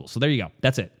there as possible. So there you go.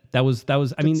 That's it. That was.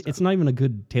 I mean, it's not even a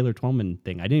good Taylor Twellman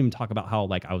thing. I didn't even talk about how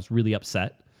I was really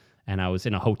upset and I was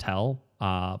in a hotel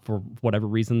for whatever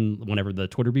reason whenever the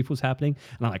Twitter beef was happening,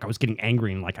 and I was getting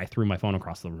angry and I threw my phone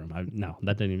across the room. No,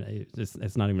 that didn't even.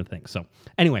 It's not even a thing. So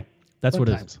anyway, that's what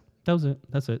it is. That was it.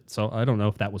 That's it. So I don't know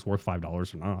if that was worth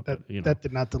 $5 or not. That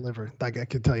did not deliver. I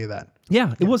can tell you that.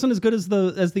 Yeah, it wasn't as good as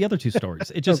the other two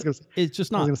stories. It's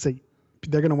just not. I was gonna say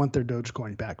they're gonna want their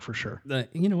Dogecoin back for sure.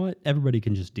 You know what? Everybody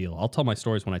can just deal. I'll tell my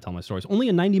stories when I tell my stories. Only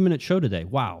a 90-minute show today.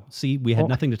 Wow. See, we had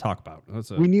nothing to talk about.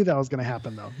 We knew that was gonna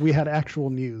happen though. We had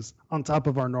actual news on top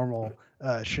of our normal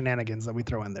shenanigans that we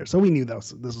throw in there. So we knew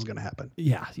this was going to happen.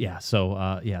 Yeah.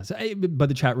 So, but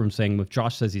the chat room saying, if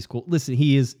Josh says he's cool, listen,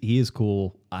 he is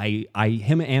cool. Him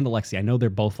and Alexi, I know they're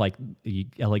both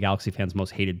LA Galaxy fans'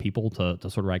 most hated people to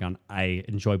sort of rag on. I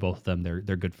enjoy both of them. They're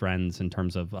good friends in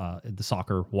terms of the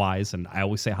soccer wise. And I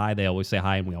always say hi. They always say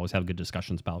hi. And we always have good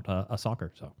discussions about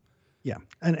soccer. So, yeah.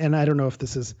 And I don't know if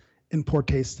this is in poor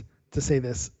taste to say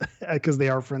this because they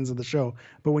are friends of the show.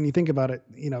 But when you think about it,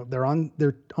 they're on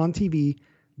TV,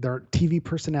 they're TV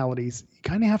personalities. You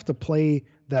kind of have to play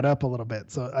that up a little bit.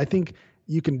 So I think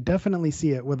you can definitely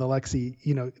see it with Alexi.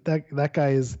 You know, that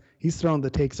guy he's throwing the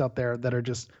takes out there that are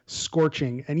just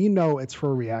scorching, and you know it's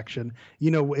for a reaction.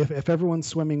 You know, if everyone's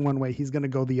swimming one way, he's going to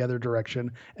go the other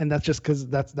direction, and that's just because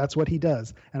that's what he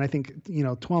does. And I think, you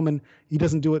know, Twellman, he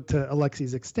doesn't do it to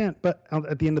Alexi's extent, but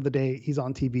at the end of the day, he's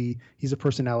on TV, he's a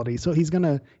personality, so he's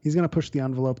gonna push the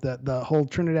envelope. That the whole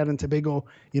Trinidad and Tobago,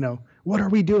 you know, what are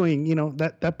we doing? You know,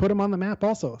 that put him on the map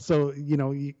also. So, you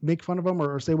know, you make fun of him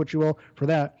or say what you will for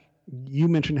that. You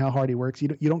mentioned how hard he works. You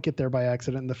don't get there by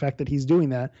accident. And the fact that he's doing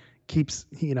that keeps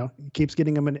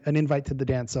getting him an invite to the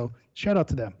dance. So shout out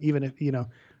to them. Even if, you know,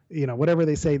 whatever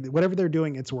they say, whatever they're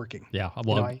doing, it's working. Yeah.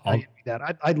 Well,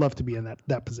 I'd love to be in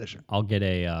that position. I'll get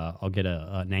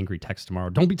an angry text tomorrow.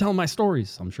 Don't be telling my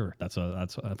stories. I'm sure that's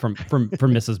from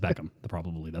Mrs. Beckham.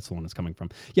 Probably that's the one it's coming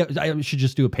from. Yeah, I should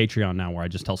just do a Patreon now where I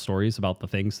just tell stories about the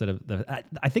things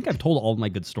I think I've told all of my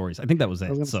good stories. I think that was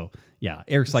it. So yeah,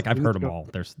 Eric's like, I've heard them all.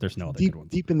 There's no other good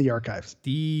ones. Deep in the archives.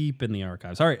 Deep in the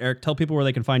archives. All right, Eric, tell people where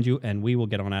they can find you, and we will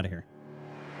get on out of here.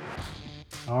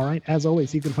 All right. As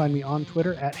always, you can find me on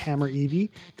Twitter at HammerEV. You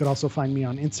could also find me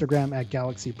on Instagram at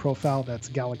Galaxy Profile. That's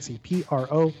Galaxy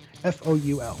PROFOUL.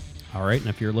 All right. And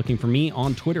if you're looking for me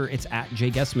on Twitter, it's at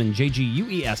JGuessman,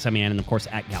 JGUESMAN, and of course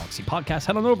at Galaxy Podcast.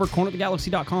 Head on over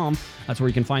cornerofthegalaxy.com. That's where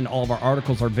you can find all of our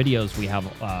articles, our videos. We have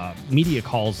media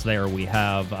calls there. We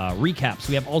have recaps.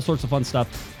 We have all sorts of fun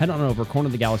stuff. Head on over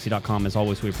cornerofthegalaxy.com. As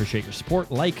always, we appreciate your support.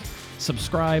 Like,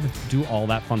 subscribe, do all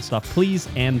that fun stuff, please,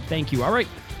 and thank you. All right.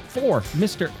 For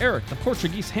Mr. Eric, the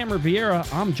Portuguese Hammer Vieira,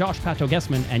 I'm Josh Pato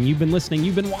Guessman, and you've been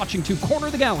watching to Corner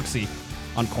of the Galaxy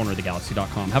on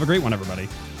cornerofthegalaxy.com. Have a great one, everybody.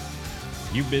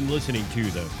 You've been listening to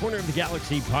the Corner of the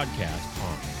Galaxy podcast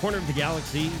on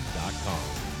cornerofthegalaxy.com.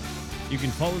 You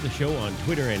can follow the show on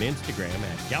Twitter and Instagram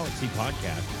at Galaxy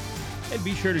Podcast, and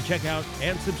be sure to check out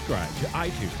and subscribe to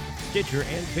iTunes, Stitcher,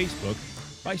 and Facebook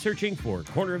by searching for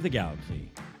Corner of the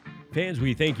Galaxy. Fans,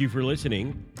 we thank you for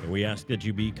listening, and we ask that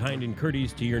you be kind and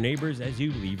courteous to your neighbors as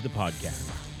you leave the podcast.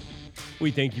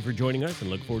 We thank you for joining us and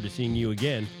look forward to seeing you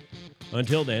again.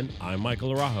 Until then, I'm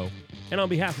Michael Araujo, and on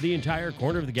behalf of the entire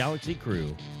Corner of the Galaxy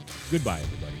crew, goodbye,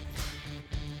 everybody.